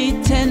test me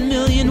 10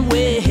 million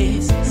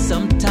ways.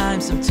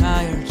 Sometimes I'm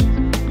tired,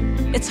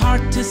 it's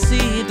hard to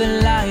see the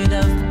light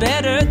of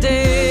better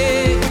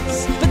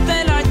days. But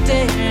then I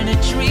dare to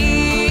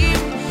dream,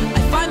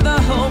 I find the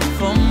hope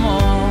for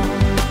more.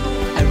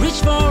 I reach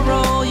for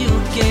all you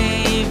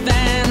gave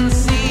and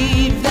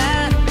see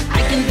that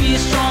I can be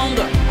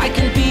stronger, I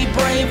can be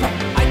braver,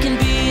 I can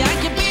be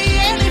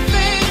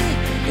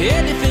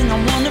anything I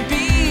wanna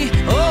be.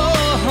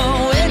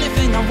 Oh,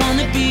 anything I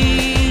wanna be.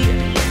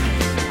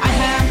 I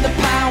have the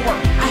power,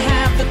 I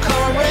have the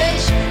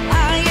courage,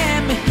 I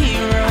am a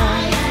hero.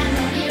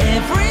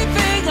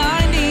 Everything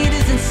I need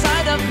is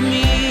inside of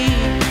me,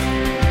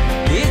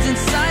 is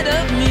inside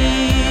of me.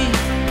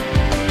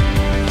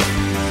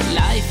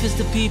 Life is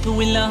the people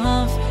we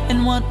love and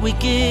what we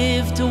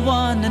give to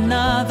one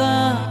another.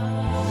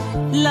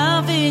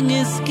 Loving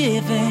is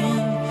giving,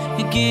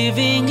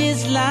 giving is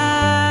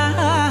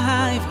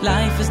life.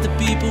 Life is the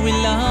people we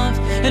love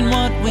and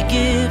what we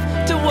give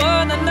to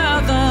one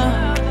another.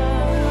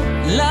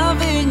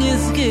 Loving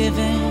is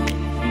giving,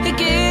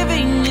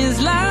 giving is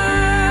life.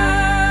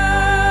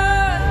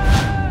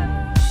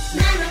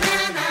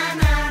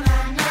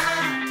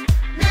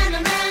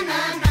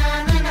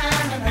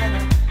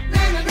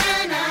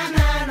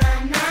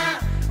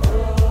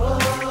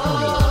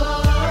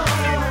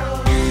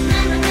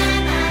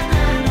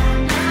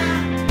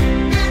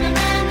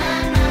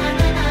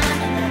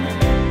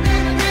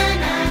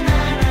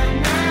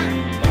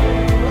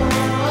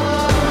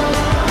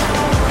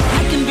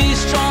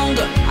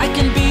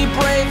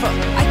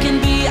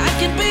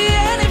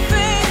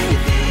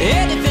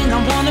 Anything I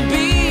wanna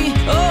be,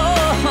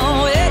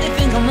 oh,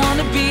 anything I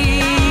wanna be.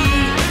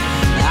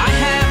 I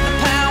have the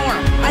power,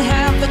 I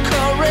have the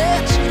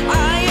courage,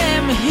 I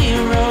am a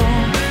hero.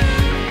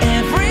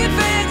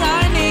 Everything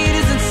I need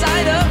is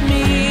inside of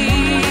me.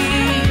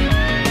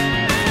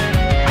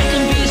 I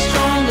can be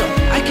stronger,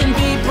 I can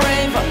be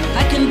braver,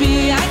 I can be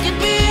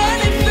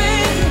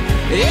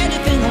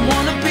anything I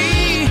wanna be.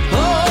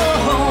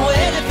 Oh,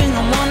 anything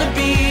I wanna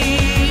be.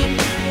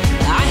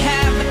 I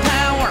have the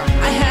power,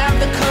 I have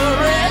the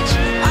courage,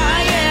 I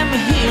am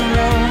a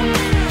hero.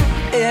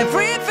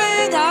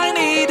 Everything I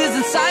need is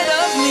inside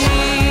of me,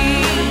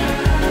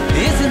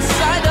 is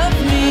inside of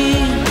me.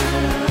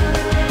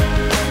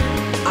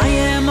 I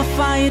am a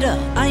fighter,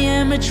 I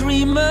am a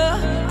dreamer,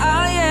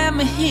 I am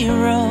a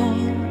hero.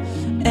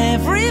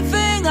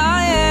 Everything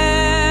I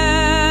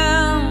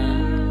am,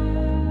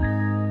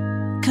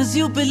 'cause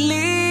you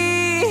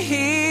believed,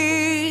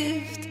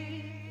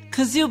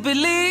 'cause you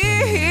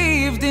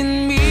believed in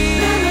me.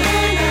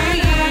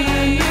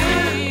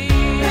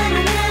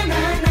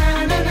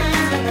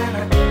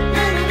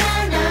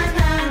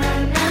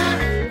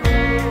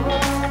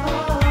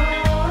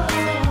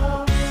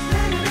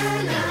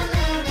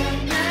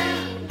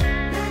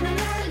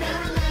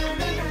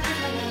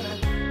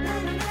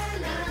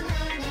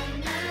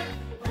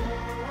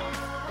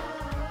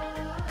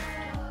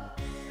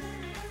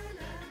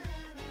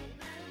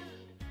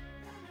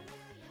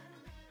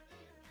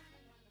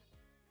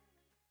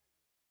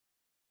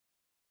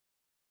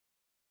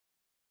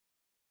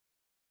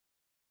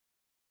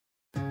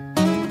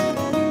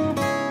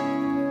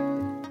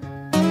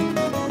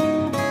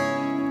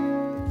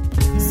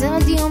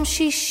 יום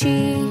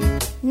שישי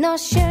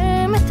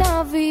נושם את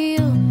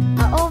האוויר,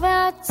 האור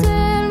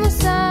והצל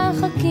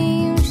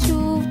משחקים,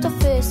 שוב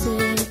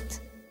תופסת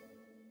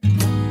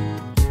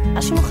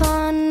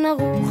השולחן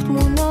ערוך,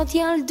 תמונות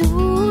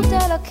ילדות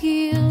על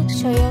הקיר,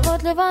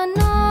 שיירות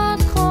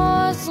לבנות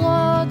חוזרות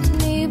חוזרות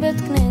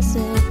מבית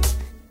כנסת,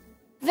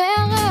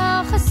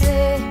 והריח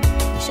הזה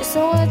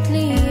ששורט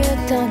לי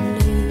את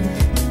הלב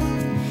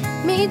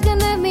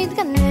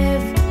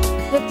מתגנב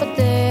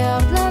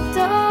ופותח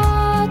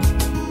דלתות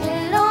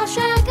אל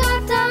אושר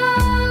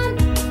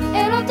קטן,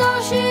 אל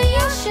אותו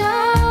שישן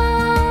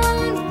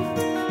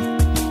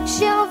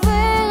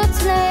שעובר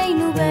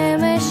אצלנו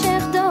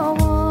במשך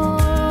דורות.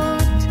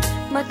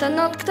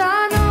 מתנות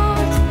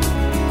קטנות,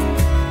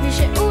 מי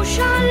שהוא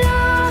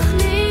שלח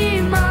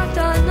לי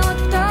מתנות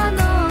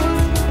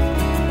קטנות,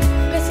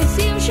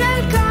 רסיסים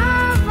של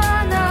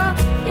כוונה,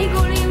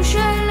 עיגולים של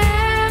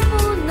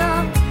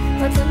אמונה.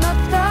 מתנות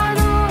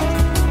קטנות,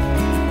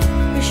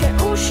 מי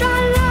שהוא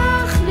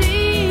שלח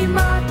לי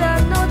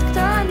מתנות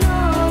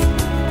קטנות,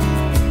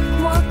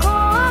 כמו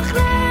הכוח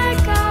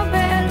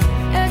לקבל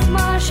את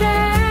מה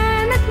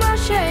שאין, את מה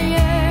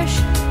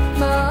שיש,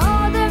 מה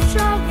עוד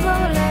אפשר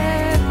כבר לבקש.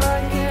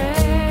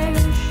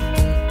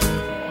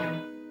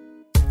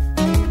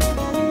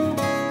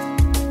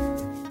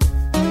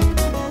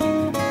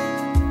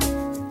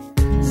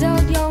 זה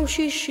עוד יום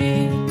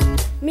שישי,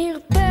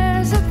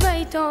 מרפסת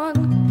בעיתון,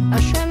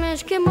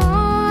 השמש כמו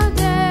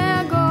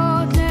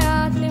דאגות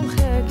לאט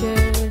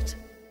נמחקת,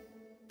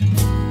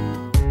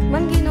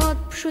 מנגינות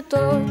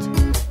פשוטות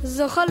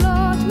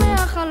זוחלות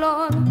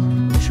מהחלון,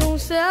 שום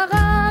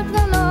שערה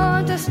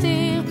גדולות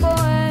תסתיר פה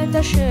את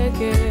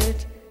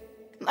השקט.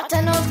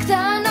 מתנות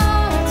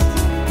קטנות,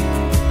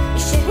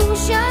 שהוא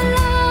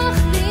שלח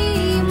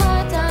לי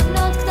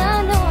מתנות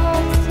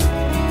קטנות,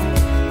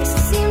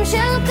 רסיסים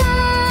של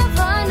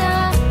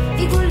כוונה,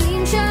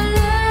 עיגולים של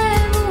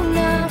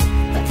אמונה.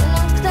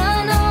 מתנות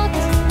קטנות,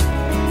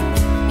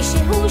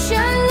 שהוא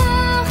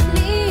שלח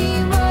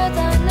לי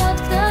מתנות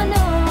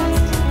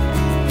קטנות,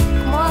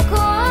 כמו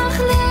הכוח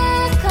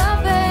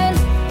לקבל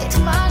את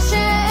מה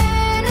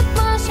שאין, את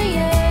מה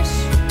שיש,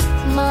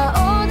 מה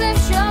עוד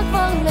אפשר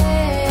כבר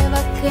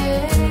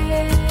לבקש.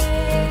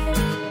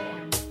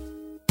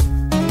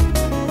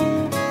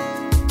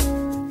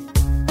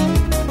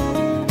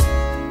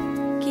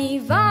 כי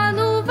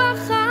בנו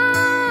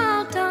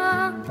בחרת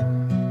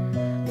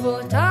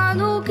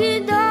ואותנו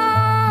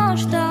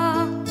קידשת,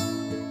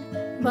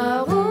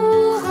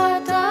 ברוך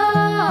אתה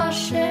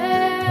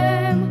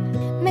השם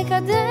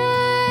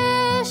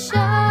מקדש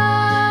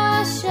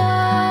השבת.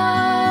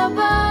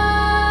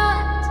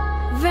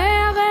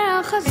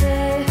 והריח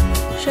הזה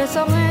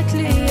ששורט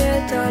לי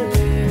את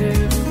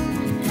הלב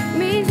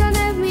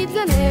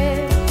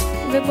מתגנב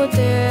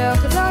ופותח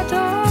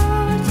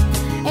דלתות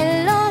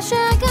אל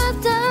אושר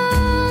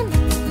קטן,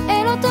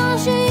 אל אותו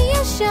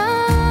שישן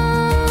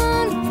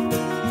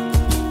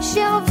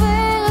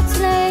שעובר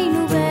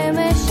אצלנו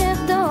במשך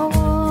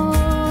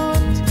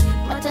דורות.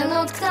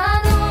 מתנות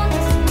קטנות,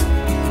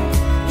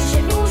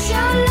 שהוא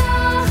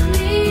שלח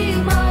לי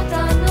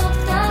מתנות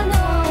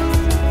קטנות,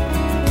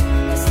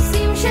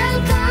 רסיסים של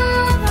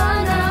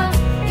כוונה,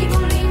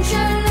 עיגולים של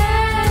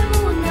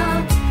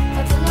אמונה.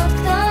 מתנות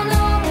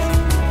קטנות,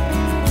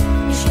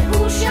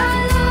 שהוא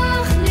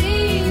שלח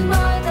לי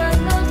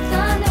מתנות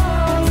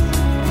קטנות,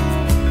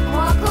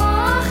 כמו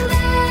הכוח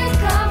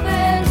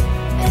לקבל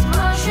את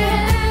מה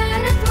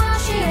שאין, את מה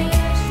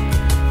שיש,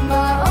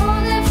 מה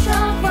עוד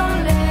אפשר כבר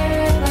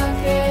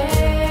לבקש,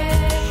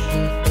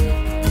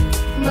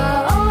 מה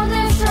עוד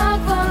אפשר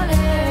כבר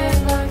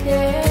לבקש.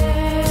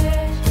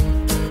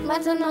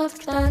 מתנות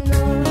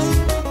קטנות.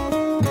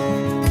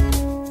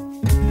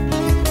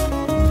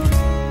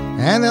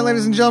 And that,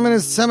 ladies and gentlemen,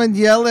 is Tzemed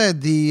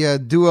Yeled, the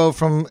duo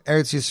from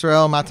Eretz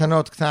Yisrael,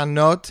 Matanot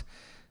Ktanot.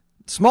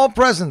 Small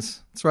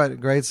Presents. That's right, a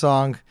great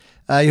song.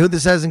 Yehuda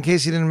says, in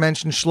case you didn't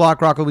mention,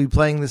 Shlock Rock will be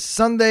playing this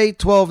Sunday,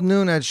 12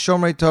 noon at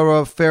Shomrei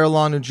Torah, Fair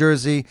Lawn, New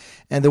Jersey,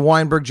 and the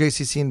Weinberg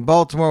JCC in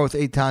Baltimore with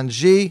Eitan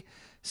G,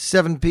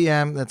 7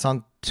 p.m. That's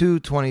on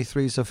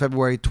 2/23, so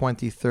February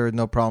 23rd.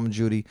 No problem,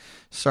 Judy.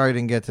 Sorry I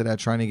didn't get to that.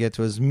 Trying to get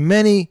to as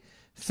many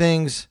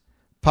things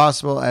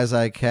possible as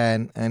I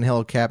can. And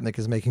Hillel Kapnick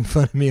is making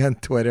fun of me on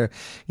Twitter.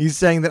 He's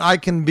saying that I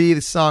can be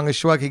the song of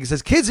Shweki. He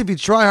says, kids, if you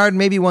try hard,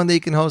 maybe one day you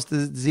can host the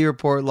Z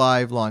Report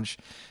live lunch.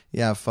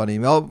 Yeah, funny.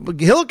 Well,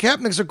 Hillel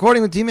Kapnick's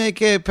recording with Team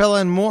AK,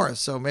 Pella, and more,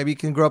 so maybe you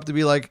can grow up to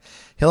be like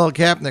Hillel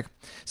Kapnick.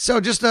 So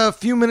just a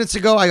few minutes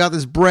ago, I got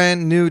this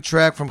brand new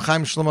track from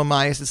Chaim Shlomo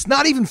Mayes. It's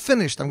not even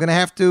finished. I'm going to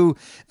have to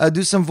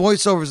do some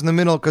voiceovers in the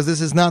middle because this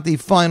is not the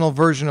final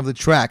version of the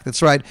track.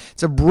 That's right.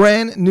 It's a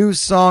brand new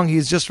song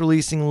he's just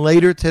releasing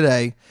later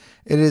today.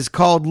 It is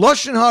called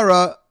Lashon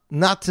Hara,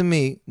 Not to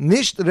Me.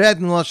 Nisht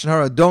Reden Lashon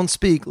Hara, Don't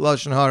Speak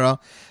Lashon Hara.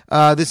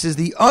 This is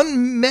the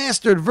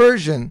unmastered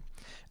version.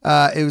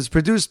 It was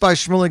produced by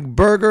Shmulik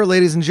Berger,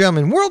 ladies and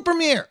gentlemen. World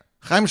premiere.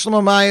 Chaim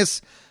Shlomo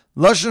Mayes,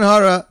 Lashon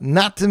Hara,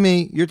 Not to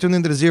Me. You're tuned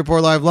into the Z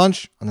Report Live Lunch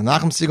on the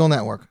Nachum Segal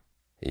Network.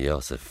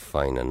 Yosef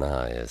feine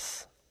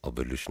Nayes,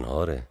 aber Lashon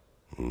Hara,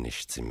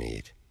 nicht zu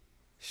mir.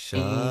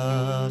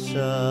 Sha,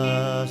 sha,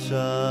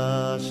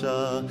 sha, sha,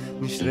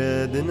 nicht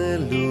reden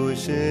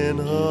Lashon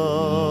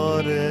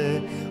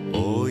Hara.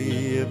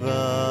 Oy,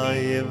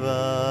 vay,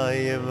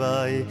 vay,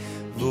 vay,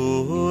 wo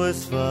wo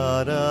es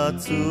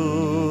Faratzure,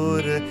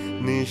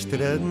 nicht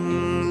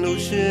reden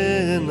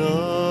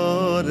Luschenore,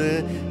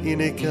 in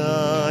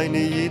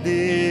keine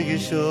jüdige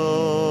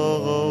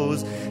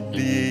Shows,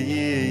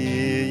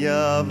 die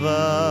ja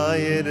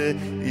weire,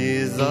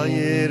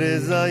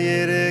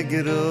 Zayere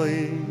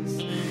groß,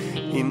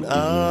 in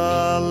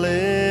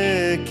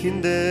alle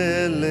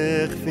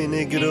kinderlich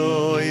finde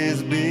groß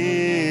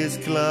bis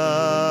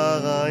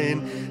klein,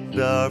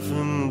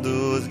 darfen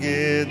du's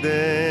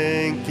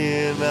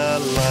gedenken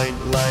allein,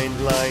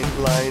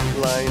 line.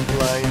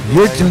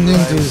 You're tuned in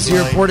to Z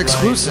Report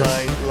exclusive on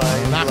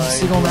the Nachum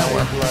Segal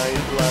Network.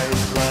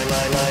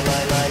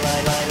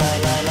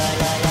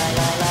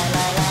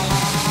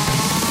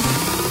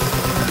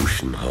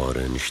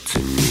 Luschenhaare nicht zu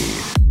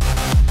mir.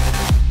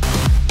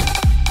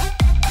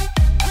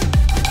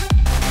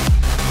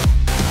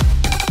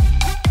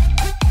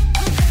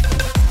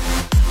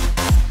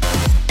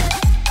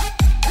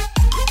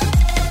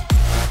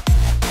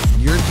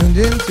 Tuned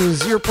in to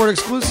Z Report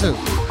exclusive,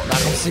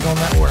 Nachum Segal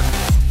Network.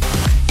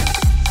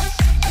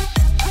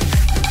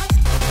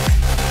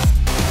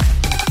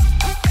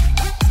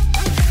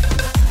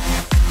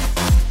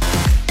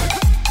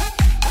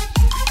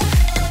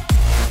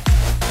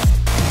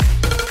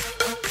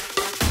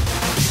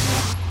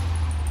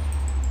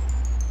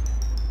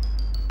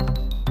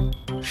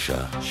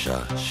 Sha.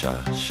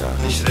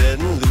 Ich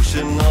reden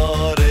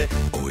Luschenore,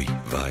 Oi,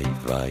 wei.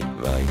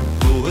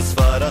 wo es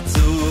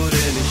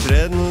Faratzure, nicht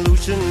reden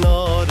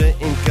Luschenore,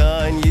 in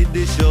kein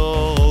jüdisch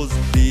Haus,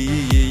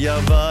 die ja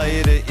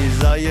weire,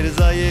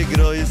 sei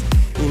groß,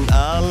 in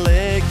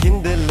alle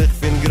kinderlich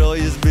fin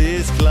groß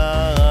bis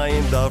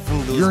klein, darfen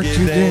du's You're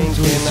tuned in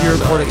to a Z gedenken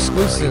Report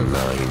exclusive,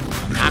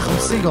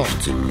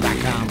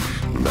 NachumSegal.com.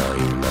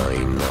 Nein,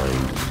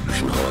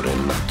 Luschenhaare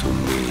not to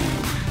me.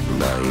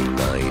 Nein,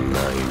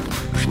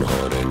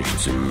 Luschenhaare nicht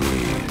zu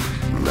mir.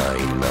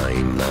 Nein,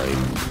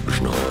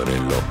 Luschenhaare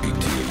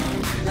loppiti.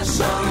 Nein,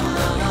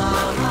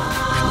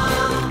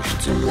 Luschenhaare nicht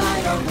zu mir.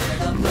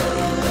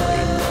 Nein,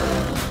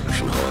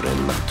 Luschenhaare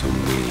not to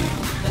me.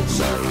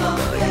 Nein,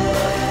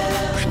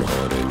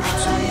 Luschenhaare nicht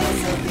zu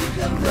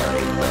mir.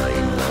 Nein,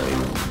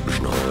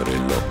 Luschenhaare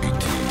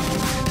loppiti.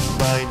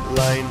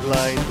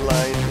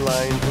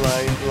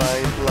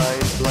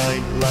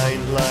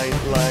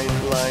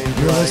 line.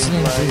 You're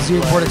listening to the Z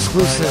Report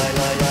exclusive,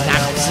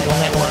 Nachum Segal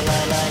Network.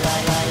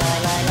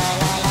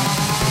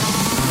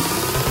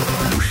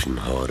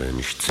 Luschenhaare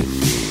nicht zu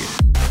mir.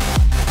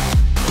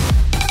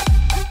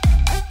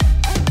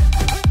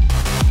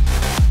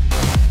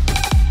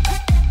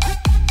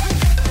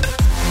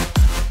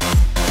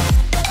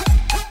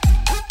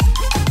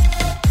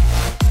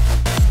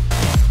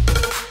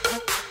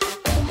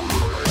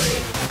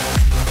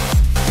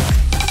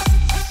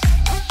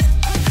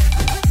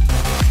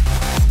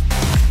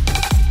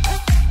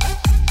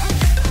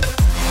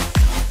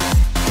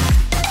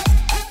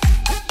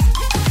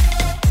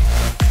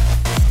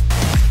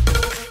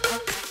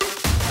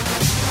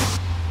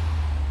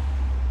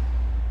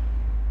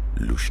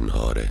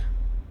 Luschenhaare,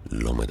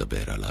 לא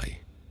מדבר עליי.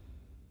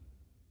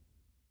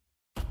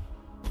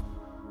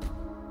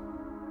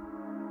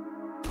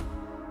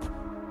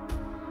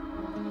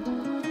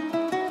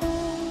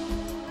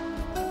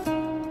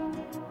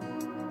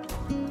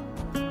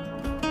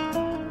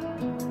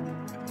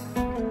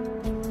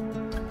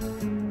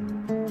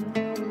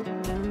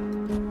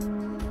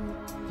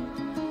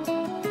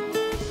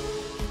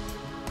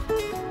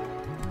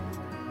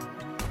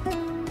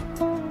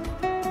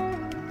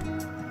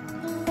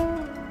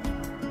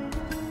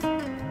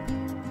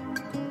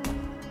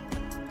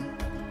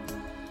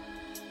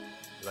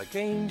 Like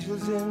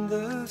angels in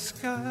the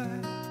sky,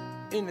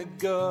 in a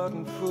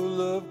garden full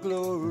of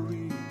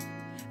glory,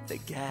 the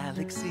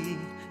galaxy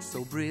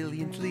so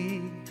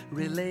brilliantly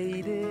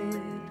related,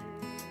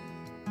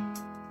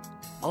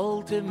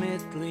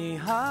 ultimately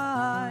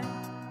high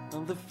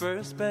on the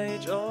first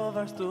page of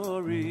our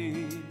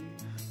story,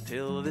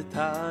 till the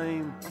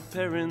time our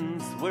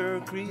parents were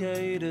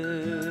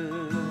created.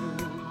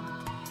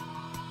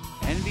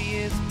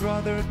 Envious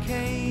brother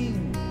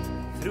came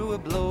through a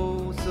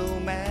blow so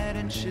mad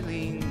and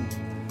chilling.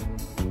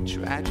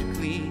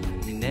 Tragically,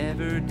 he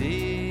never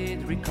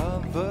did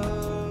recover.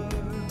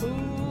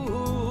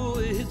 Ooh,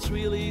 it's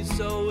really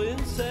so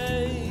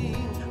insane.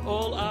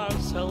 All our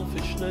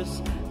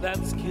selfishness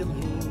that's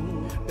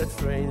killing. That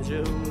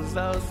stranger who's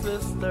our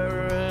sister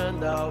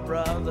and our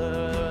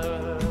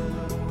brother.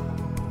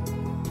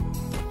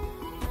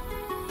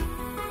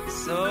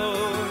 So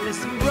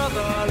listen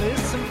brother,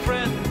 listen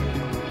friend,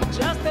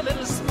 just a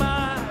little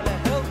smile, a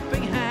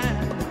helping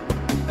hand,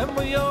 and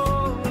we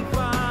all will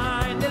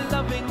find a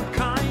loving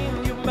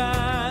kind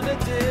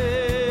humanity.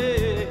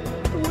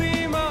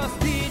 We must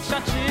teach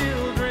our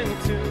children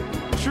to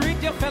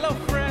treat your fellow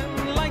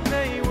friend like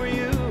they were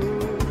you.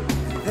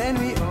 Then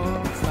we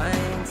all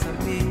find some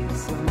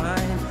peace of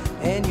mind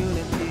and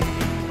unity.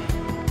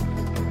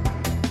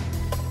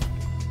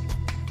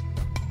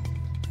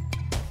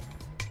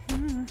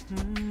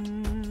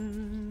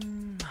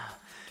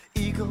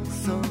 Eagles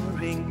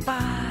soaring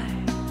by,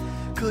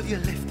 could you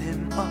lift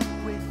him up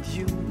with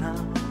you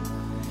now.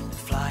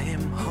 Fly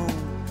him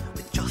home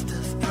with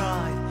justice,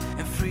 pride,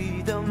 and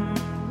freedom.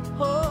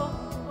 Oh,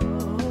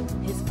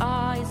 his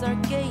eyes are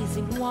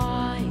gazing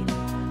wide.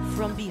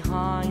 From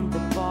behind the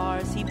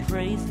bars he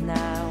prays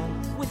now.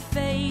 With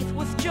faith,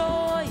 with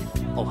joy.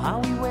 Oh, how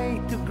we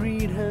wait to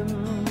greet him.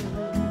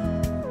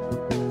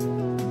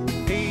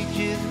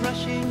 Ages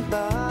rushing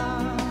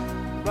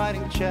by,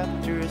 writing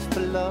chapters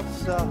full of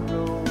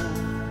sorrow.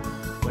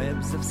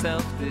 Webs of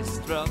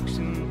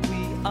self-destruction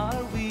we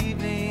are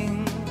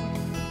weaving.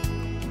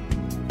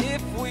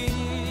 If we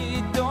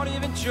don't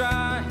even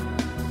try,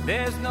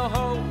 there's no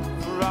hope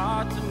for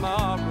our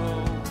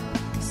tomorrow.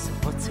 So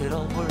what's it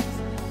all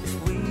worth if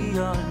we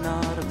are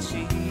not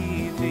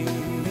achieving?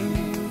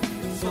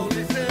 So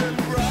listen,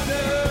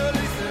 brother,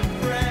 listen,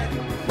 friend,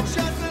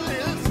 just a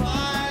little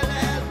smile, a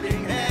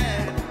helping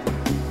hand.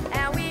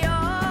 And we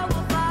all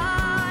will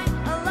find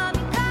a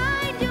loving,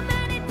 kind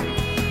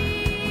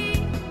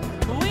humanity.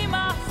 We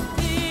must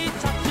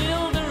teach our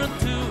children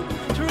to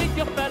treat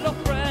your fellow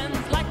friends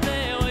like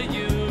they were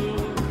you.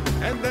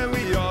 And then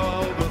we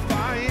all will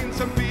find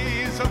some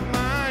peace of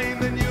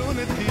mind and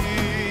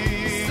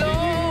unity. So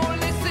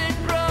listen,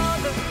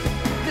 brother,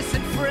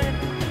 listen, friend,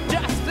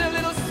 just a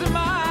little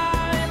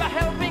smile, a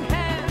helping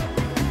hand,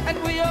 and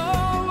we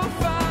all will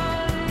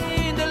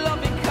find a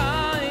loving,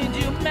 kind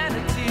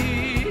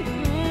humanity.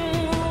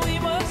 We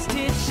must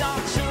teach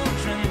our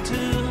children to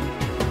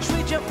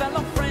treat your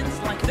fellow friends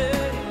like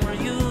they were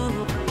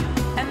you.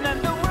 And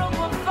then the world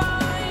will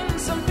find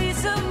some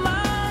peace of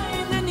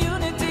mind and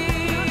unity.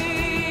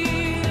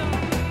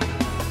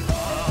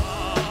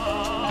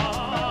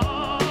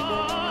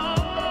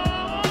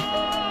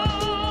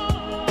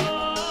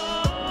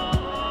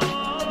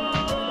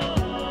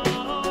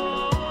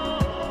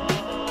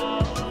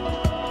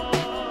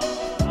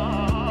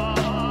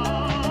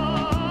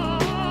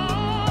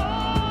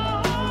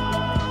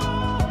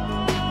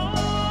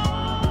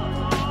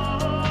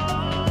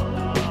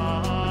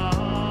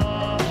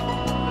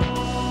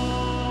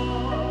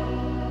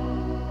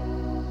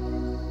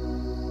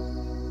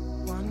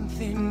 One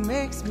thing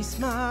makes me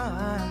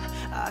smile,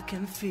 I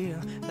can feel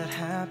that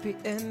happy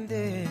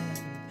ending.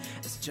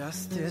 As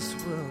justice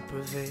will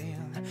prevail,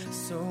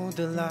 so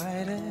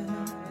delighted.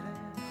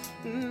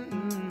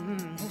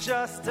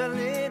 Just a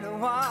little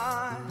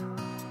while,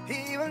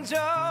 he will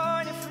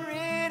join in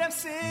freedom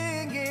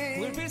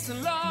singing. With peace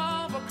and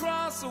love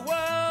across the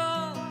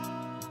world,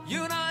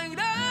 united.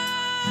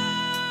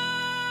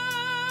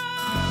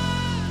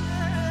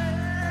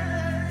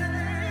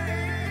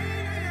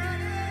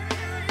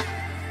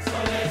 So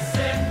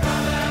listen,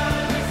 brother,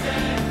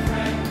 listen,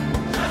 friend,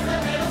 just a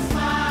little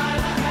smile,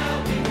 a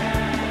helping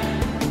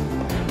hand,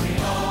 and we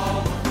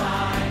all will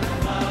find a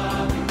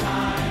loving,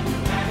 kind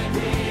humanity.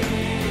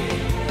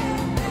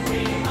 We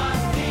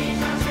must teach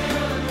our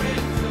children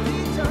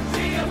to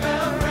see a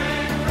fellow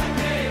friend like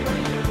they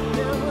were you.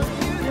 We all will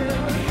find some peace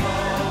of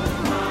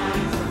mind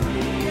and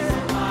unity.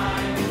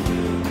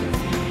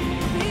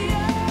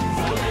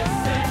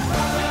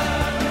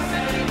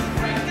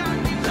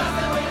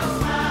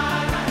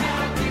 So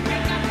listen, brother,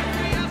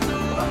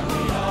 listen, friend,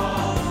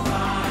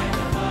 just a little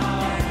smile,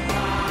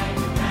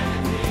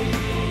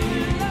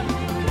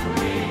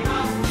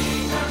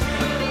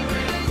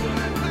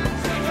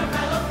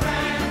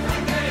 a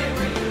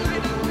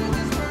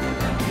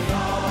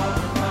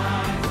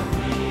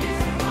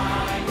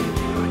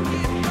helping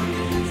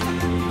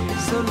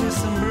hand. So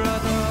listen,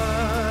 brother,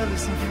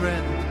 listen,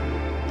 friend,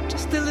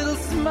 just a little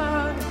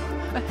smile,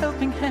 a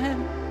helping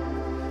hand,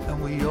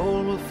 and we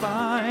all will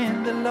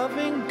find a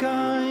loving,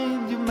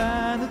 kind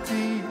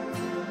humanity.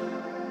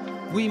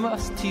 We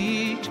must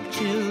teach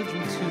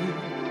children to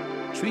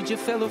treat your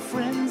fellow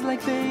friends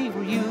like they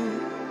were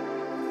you.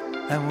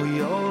 And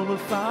we all will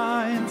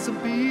find some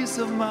peace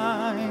of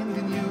mind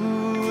and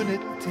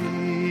unity.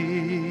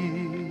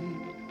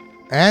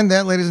 And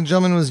that, ladies and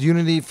gentlemen, was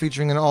Unity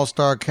featuring an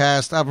all-star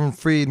cast. Avram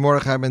Fried,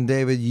 Mordechai Ben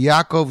David,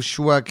 Yaakov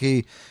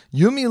Shweki,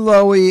 Yumi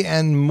Lowy,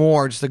 and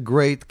more. Just a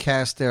great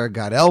cast there.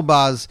 Gad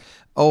Elbaz,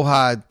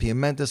 Ohad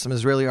Piamenta, some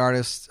Israeli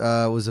artists,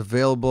 was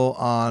available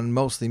on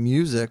Mostly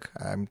Music.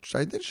 I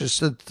think it should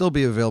still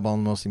be available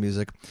on Mostly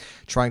Music.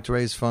 Trying to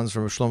raise funds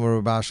for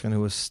Shlomo Rubashkin,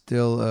 who is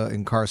still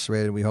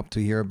incarcerated. We hope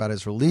to hear about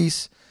his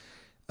release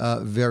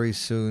very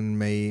soon.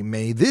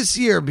 May this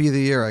year be the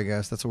year, I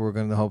guess. That's what we're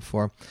going to hope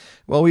for.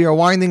 Well, we are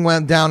winding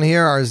down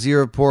here our Z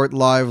Report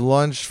live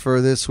lunch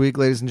for this week,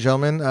 ladies and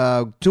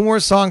gentlemen. 2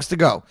 more songs to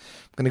go.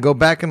 I'm going to go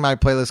back in my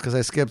playlist because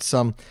I skipped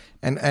some.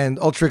 And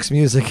Ultrix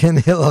Music and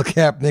Hillel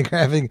Kapnick are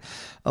having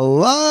a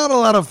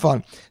lot of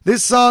fun.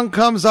 This song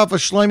comes off of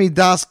Shlomi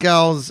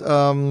Daskal's,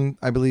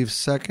 I believe,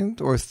 second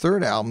or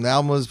third album. The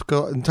album was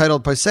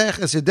entitled Paisech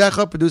Es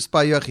Yedecha, produced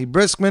by Yochi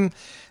Briskman.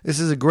 This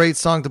is a great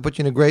song to put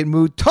you in a great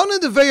mood. Tona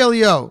de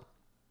Ve'elio.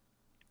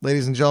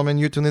 Ladies and gentlemen,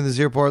 you're tuned in to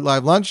Z Report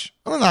Live Lunch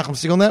on the Nachum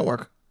Segal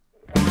Network.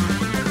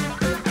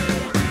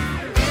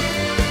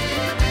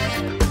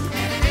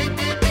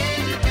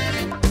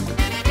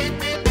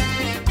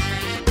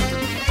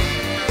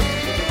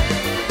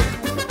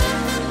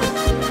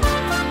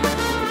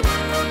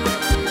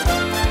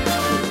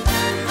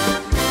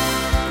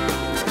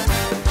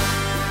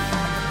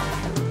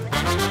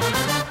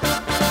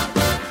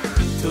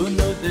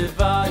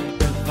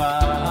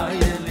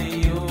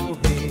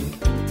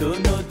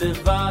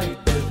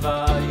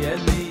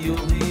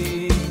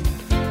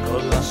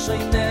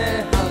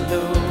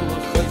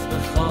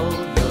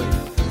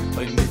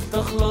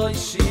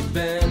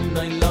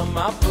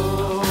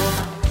 mabo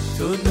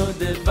tu no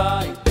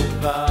divide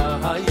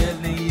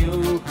eli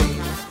yuhi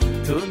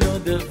tu no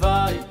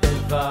divide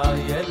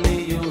eli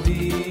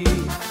yuhi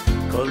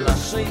kol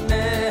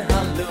ashine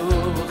halu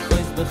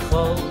khoiz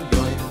bechol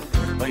yoim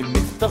oy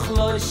miftach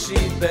lo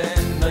shi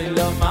ben oy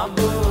lo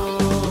mabo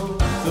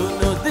tu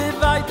no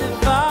divide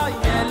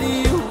eli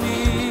yuhi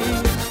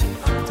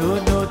tu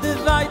no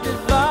divide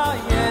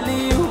eli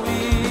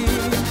yuhi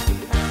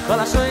kol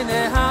ashine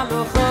halu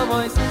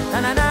khoiz na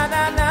na na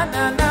na na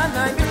na na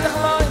na miftach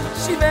lo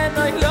shi ben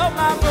oy lo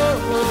mabo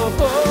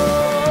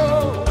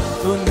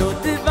tu no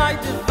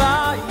divide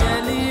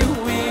eli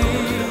yuhi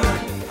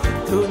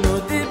tu no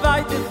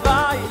divide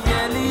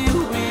eli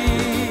yuhi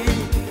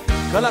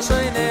kol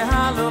ashine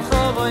halu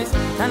khoiz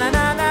na na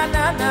na na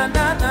na na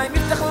na na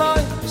miftach lo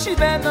shi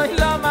ben oy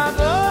lo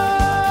mabo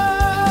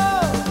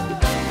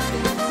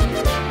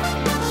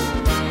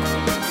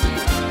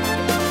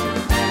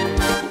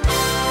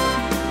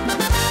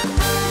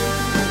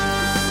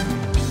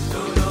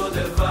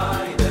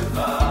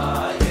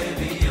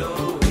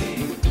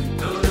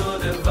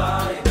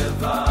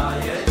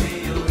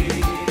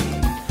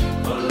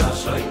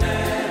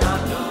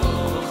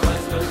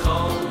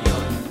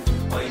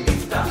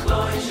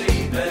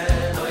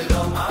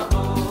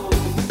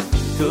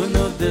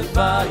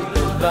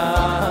Divide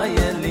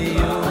eli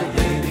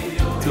yuhi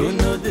tu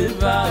no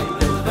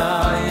divide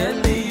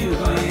eli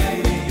yuhi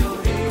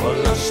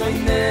kol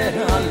ashine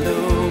halu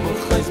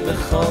khoiz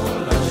bechol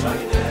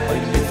oy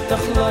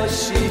miftach lo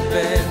shi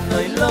ben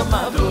oy lo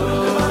mabo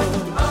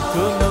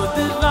tu no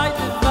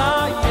divide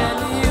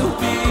eli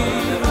yuhi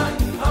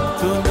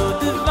tu no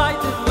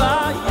divide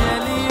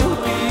eli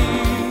yuhi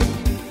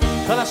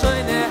kol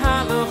ashine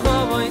halu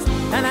khoiz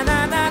na na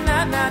na na na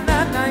na na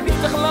na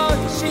miftach lo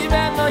shi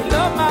ben oy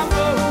lo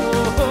mabo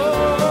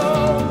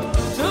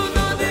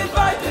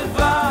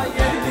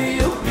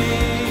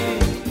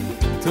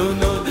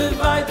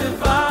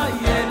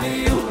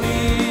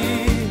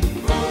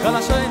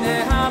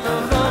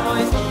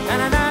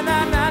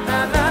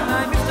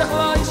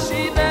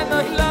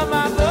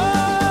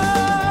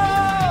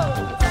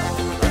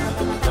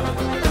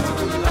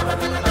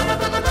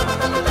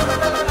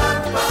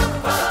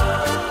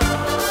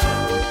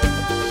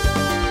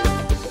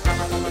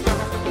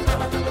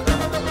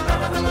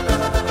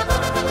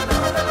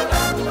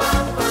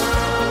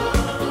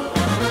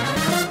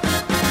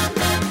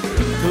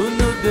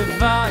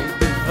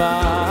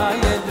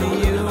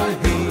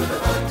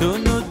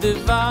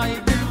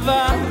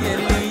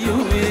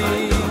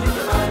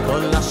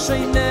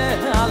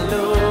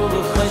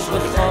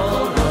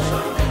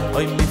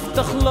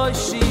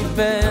shi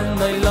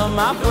ben oy lo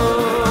mabo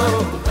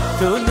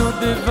tu no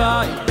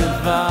divide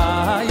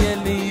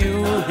eli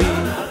yuhi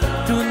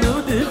tu no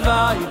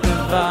divide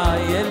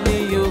eli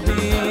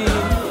yuhi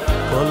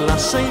kol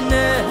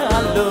ashine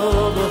halu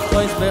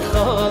khoiz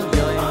bechol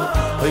yoim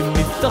oy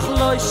miftach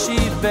lo shi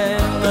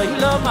ben oy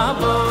lo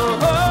mabo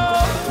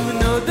tu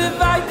no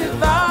divide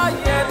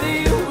eli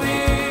yuhi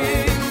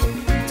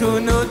tu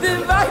no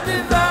divide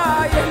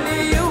eli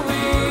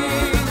yuhi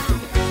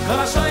kol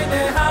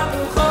ashine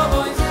halu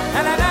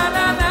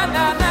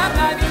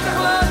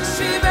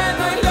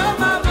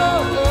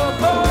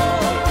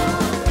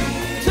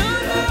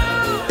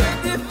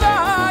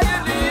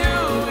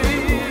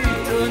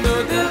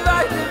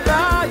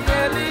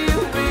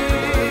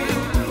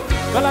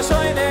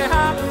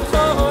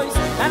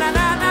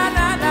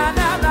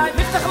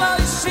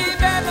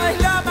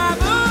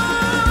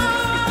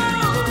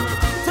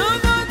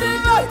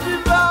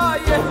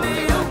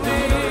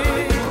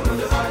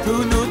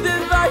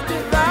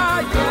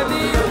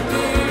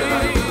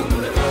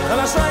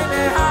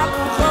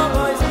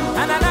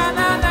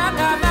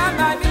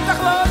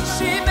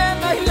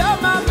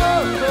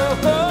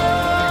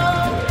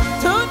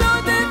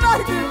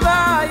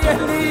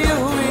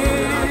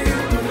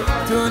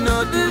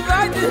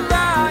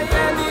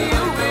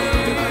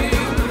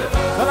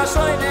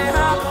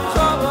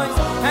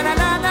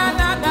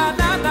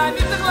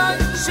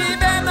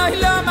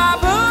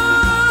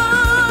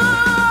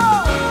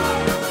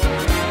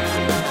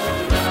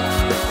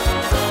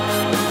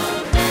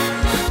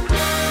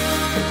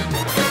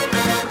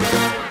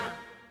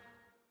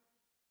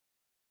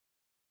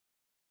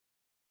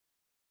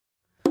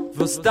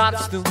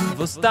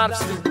Was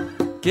darfst du,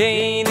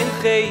 gehen in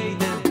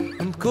Cheder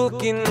und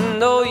gucken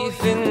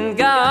auf in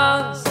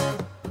Gas?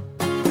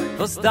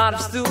 Was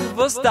darfst du,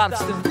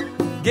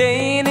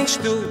 gehen in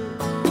Stuhl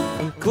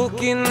und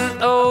gucken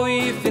auf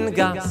in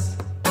Gas?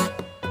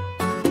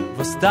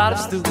 Was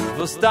darfst du,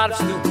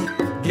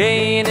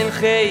 gehen in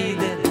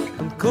Cheder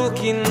und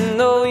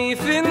gucken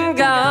auf in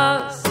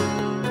Gas?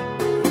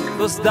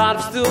 Was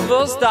darfst du,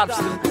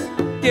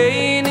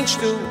 gehen in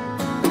Stuhl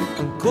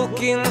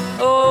gucken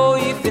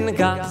auf in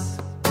Gas.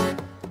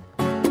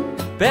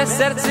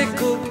 Besser zu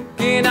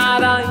gucken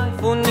rein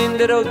von in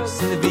der Haus,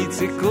 wie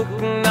zu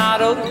gucken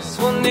raus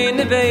von in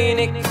der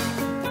Wenig.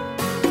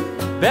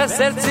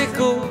 Besser zu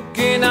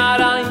gucken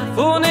rein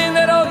von in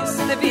der Haus,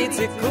 wie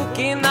zu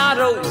gucken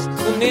raus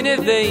von in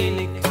der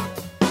Wenig.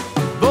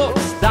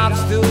 Was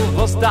darfst du,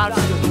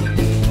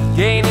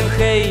 gehen in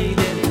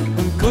Cheder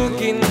und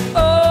gucken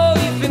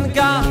auf in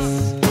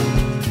Gas.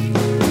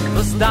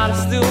 Was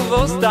darfst du,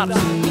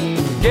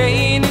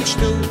 gehen in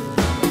Stuhl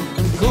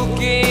und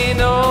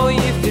gucken auf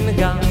in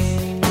Gas.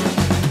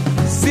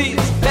 Sie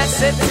ist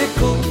besser zu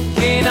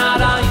gucken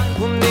rein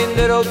und in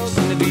der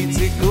Ochsen, wie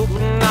sie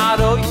gucken nach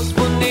Reus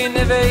und in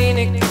der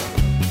Wenig.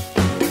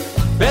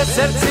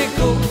 Besser zu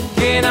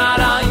gucken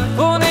rein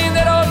und in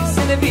der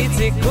Ochsen, wie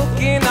sie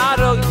gucken nach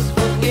Reus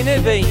und in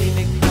der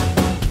Wenig.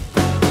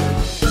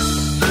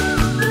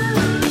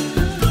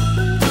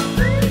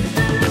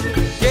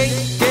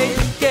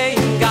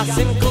 Gehen, Gas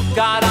im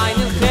Kucker rein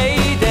in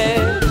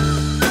Cheder.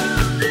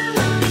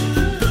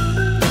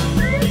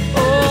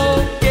 Oh,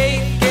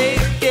 gehen,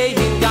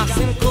 Gas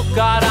im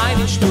Kucker rein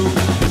in Stuhl.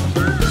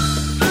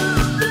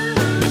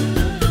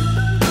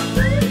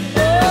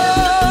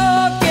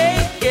 Oh,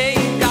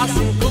 gehen, Gas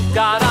im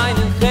Kucker rein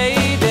in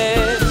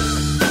Cheder.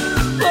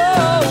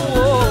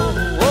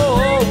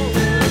 Oh,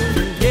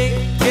 gehen,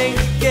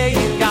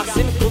 Gas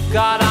im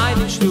Kucker rein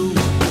in Stuhl.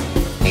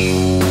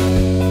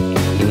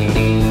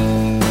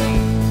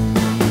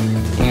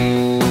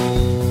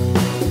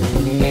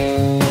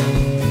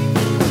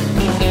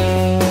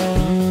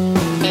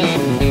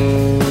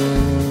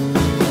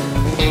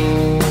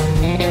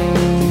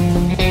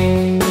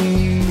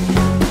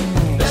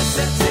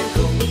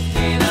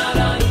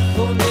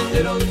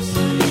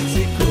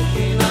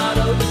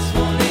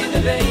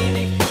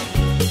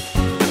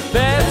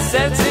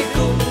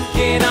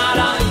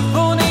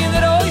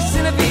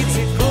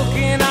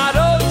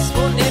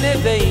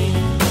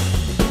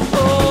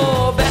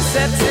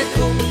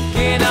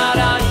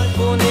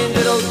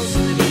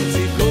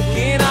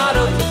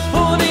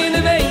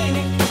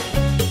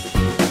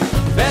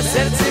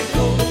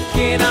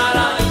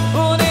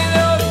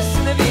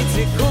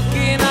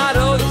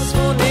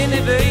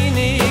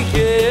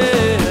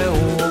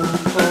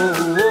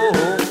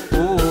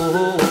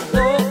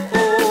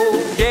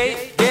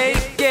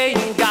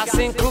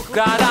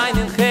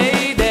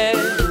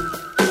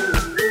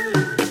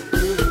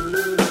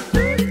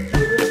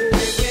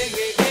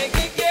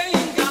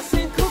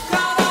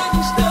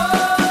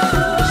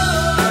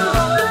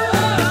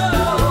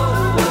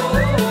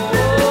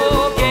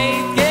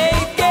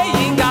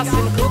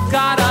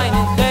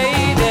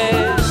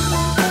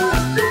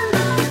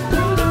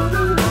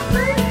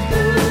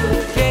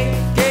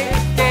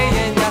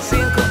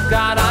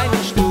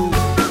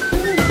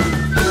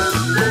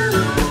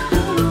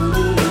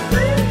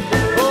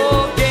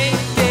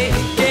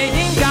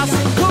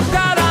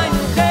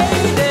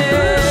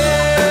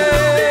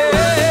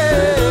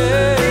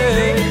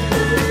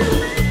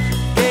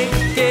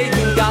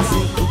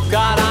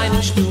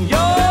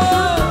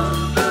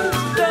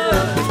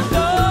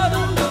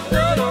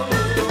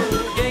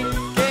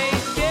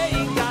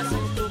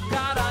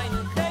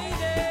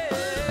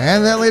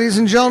 And that, ladies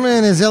and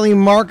gentlemen, is Ellie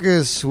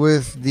Marcus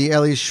with the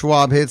Ellie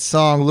Schwab hit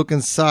song Look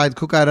Inside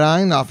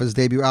Kukarain off his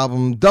debut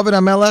album David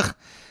HaMelech.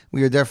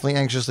 We are definitely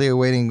anxiously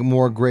awaiting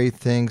more great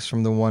things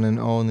from the one and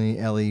only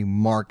Ellie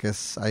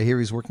Marcus. I hear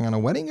he's working on a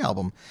wedding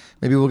album.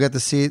 Maybe we'll get to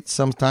see it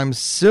sometime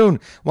soon.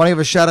 Want to give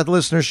a shout out to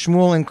listener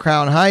Shmuel in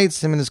Crown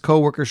Heights. Him and his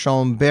co-worker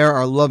Shalom Bear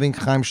are loving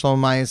Chaim Shlomo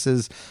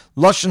Mayas's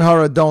Lashon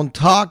Hara Don't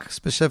Talk,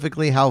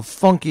 specifically how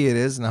funky it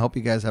is, and I hope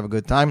you guys have a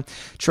good time.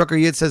 Trucker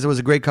Yitz says it was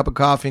a great cup of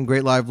coffee and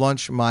great live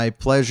lunch. My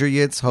pleasure,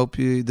 Yitz. Hope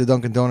the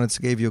Dunkin' Donuts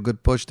gave you a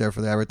good push there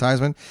for the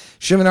advertisement.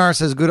 Shiminar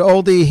says, good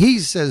oldie. He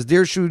says,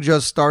 Dirshu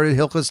just started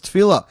Hilchos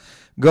Tefillah.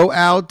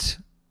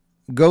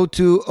 Go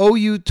to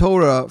OU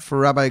Torah for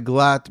Rabbi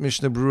Glatt,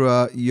 Mishnah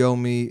Brura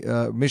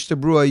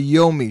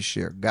Yomi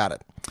Shir. Got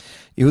it.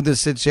 Yehuda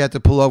said she had to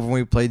pull over when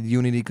we played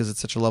Unity because it's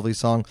such a lovely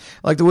song.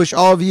 I'd like to wish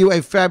all of you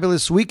a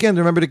fabulous weekend.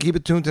 Remember to keep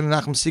it tuned to the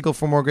Nachum Segal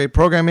for more great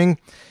programming.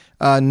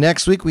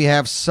 Next week, we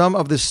have some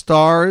of the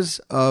stars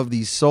of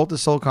the Soul to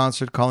Soul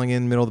concert calling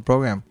in middle of the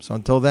program. So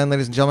until then,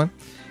 ladies and gentlemen,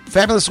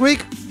 fabulous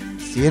week.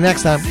 See you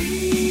next time.